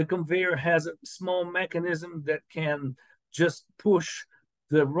conveyor. The conveyor has a small mechanism that can just push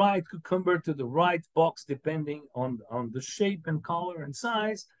the right cucumber to the right box depending on the shape and color and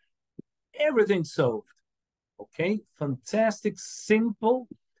size. Everything solved. Okay, fantastic, simple,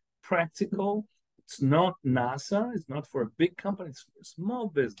 practical. It's not NASA, it's not for a big company, it's for a small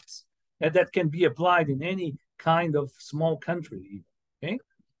business. And that can be applied in any kind of small country. Okay.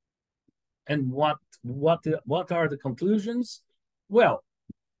 And what are the conclusions? Well,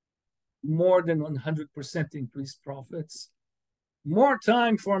 more than 100% increased profits, more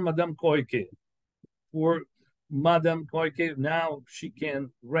time for Madame Koike. For Madame Koike, now she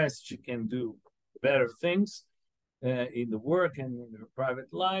can rest, she can do better things in the work and in her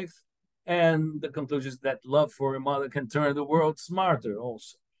private life. And the conclusion is that love for a mother can turn the world smarter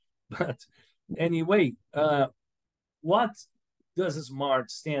also. But anyway, what does a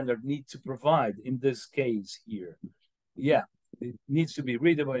smart standard need to provide in this case here? Yeah, it needs to be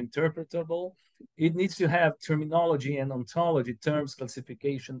readable, interpretable. It needs to have terminology and ontology, terms,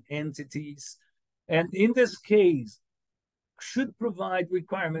 classification, entities. And in this case, should provide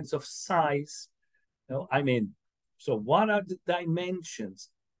requirements of size. I mean, so what are the dimensions?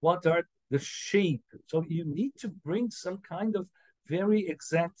 What are the shape? So you need to bring some kind of very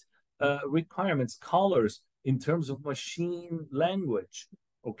exact requirements, colors in terms of machine language.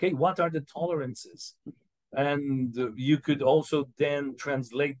 Okay, what are the tolerances? And you could also then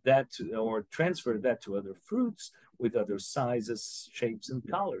translate that or transfer that to other fruits with other sizes, shapes, and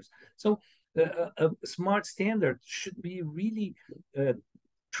colors. So a smart standard should be really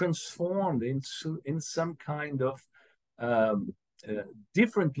transformed into in some kind of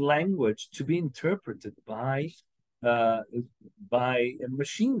different language to be interpreted by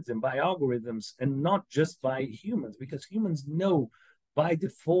machines and by algorithms, and not just by humans, because humans know by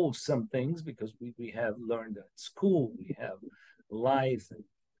default some things because we have learned at school, we have life,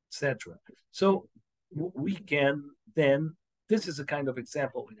 etc. So we can then, this is a kind of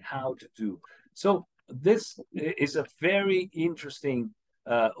example in how to do. So this is a very interesting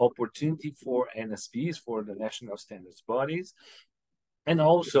opportunity for NSPs, for the national standards bodies, and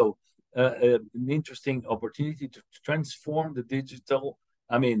also an interesting opportunity to transform the digital,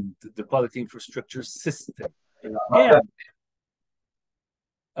 I mean, the quality infrastructure system. And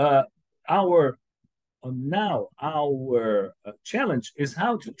our challenge is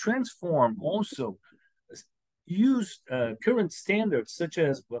how to transform also use current standards, such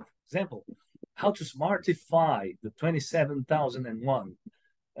as, for example, how to smartify the 27001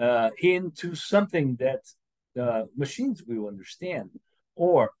 into something that machines will understand,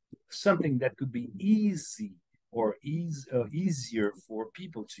 or something that could be easy or easier for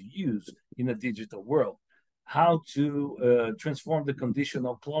people to use in a digital world. How to transform the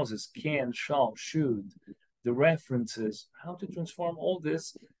conditional clauses, can, shall, should, the references, how to transform all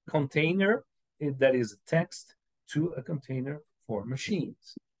this container that is a text to a container for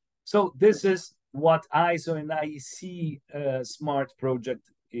machines. So this is what ISO and IEC Smart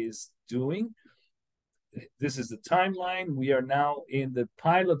project is doing. This is the timeline. We are now in the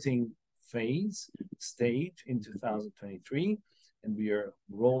piloting phase stage in 2023, and we are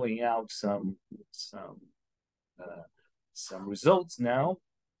rolling out some results now.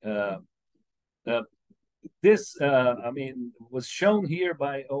 This, I mean, was shown here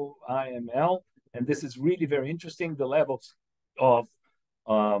by OIML, and this is really very interesting. The levels of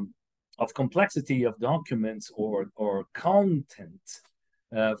complexity of documents or content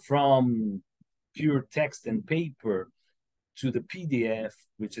from pure text and paper to the PDF,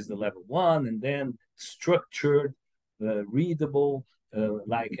 which is the level 1, and then structured, readable,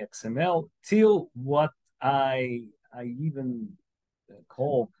 like XML, till what I even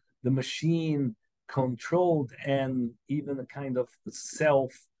call the machine controlled and even a kind of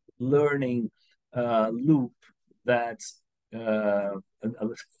self-learning loop that a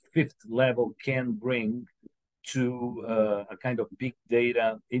fifth level can bring to a kind of big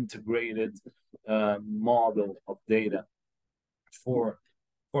data integrated model of data. for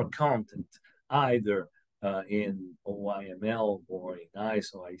content, either in OYML or in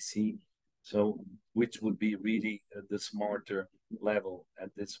ISO IC. So which would be really the smarter level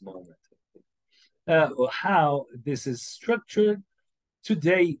at this moment. How this is structured.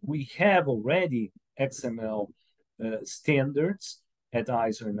 Today, we have already XML standards at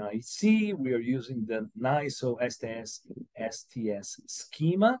ISO and IC. We are using the NISO STS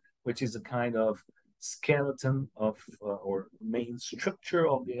schema, which is a kind of skeleton of or main structure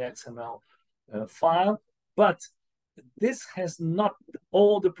of the XML file. But this has not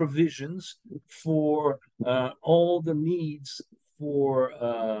all the provisions for all the needs for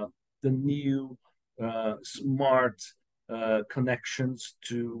the new smart connections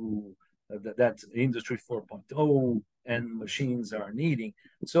to that Industry 4.0 and machines are needing.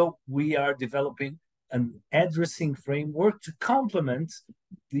 So we are developing an addressing framework to complement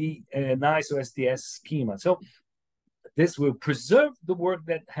the NISO STS schema. So this will preserve the work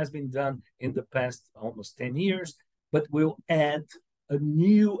that has been done in the past almost 10 years, but will add a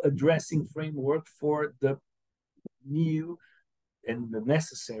new addressing framework for the new and the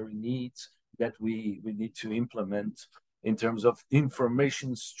necessary needs that we need to implement in terms of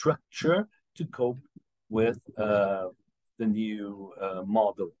information structure to cope with the new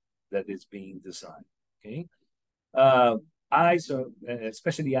model that is being designed. Okay, ISO,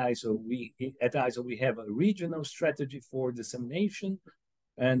 especially ISO, at ISO we have a regional strategy for dissemination,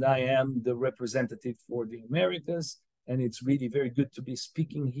 and I am the representative for the Americas. And it's really very good to be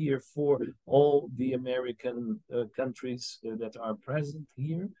speaking here for all the American countries that are present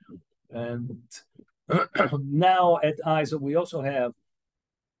here. And now at ISO, we also have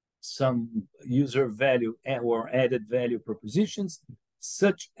some user value or added value propositions,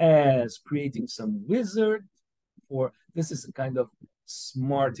 such as creating some wizard for, this is a kind of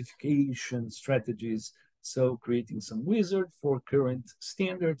smartification strategies. So creating some wizard for current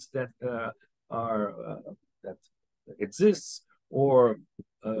standards that that exists, or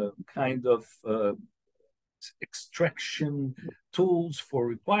kind of extraction tools for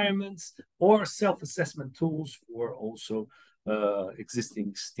requirements, or self-assessment tools for also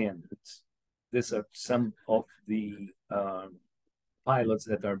existing standards. These are some of the pilots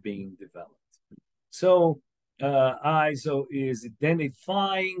that are being developed. So ISO is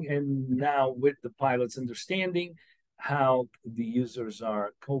identifying, and now with the pilots understanding how the users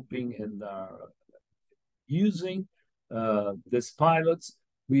are coping and are using these pilots.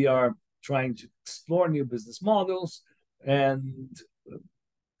 We are trying to explore new business models and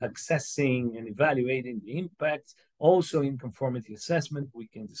accessing and evaluating the impact. Also in conformity assessment, we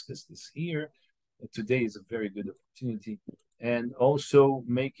can discuss this here. Today is a very good opportunity. And also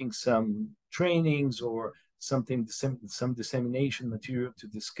making some trainings or something, some dissemination material to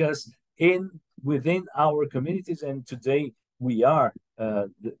discuss within our communities. And today we are,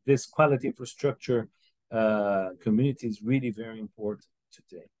 this quality infrastructure community is really very important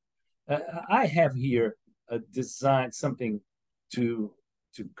today. I have here designed something to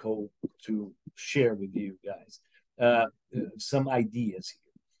share with you guys, some ideas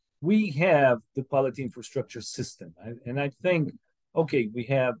here. We have the quality infrastructure system, and I think, okay, we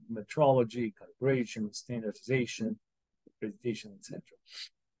have metrology, calibration, standardization, accreditation, etc.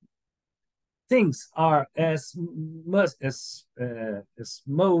 Things are as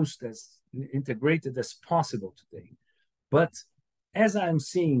integrated as possible today, but as I'm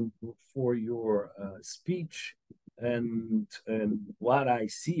seeing for your speech and what I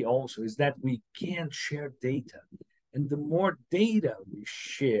see also is that we can't share data. And the more data we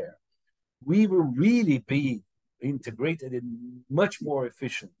share, we will really be integrated and much more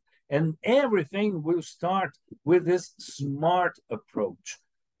efficient. And everything will start with this smart approach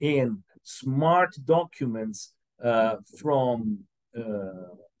in smart documents from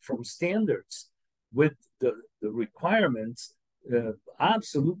standards with the requirements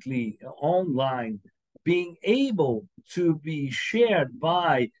absolutely online, being able to be shared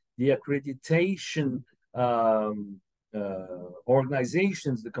by the accreditation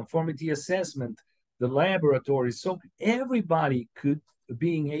organizations, the conformity assessment, the laboratories. So everybody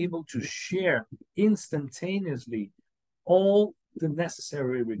being able to share instantaneously all the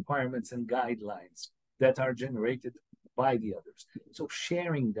necessary requirements and guidelines that are generated by the others. So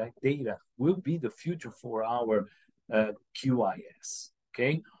sharing that data will be the future for our QIS,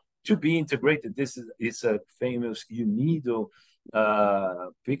 okay? To be integrated, this is a famous UNIDO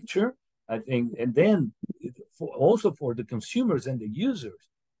picture, I think, and then also for the consumers and the users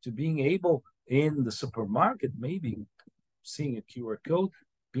to being able in the supermarket, maybe seeing a QR code,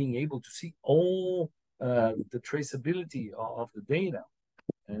 being able to see all the traceability of the data,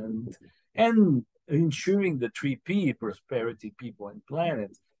 and ensuring the 3P, prosperity, people, and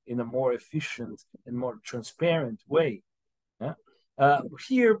planet, in a more efficient and more transparent way.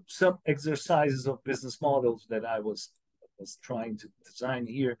 Here, some exercises of business models that I was trying to design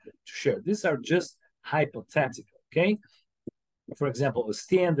here to share. These are just hypothetical, okay? For example, a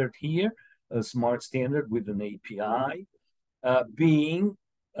standard here, a smart standard with an API, being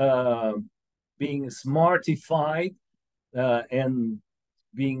smartified and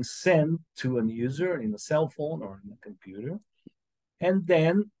being sent to a user in a cell phone or in a computer. And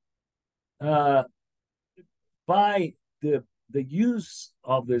then by the use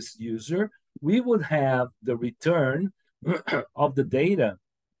of this user, we would have the return of the data,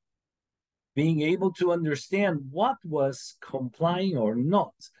 being able to understand what was complying or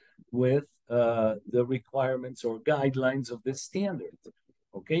not with the requirements or guidelines of this standard.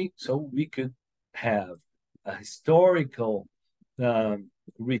 Okay, so we could have a historical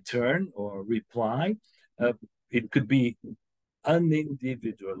return or reply. It could be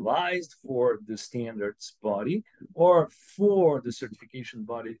unindividualized for the standards body, or for the certification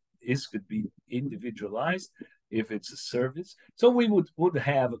body, this could be individualized if it's a service. So we would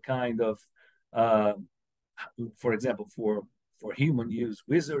have a kind of, for example, for human use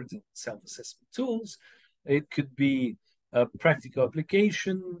wizards and self-assessment tools, it could be a practical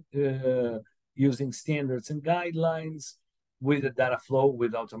application using standards and guidelines with a data flow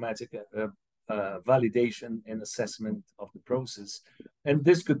with automatic validation and assessment of the process. And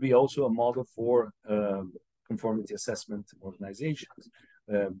this could be also a model for conformity assessment organizations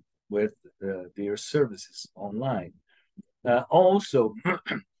with their services online. Also,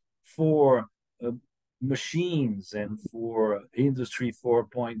 for machines and for Industry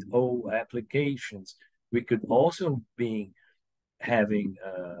 4.0 applications, we could also be having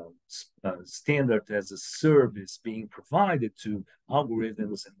a standard as a service being provided to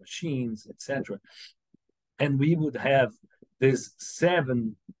algorithms and machines, etc. And we would have this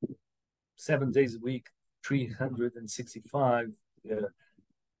 7 days a week, 365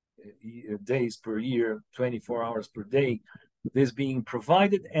 days per year, 24 hours per day, this being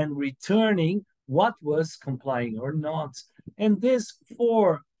provided and returning what was complying or not. And this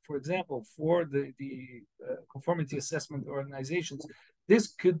for example, for the conformity assessment organizations, this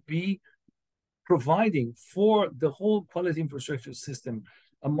could be providing for the whole quality infrastructure system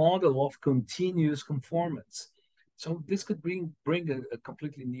a model of continuous conformance. So this could bring a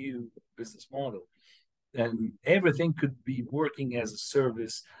completely new business model, and everything could be working as a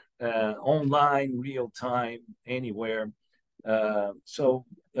service, online, real time, anywhere. So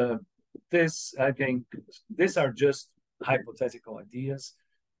this, I think, these are just hypothetical ideas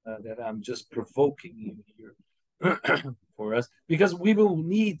that I'm just provoking you here for us, because we will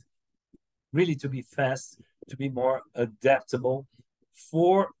need really to be fast, to be more adaptable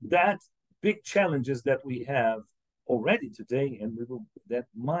for that big challenges that we have already today, and that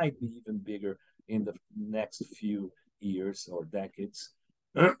might be even bigger in the next few years or decades.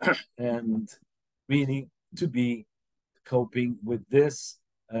 And really to be coping with this,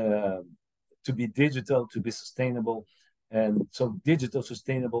 to be digital, to be sustainable. And so digital,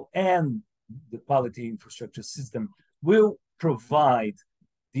 sustainable, and the quality infrastructure system will provide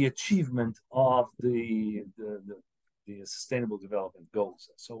the achievement of the sustainable development goals.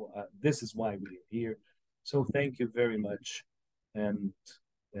 So this is why we're here. So thank you very much. And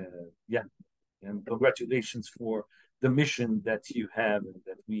yeah, and congratulations for the mission that you have and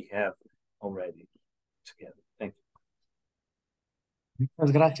that we have already together. Thank you.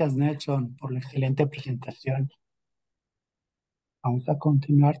 Muchas gracias, Nelson, por la excelente presentación. Vamos a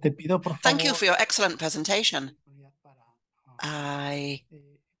continuar. Te pido, por favor. Thank you for your excellent presentation. I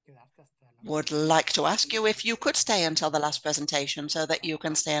would like to ask you if you could stay until the last presentation so that you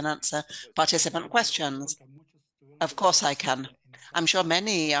can stay and answer participant questions. Of course I can. I'm sure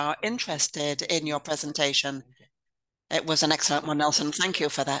many are interested in your presentation. It was an excellent one, Nelson. Thank you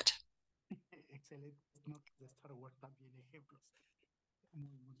for that.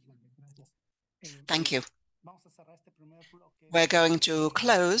 Thank you. We're going to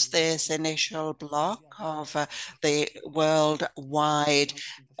close this initial block of the worldwide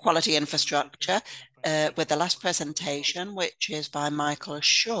quality infrastructure with the last presentation, which is by Michael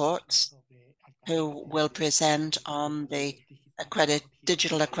Shorts, who will present on the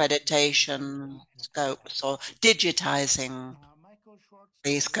digital accreditation scopes, or digitizing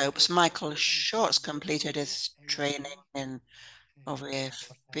these scopes. Michael Shorts completed his training in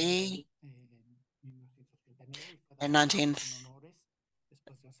OVFB in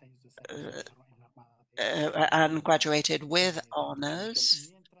and graduated with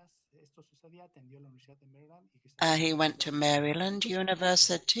honors. He went to Maryland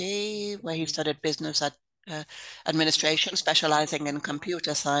University, where he studied business administration, specializing in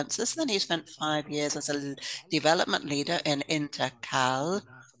computer sciences. Then he spent 5 years as a development leader in Intercal,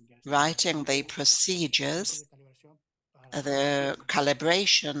 writing the procedures, the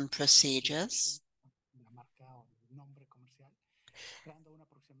calibration procedures,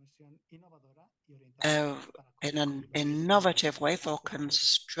 in an innovative way for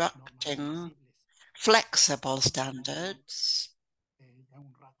constructing flexible standards.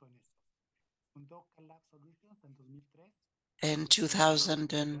 In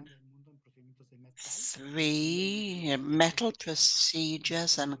 2003, metal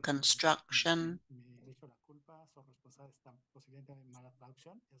procedures and construction,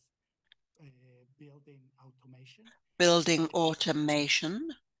 building automation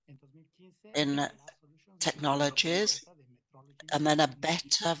in technologies, and then a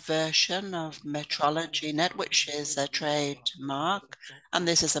beta version of MetrologyNet, which is a trademark. And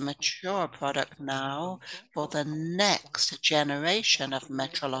this is a mature product now for the next generation of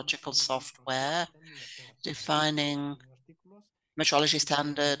metrological software, defining metrology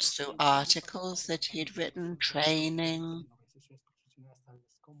standards through articles that he'd written, training,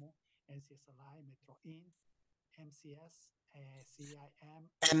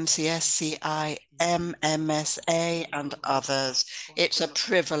 MCS, CIM, MSA, and others. It's a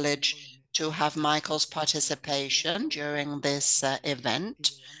privilege to have Michael's participation during this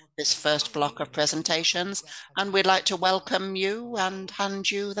event, this first block of presentations, and we'd like to welcome you and hand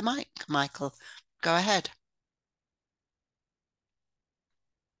you the mic, Michael. Go ahead.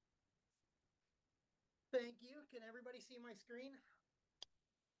 Thank you. Can everybody see my screen?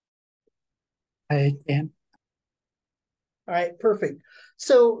 I can. All right, perfect.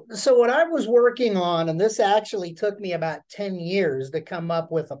 So what I was working on, and this actually took me about 10 years to come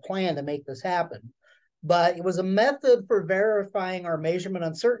up with a plan to make this happen, but it was a method for verifying our measurement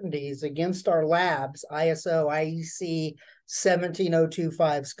uncertainties against our lab's ISO IEC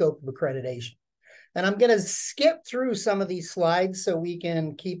 17025 scope of accreditation. And I'm going to skip through some of these slides so we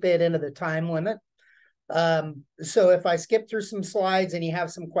can keep it into the time limit. So if I skip through some slides and you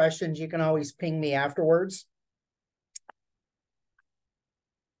have some questions, you can always ping me afterwards.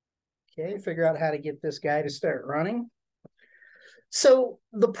 Okay, figure out how to get this guy to start running. So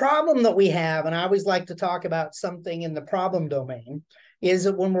the problem that we have, and I always like to talk about something in the problem domain, is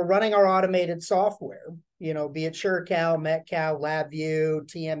that when we're running our automated software, you know, be it SureCal, MetCal, LabVIEW,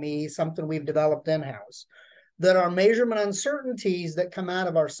 TME, something we've developed in-house, that our measurement uncertainties that come out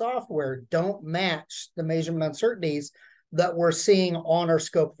of our software don't match the measurement uncertainties that we're seeing on our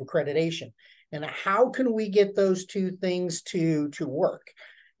scope of accreditation. And how can we get those two things to work?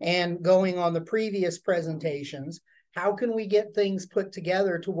 And going on the previous presentations, how can we get things put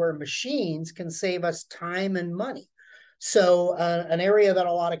together to where machines can save us time and money? So an area that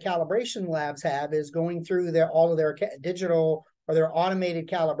a lot of calibration labs have is going through all of their digital or their automated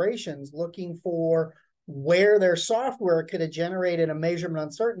calibrations, looking for where their software could have generated a measurement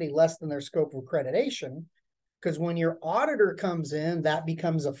uncertainty less than their scope of accreditation. Because when your auditor comes in, that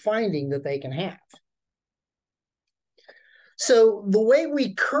becomes a finding that they can have. So the way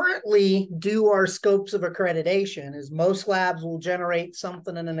we currently do our scopes of accreditation is most labs will generate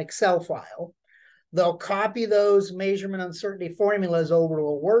something in an Excel file. They'll copy those measurement uncertainty formulas over to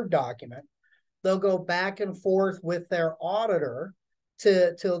a Word document. They'll go back and forth with their auditor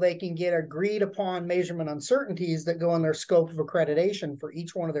till they can get agreed upon measurement uncertainties that go in their scope of accreditation for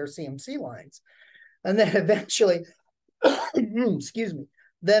each one of their CMC lines. And then eventually, excuse me,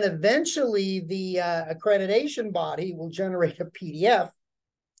 then eventually the accreditation body will generate a PDF,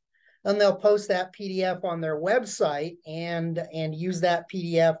 and they'll post that PDF on their website and use that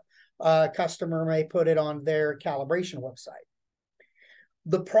PDF. Customer may put it on their calibration website.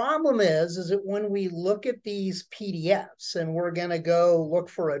 The problem is that when we look at these PDFs and we're going to go look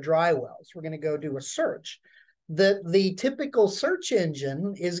for a dry well, so we're going to go do a search, that the typical search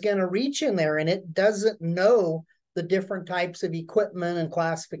engine is going to reach in there and it doesn't know the different types of equipment and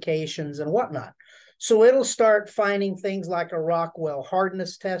classifications and whatnot. So it'll start finding things like a rock well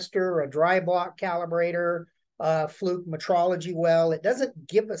hardness tester, a dry block calibrator, fluke metrology well. It doesn't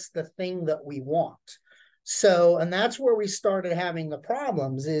give us the thing that we want. So, and that's where we started having the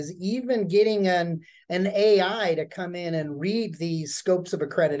problems, is even getting an AI to come in and read these scopes of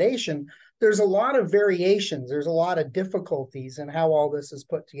accreditation. There's a lot of variations. There's a lot of difficulties in how all this is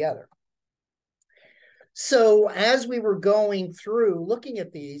put together. So as we were going through looking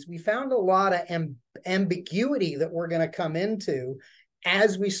at these, we found a lot of ambiguity that we're going to come into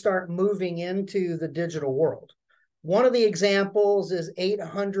as we start moving into the digital world. One of the examples is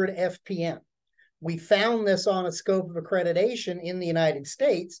 800 FPM. We found this on a scope of accreditation in the United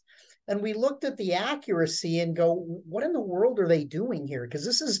States, and we looked at the accuracy and go, what in the world are they doing here? Because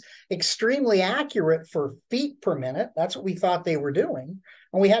this is extremely accurate for feet per minute. That's what we thought they were doing.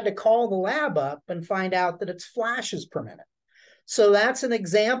 And we had to call the lab up and find out that it's flashes per minute. So that's an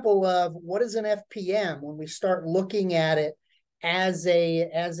example of what is an FPM when we start looking at it as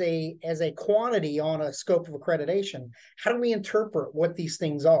a quantity on a scope of accreditation. How do we interpret what these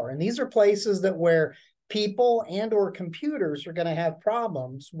things are? And these are places that where people and or computers are going to have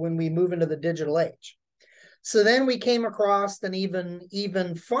problems when we move into the digital age. So then we came across an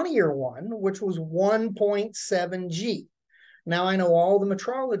even funnier one, which was 1.7G. Now I know all the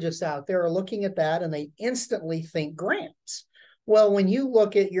metrologists out there are looking at that and they instantly think grams. Well, when you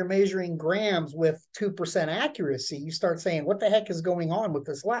look at you're measuring grams with 2% accuracy, you start saying, what the heck is going on with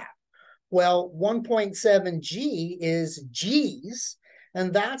this lab? Well, 1.7G is G's,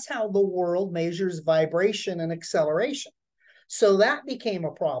 and that's how the world measures vibration and acceleration. So that became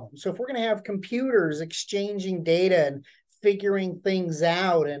a problem. So if we're going to have computers exchanging data and figuring things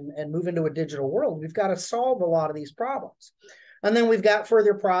out and move into a digital world, we've got to solve a lot of these problems. And then we've got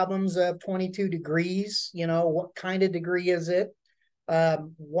further problems of 22 degrees. You know, what kind of degree is it?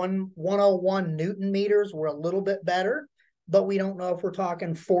 101 Newton meters, we're a little bit better, but we don't know if we're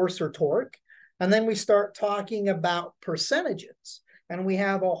talking force or torque. And then we start talking about percentages. And we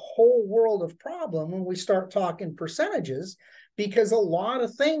have a whole world of problem when we start talking percentages, because a lot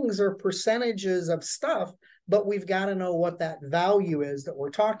of things are percentages of stuff, but we've got to know what that value is that we're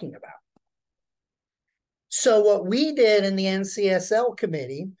talking about. So what we did in the NCSL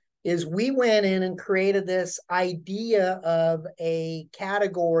committee is we went in and created this idea of a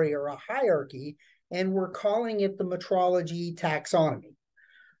category or a hierarchy, and we're calling it the metrology taxonomy.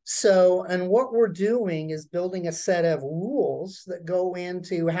 So, and what we're doing is building a set of rules that go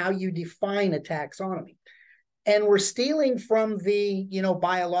into how you define a taxonomy. And we're stealing from the,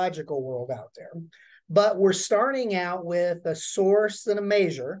 biological world out there, but we're starting out with a source and a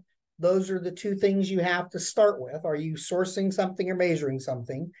measure. Those are the two things you have to start with. Are you sourcing something or measuring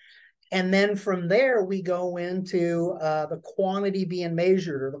something? And then from there, we go into the quantity being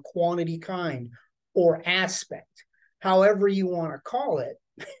measured or the quantity kind or aspect, however you want to call it.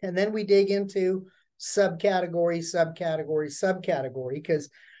 And then we dig into subcategory, because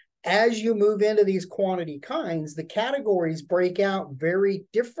as you move into these quantity kinds, the categories break out very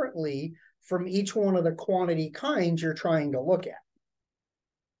differently from each one of the quantity kinds you're trying to look at.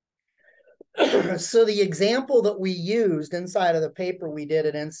 So the example that we used inside of the paper we did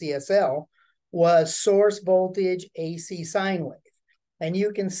at NCSL was source voltage AC sine wave. And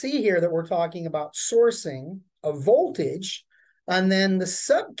you can see here that we're talking about sourcing a voltage, and then the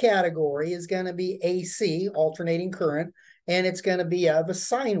subcategory is going to be AC, alternating current, and it's going to be of a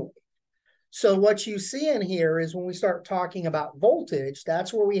sine wave. So what you see in here is when we start talking about voltage,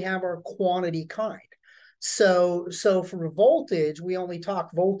 that's where we have our quantity kind. So for voltage, we only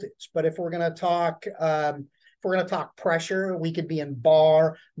talk voltage. But if we're going to talk pressure, we could be in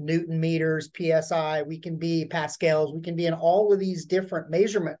bar, Newton meters, PSI. We can be pascals. We can be in all of these different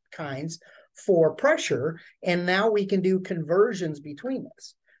measurement kinds for pressure. And now we can do conversions between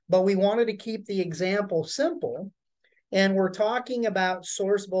this. But we wanted to keep the example simple. And we're talking about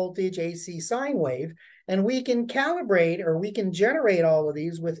source voltage, AC sine wave. And we can calibrate, or we can generate all of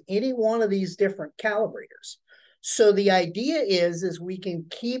these with any one of these different calibrators. So the idea is we can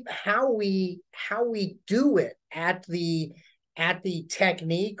keep how we do it at the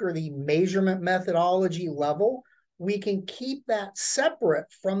technique or the measurement methodology level. We can keep that separate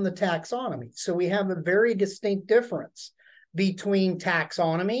from the taxonomy. So we have a very distinct difference between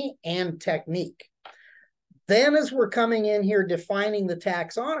taxonomy and technique. Then as we're coming in here defining the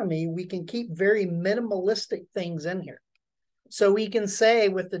taxonomy, we can keep very minimalistic things in here. So we can say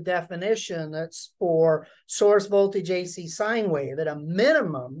with the definition that's for source voltage AC sine wave, at a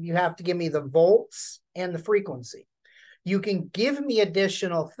minimum, you have to give me the volts and the frequency. You can give me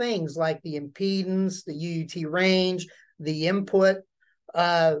additional things like the impedance, the UUT range, the input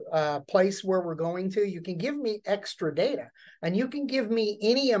place where we're going to. You can give me extra data, and you can give me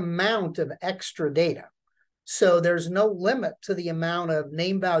any amount of extra data. So there's no limit to the amount of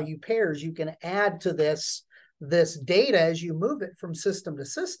name value pairs you can add to this data as you move it from system to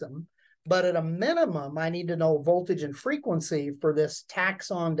system. But at a minimum, I need to know voltage and frequency for this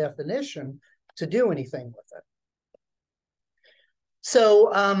taxon definition to do anything with it.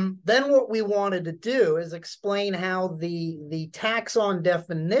 So then what we wanted to do is explain how the taxon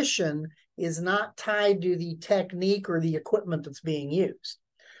definition is not tied to the technique or the equipment that's being used.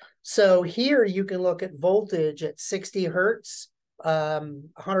 So here you can look at voltage at 60 hertz,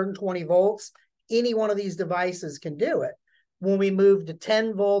 120 volts. Any one of these devices can do it. When we move to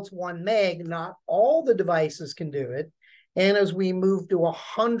 10 volts, 1 meg, not all the devices can do it. And as we move to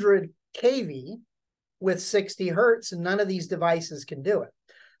 100 kV with 60 hertz, none of these devices can do it.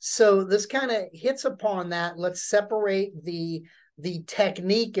 So this kind of hits upon that. Let's separate the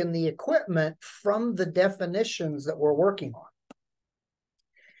technique and the equipment from the definitions that we're working on.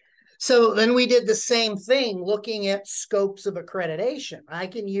 So then we did the same thing looking at scopes of accreditation. I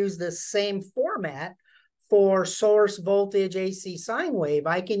can use this same format for source voltage AC sine wave.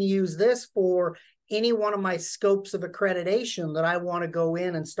 I can use this for any one of my scopes of accreditation that I want to go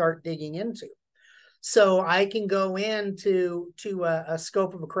in and start digging into. So I can go into a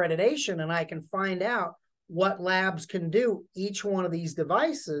scope of accreditation and I can find out what labs can do each one of these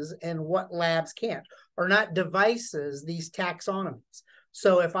devices and what labs can't, or not devices, these taxonomies.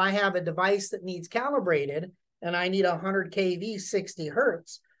 So if I have a device that needs calibrated and I need 100 kV, 60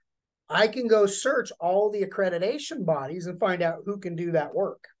 hertz, I can go search all the accreditation bodies and find out who can do that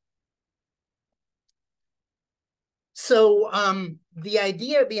work. So the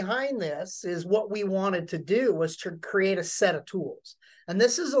idea behind this is what we wanted to do was to create a set of tools. And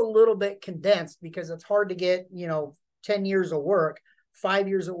this is a little bit condensed because it's hard to get, 10 years of work, 5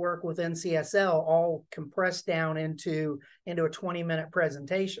 years of work with NCSL all compressed down into a 20-minute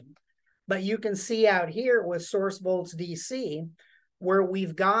presentation. But you can see out here with Source Volts DC, where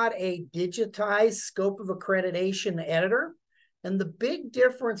we've got a digitized scope of accreditation editor. And the big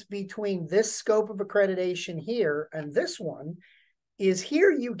difference between this scope of accreditation here and this one is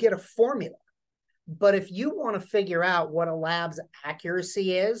here you get a formula. But if you want to figure out what a lab's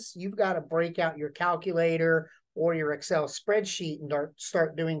accuracy is, you've got to break out your calculator or your Excel spreadsheet and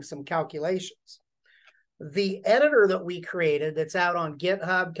start doing some calculations. The editor that we created that's out on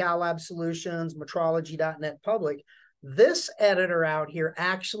GitHub, CalLab Solutions, Metrology.net Public, this editor out here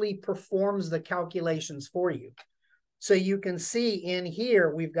actually performs the calculations for you. So you can see in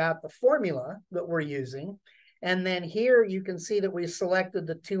here, we've got the formula that we're using. And then here you can see that we selected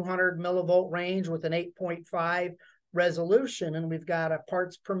the 200 millivolt range with an 8.5 resolution. And we've got a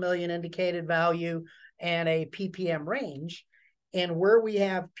parts per million indicated value and a ppm range. And where we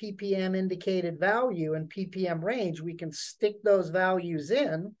have ppm indicated value and ppm range, we can stick those values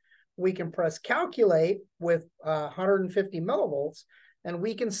in. We can press calculate with 150 millivolts, and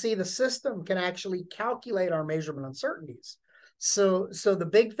we can see the system can actually calculate our measurement uncertainties. So the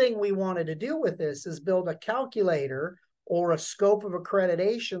big thing we wanted to do with this is build a calculator or a scope of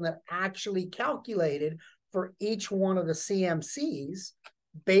accreditation that actually calculated for each one of the CMCs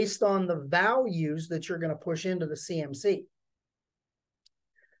based on the values that you're going to push into the CMC.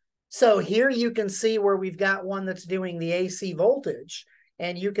 So here you can see where we've got one that's doing the AC voltage,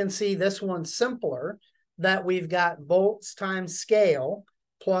 and you can see this one's simpler, that we've got volts times scale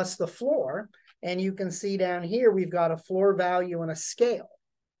plus the floor. And you can see down here, we've got a floor value and a scale.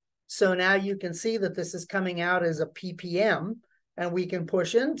 So now you can see that this is coming out as a ppm, and we can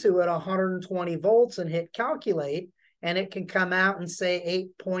push into it 120 volts and hit calculate, and it can come out and say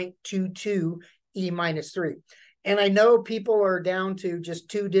 8.22 E minus 3. And I know people are down to just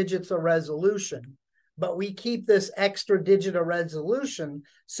 2 digits of resolution, but we keep this extra digit of resolution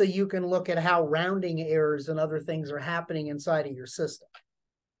so you can look at how rounding errors and other things are happening inside of your system.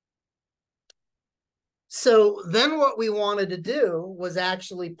 So then what we wanted to do was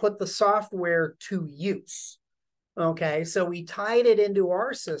actually put the software to use. Okay, so we tied it into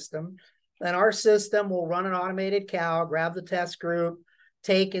our system, and our system will run an automated cal, grab the test group,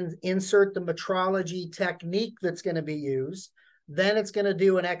 take and insert the metrology technique that's going to be used. Then it's going to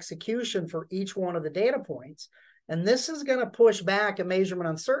do an execution for each one of the data points. And this is going to push back a measurement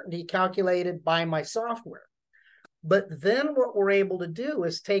uncertainty calculated by my software. But then what we're able to do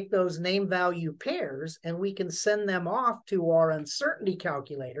is take those name value pairs and we can send them off to our uncertainty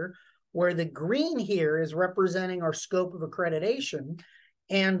calculator, where the green here is representing our scope of accreditation.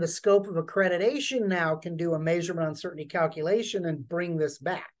 And the scope of accreditation now can do a measurement uncertainty calculation and bring this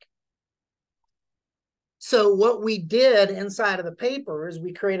back. So what we did inside of the paper is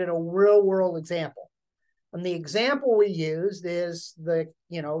we created a real world example. And the example we used is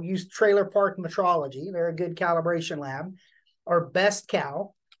used Trailer Park Metrology. They're a good calibration lab, or Best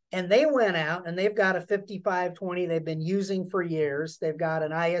Cal. And they went out and they've got a 5520 they've been using for years. They've got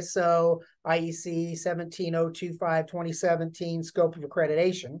an ISO IEC 17025 2017 scope of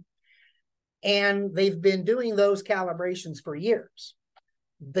accreditation. And they've been doing those calibrations for years.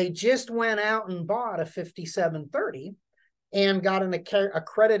 They just went out and bought a 5730 and got an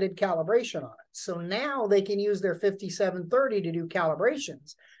accredited calibration on it. So now they can use their 5730 to do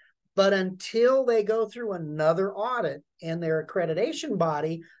calibrations. But until they go through another audit and their accreditation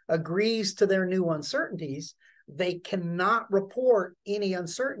body agrees to their new uncertainties, they cannot report any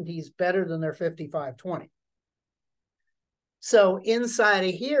uncertainties better than their 5520. So inside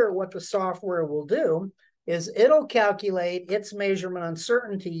of here, what the software will do is it'll calculate its measurement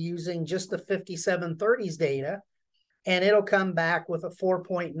uncertainty using just the 5730s data, and it'll come back with a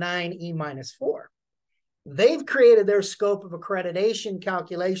 4.9 E minus 4. They've created their scope of accreditation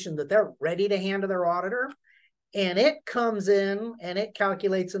calculation that they're ready to hand to their auditor, and it comes in and it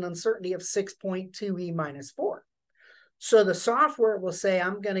calculates an uncertainty of 6.2 E minus 4. So the software will say,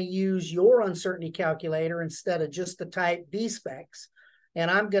 I'm going to use your uncertainty calculator instead of just the type B specs, and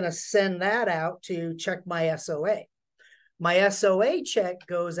I'm going to send that out to check my SOA. My SOA check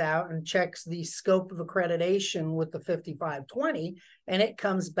goes out and checks the scope of accreditation with the 5520, and it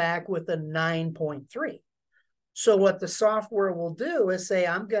comes back with a 9.3. So what the software will do is say,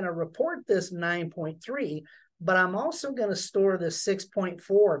 I'm going to report this 9.3, but I'm also going to store this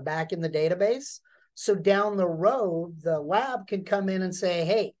 6.4 back in the database. So down the road, the lab can come in and say,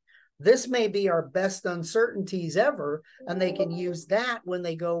 hey, this may be our best uncertainties ever, and they can use that when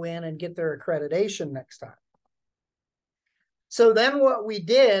they go in and get their accreditation next time. So then what we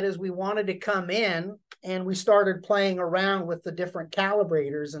did is we wanted to come in and we started playing around with the different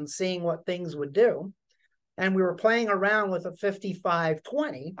calibrators and seeing what things would do. And we were playing around with a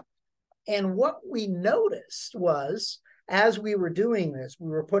 5520. And what we noticed was, as we were doing this,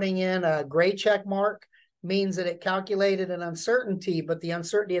 we were putting in a gray check mark, means that it calculated an uncertainty, but the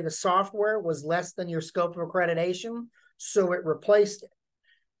uncertainty of the software was less than your scope of accreditation, so it replaced it.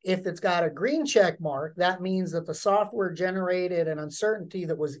 If it's got a green check mark, that means that the software generated an uncertainty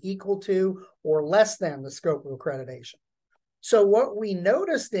that was equal to or less than the scope of accreditation. So what we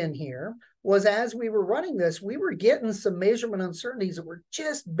noticed in here was, as we were running this, we were getting some measurement uncertainties that were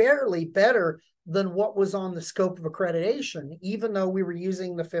just barely better than what was on the scope of accreditation, even though we were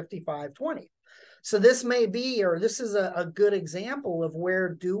using the 5520. So this may be, or this is a good example of where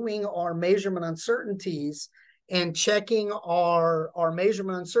doing our measurement uncertainties and checking our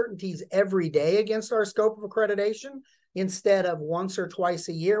measurement uncertainties every day against our scope of accreditation instead of once or twice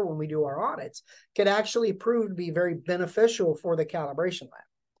a year when we do our audits could actually prove to be very beneficial for the calibration lab.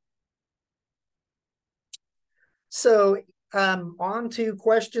 So on to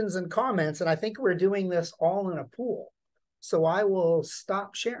questions and comments, and I think we're doing this all in a pool. So I will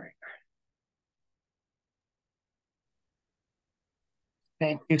stop sharing.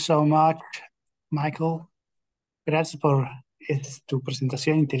 Thank you so much, Michael. Gracias por tu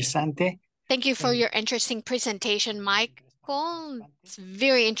presentación interesante. Thank you for your interesting presentation, Michael. It's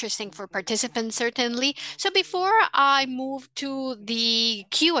very interesting for participants, certainly. So before I move to the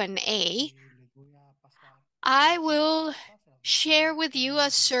Q&A, I will share with you a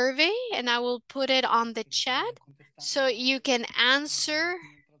survey and I will put it on the chat so you can answer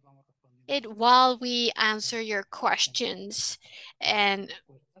it while we answer your questions. And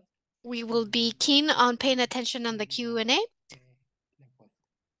we will be keen on paying attention on the Q&A.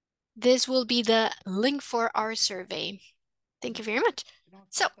 This will be the link for our survey. Thank you very much.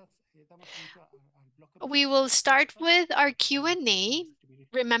 So we will start with our Q&A.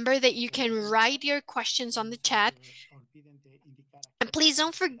 Remember that you can write your questions on the chat. And please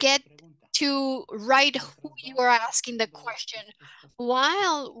don't forget to write who you are asking the question.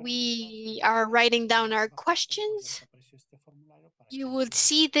 While we are writing down our questions, you would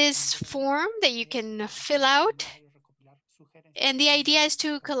see this form that you can fill out. And the idea is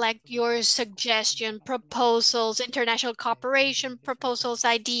to collect your suggestion, proposals, international cooperation proposals,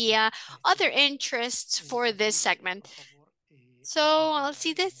 idea, other interests for this segment. So I'll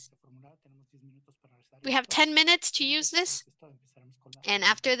see this. We have 10 minutes to use this. And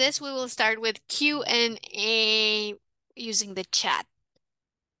after this, we will start with Q&A using the chat.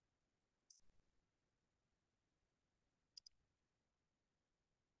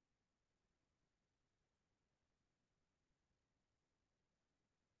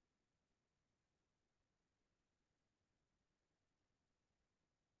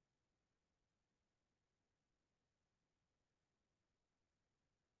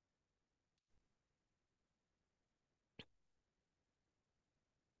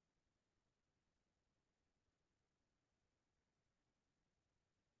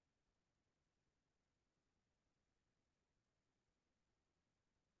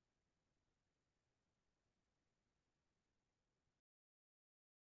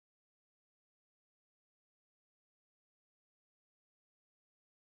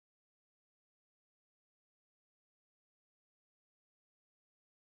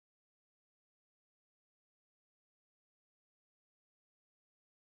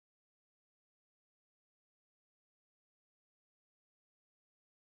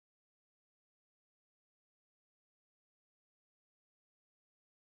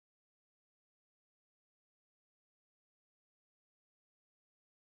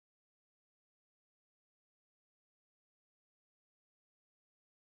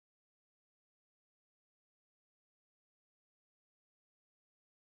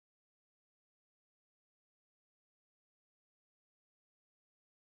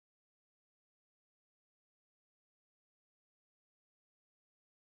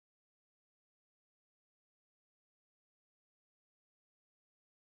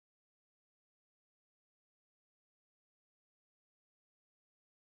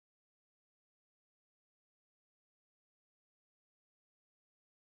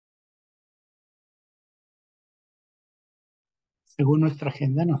 Según nuestra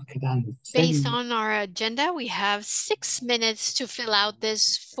agenda, nos quedan 6 Based minutos. on our agenda, we have 6 minutes to fill out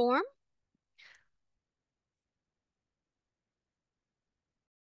this form.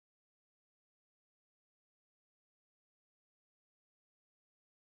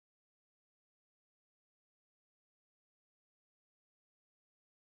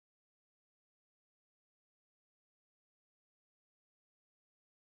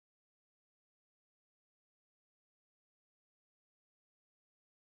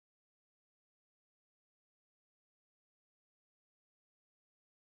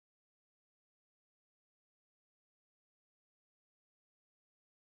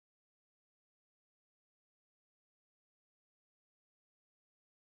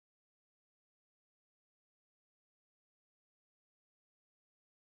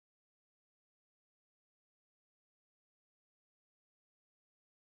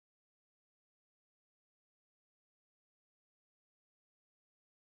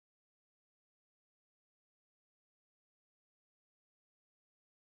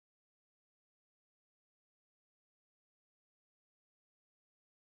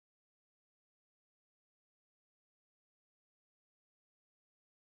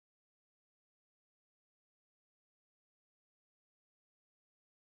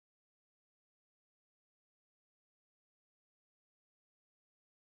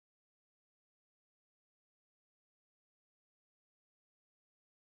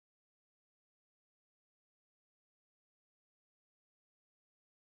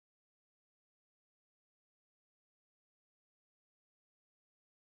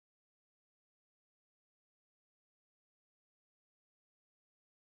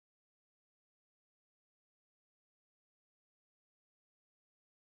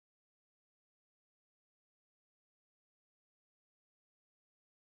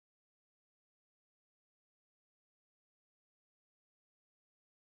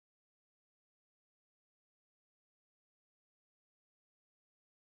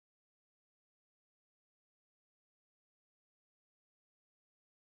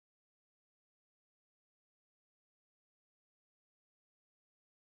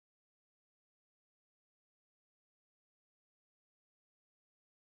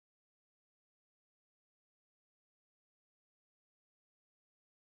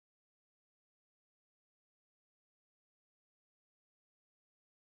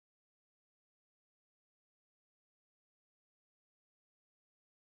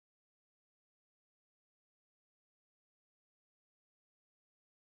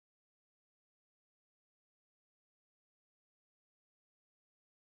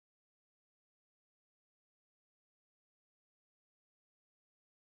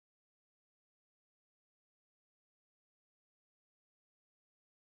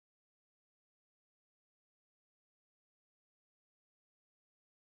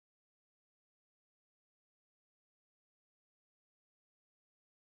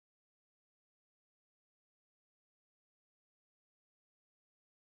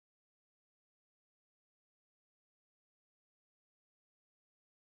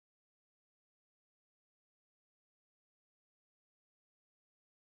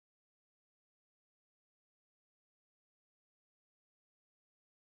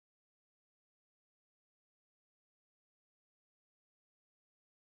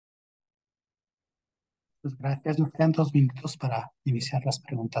 Pues gracias. Nos quedan 2 minutos para iniciar las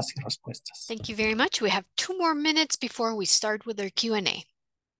preguntas y respuestas. Thank you very much. We have 2 more minutes before we start with our Q&A.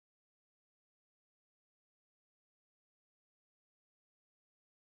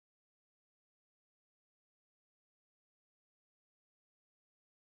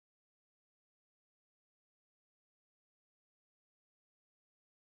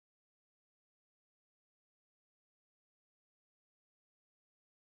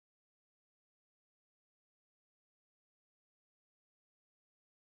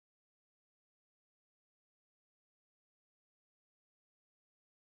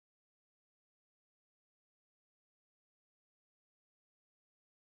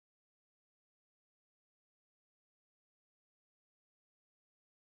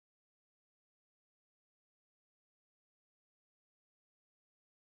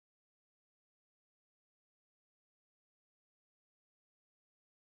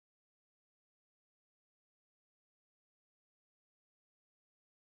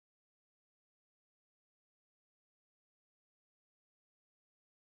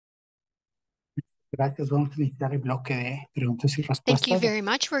 Gracias. Vamos a iniciar el bloque de preguntas y Thank you respuestas. very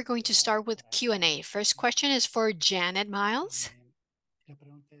much. We're going to start with Q&A. First question is for Janet Miles, La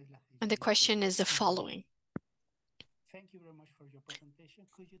pregunta es la and the siguiente. question is the following. Thank you very much for your presentation.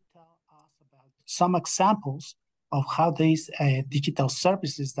 Could you tell us about some examples of how these digital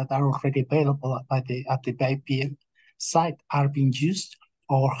services that are already available at the BIPM site are being used,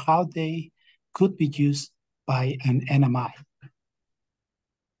 or how they could be used by an NMI?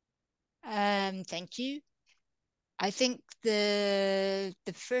 Thank you. I think the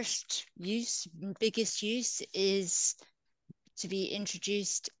first use, biggest use, is to be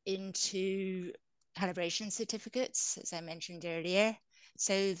introduced into calibration certificates, as I mentioned earlier,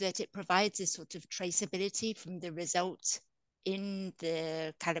 so that it provides a sort of traceability from the result in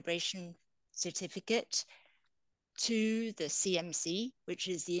the calibration certificate to the CMC, which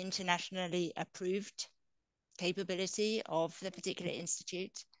is the internationally approved capability of the particular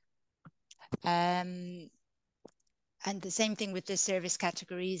institute. And the same thing with the service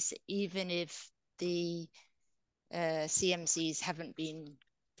categories, even if the CMCs haven't been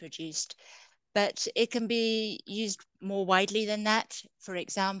produced. But it can be used more widely than that. For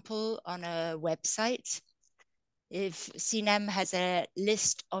example, on a website, if CNEM has a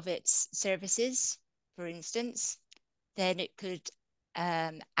list of its services, for instance, then it could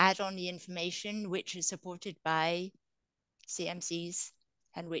add on the information which is supported by CMCs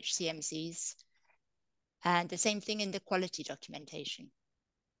and which CMCs. And the same thing in the quality documentation.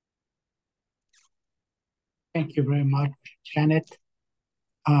 Thank you very much, Janet.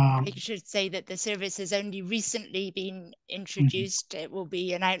 I should say that the service has only recently been introduced. It will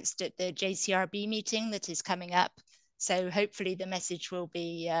be announced at the JCRB meeting that is coming up. So hopefully the message will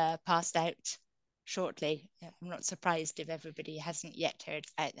be passed out shortly. I'm not surprised if everybody hasn't yet heard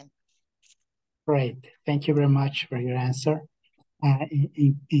about them. Great. Thank you very much for your answer.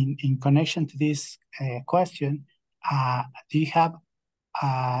 In connection to this question, do you have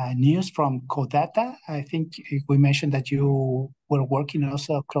news from Codata? I think we mentioned that you were working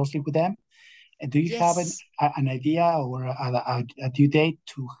also closely with them. Do you have an idea or a due date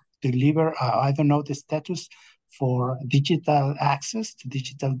to deliver, I don't know, the status for digital access to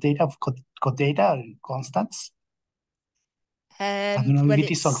digital data of Codata and Constance? I don't know if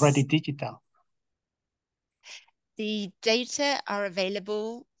it is already digital. The data are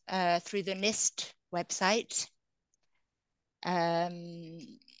available through the NIST website,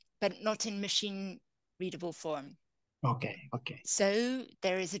 but not in machine readable form. Okay. So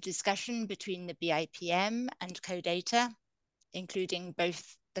there is a discussion between the BIPM and Codata, including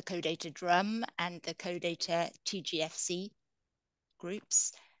both the Codata Drum and the Codata TGFC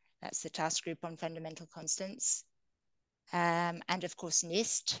groups. That's the task group on fundamental constants. And of course,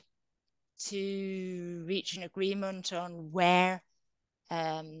 NIST, to reach an agreement on where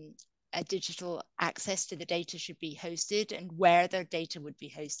a digital access to the data should be hosted and where their data would be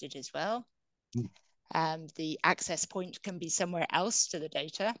hosted as well. The access point can be somewhere else to the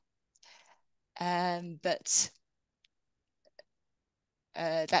data, but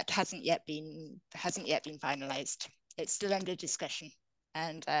that hasn't yet been finalized. It's still under discussion,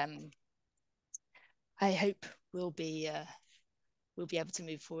 and I hope we'll be able to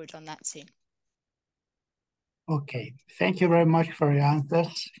move forward on that soon. Okay, thank you very much for your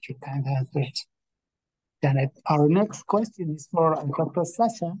answers, your kind answers, Janet. Our next question is for Dr.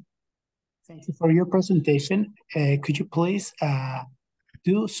 Sasha. Thank you for your presentation. Could you please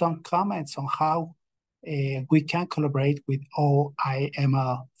do some comments on how we can collaborate with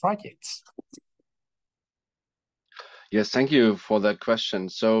OIML projects? Yes, thank you for that question.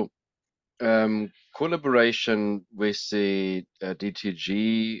 So collaboration with the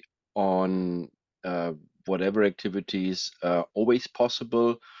DTG on whatever activities are always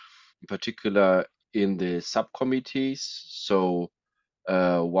possible, in particular in the subcommittees. So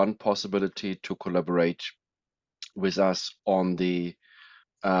one possibility to collaborate with us on the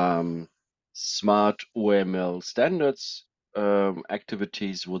smart OML standards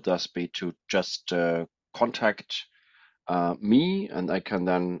activities would thus be to just contact me, and I can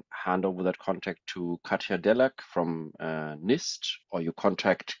then hand over that contact to Katja Delak from NIST, or you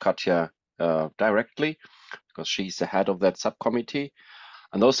contact Katja directly, because she's the head of that subcommittee.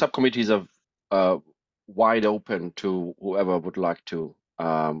 And those subcommittees are wide open to whoever would like to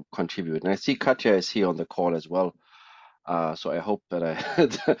contribute. And I see Katja is here on the call as well. So I hope that I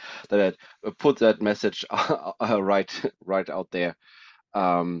that I put that message right out there.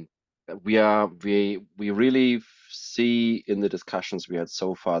 We really see in the discussions we had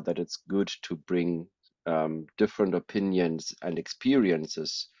so far that it's good to bring different opinions and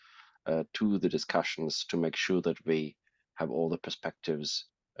experiences to the discussions to make sure that we have all the perspectives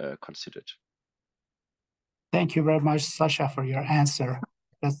considered. Thank you very much, Sasha, for your answer.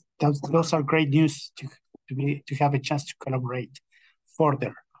 Those are great news to have a chance to collaborate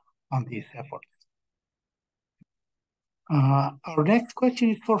further on these efforts. Our next question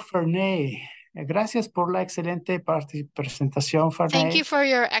is for Ferney. Gracias por la excelente presentación, Thank you Farnay. for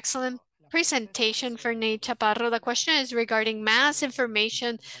your excellent presentation, Ferney Chaparro. The question is regarding mass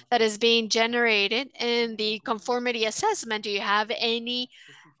information that is being generated in the conformity assessment. Do you have any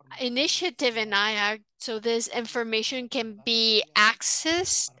initiative in IAC so this information can be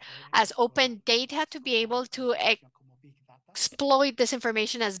accessed as open data to be able to exploit this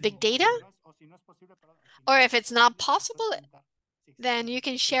information as big data? Or if it's not possible, then you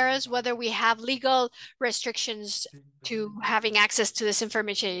can share us whether we have legal restrictions to having access to this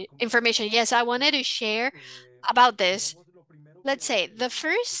information. Yes, I wanted to share about this. Let's say the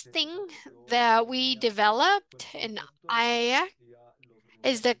first thing that we developed in IAC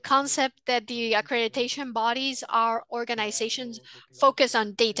is the concept that the accreditation bodies are organizations focused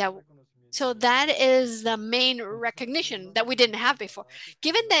on data. So that is the main recognition that we didn't have before.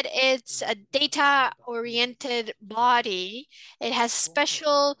 Given that it's a data-oriented body, it has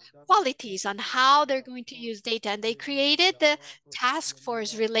special qualities on how they're going to use data. And they created the task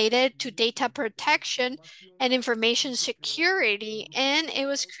force related to data protection and information security. And it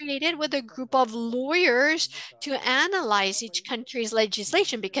was created with a group of lawyers to analyze each country's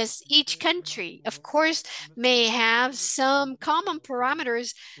legislation because each country, of course, may have some common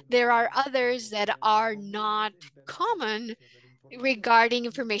parameters. There are others that are not common regarding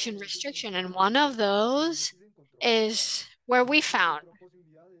information restriction. And one of those is where we found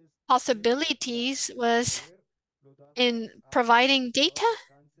possibilities was in providing data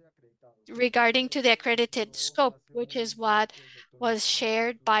regarding to the accredited scope, which is what was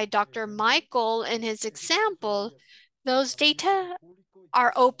shared by Dr. Michael in his example. Those data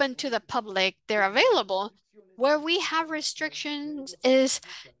are open to the public, they're available. Where we have restrictions is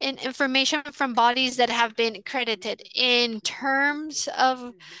in information from bodies that have been accredited in terms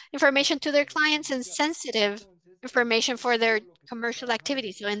of information to their clients and sensitive information for their commercial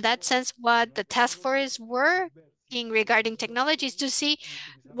activities. So in that sense, what the task force is working regarding technologies to see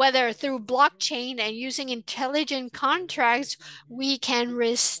whether through blockchain and using intelligent contracts, we can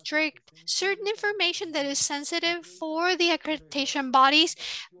restrict certain information that is sensitive for the accreditation bodies,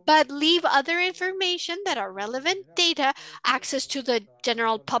 but leave other information that are relevant data access to the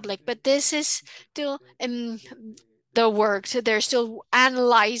general public. But this is still in the work, so they're still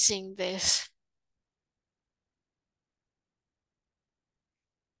analyzing this.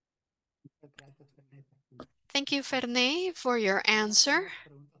 Thank you, Ferney, for your answer.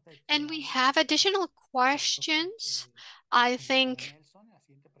 And we have additional questions. I think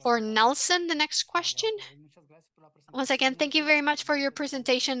for Nelson, the next question. Once again, thank you very much for your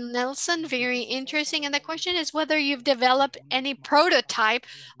presentation, Nelson. Very interesting. And the question is whether you've developed any prototype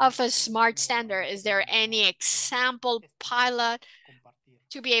of a smart standard. Is there any example pilot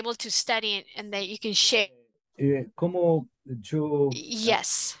to be able to study and that you can share? Como yo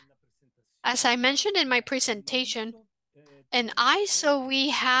Yes. As I mentioned in my presentation, in ISO, we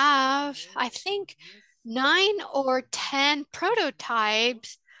have, I think, 9 or 10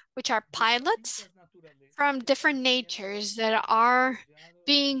 prototypes, which are pilots from different natures that are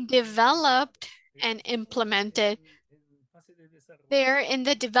being developed and implemented. They're in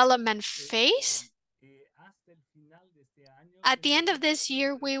the development phase. At the end of this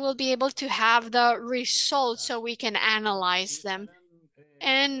year, we will be able to have the results so we can analyze them.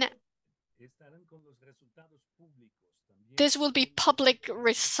 And this will be public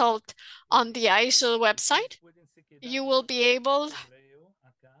result on the ISO website. You will be able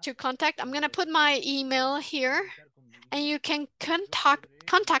to contact. I'm going to put my email here and you can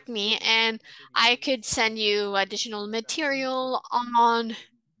contact me and I could send you additional material on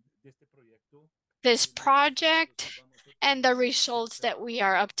this project and the results that we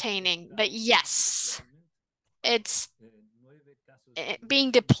are obtaining. But yes, it's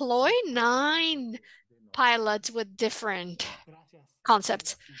being deployed, 9 pilots with different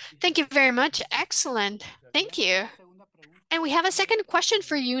concepts. Thank you very much. Excellent. Thank you. And we have a second question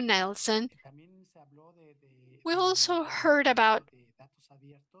for you, Nelson. We also heard about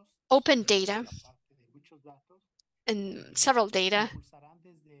open data and several data.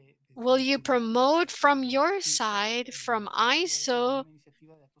 Will you promote from your side, from ISO,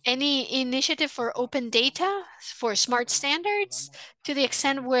 any initiative for open data for smart standards to the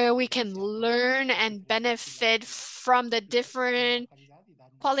extent where we can learn and benefit from the different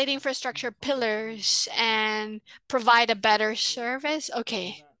quality infrastructure pillars and provide a better service?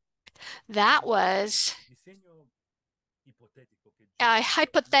 Okay, that was a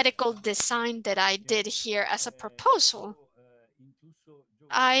hypothetical design that I did here as a proposal.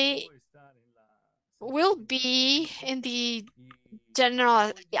 I will be in the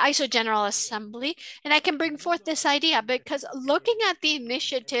ISO General Assembly, and I can bring forth this idea because looking at the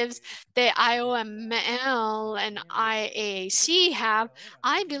initiatives that IOML and IAAC have,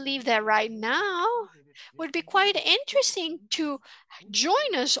 I believe that right now would be quite interesting to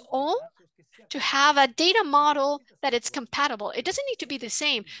join us all to have a data model that it's compatible. It doesn't need to be the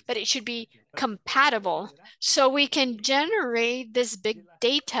same, but it should be compatible so we can generate this big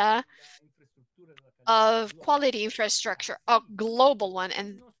data of quality infrastructure, a global one.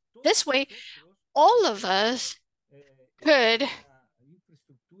 And this way, all of us could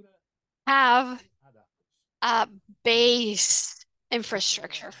have a base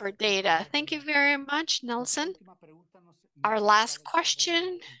infrastructure for data. Thank you very much, Nelson. Our last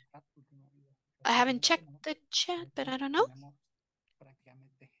question. I haven't checked the chat, but I don't know.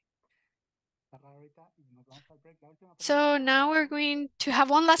 So now we're going to have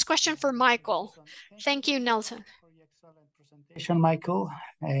one last question for Michael. Thank you, Nelson. Michael.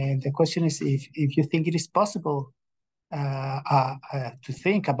 The question is if you think it is possible to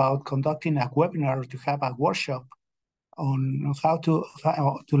think about conducting a webinar or to have a workshop on how to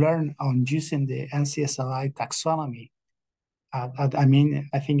learn on using the NCSLI taxonomy. I mean,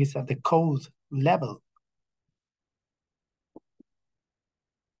 I think it's at the code level.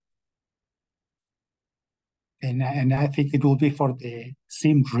 And I think it will be for the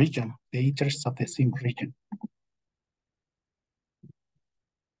SIM region, the interests of the SIM region.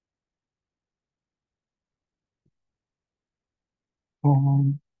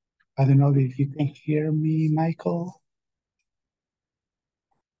 I don't know if you can hear me, Michael.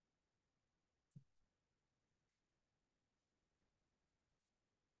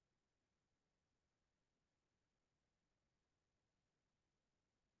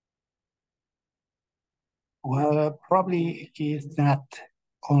 Well, probably he's not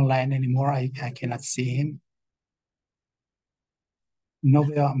online anymore. I cannot see him. No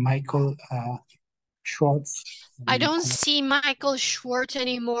veo Michael Schwartz. I don't see Michael Schwartz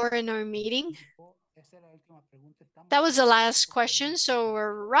anymore in our meeting. That was the last question, so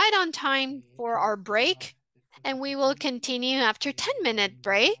we're right on time for our break, and we will continue after 10-minute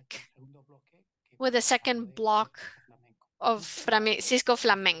break with the second block of Cisco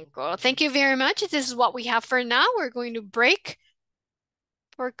Flamenco. Thank you very much. This is what we have for now. We're going to break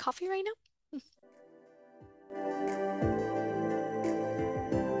for coffee right now.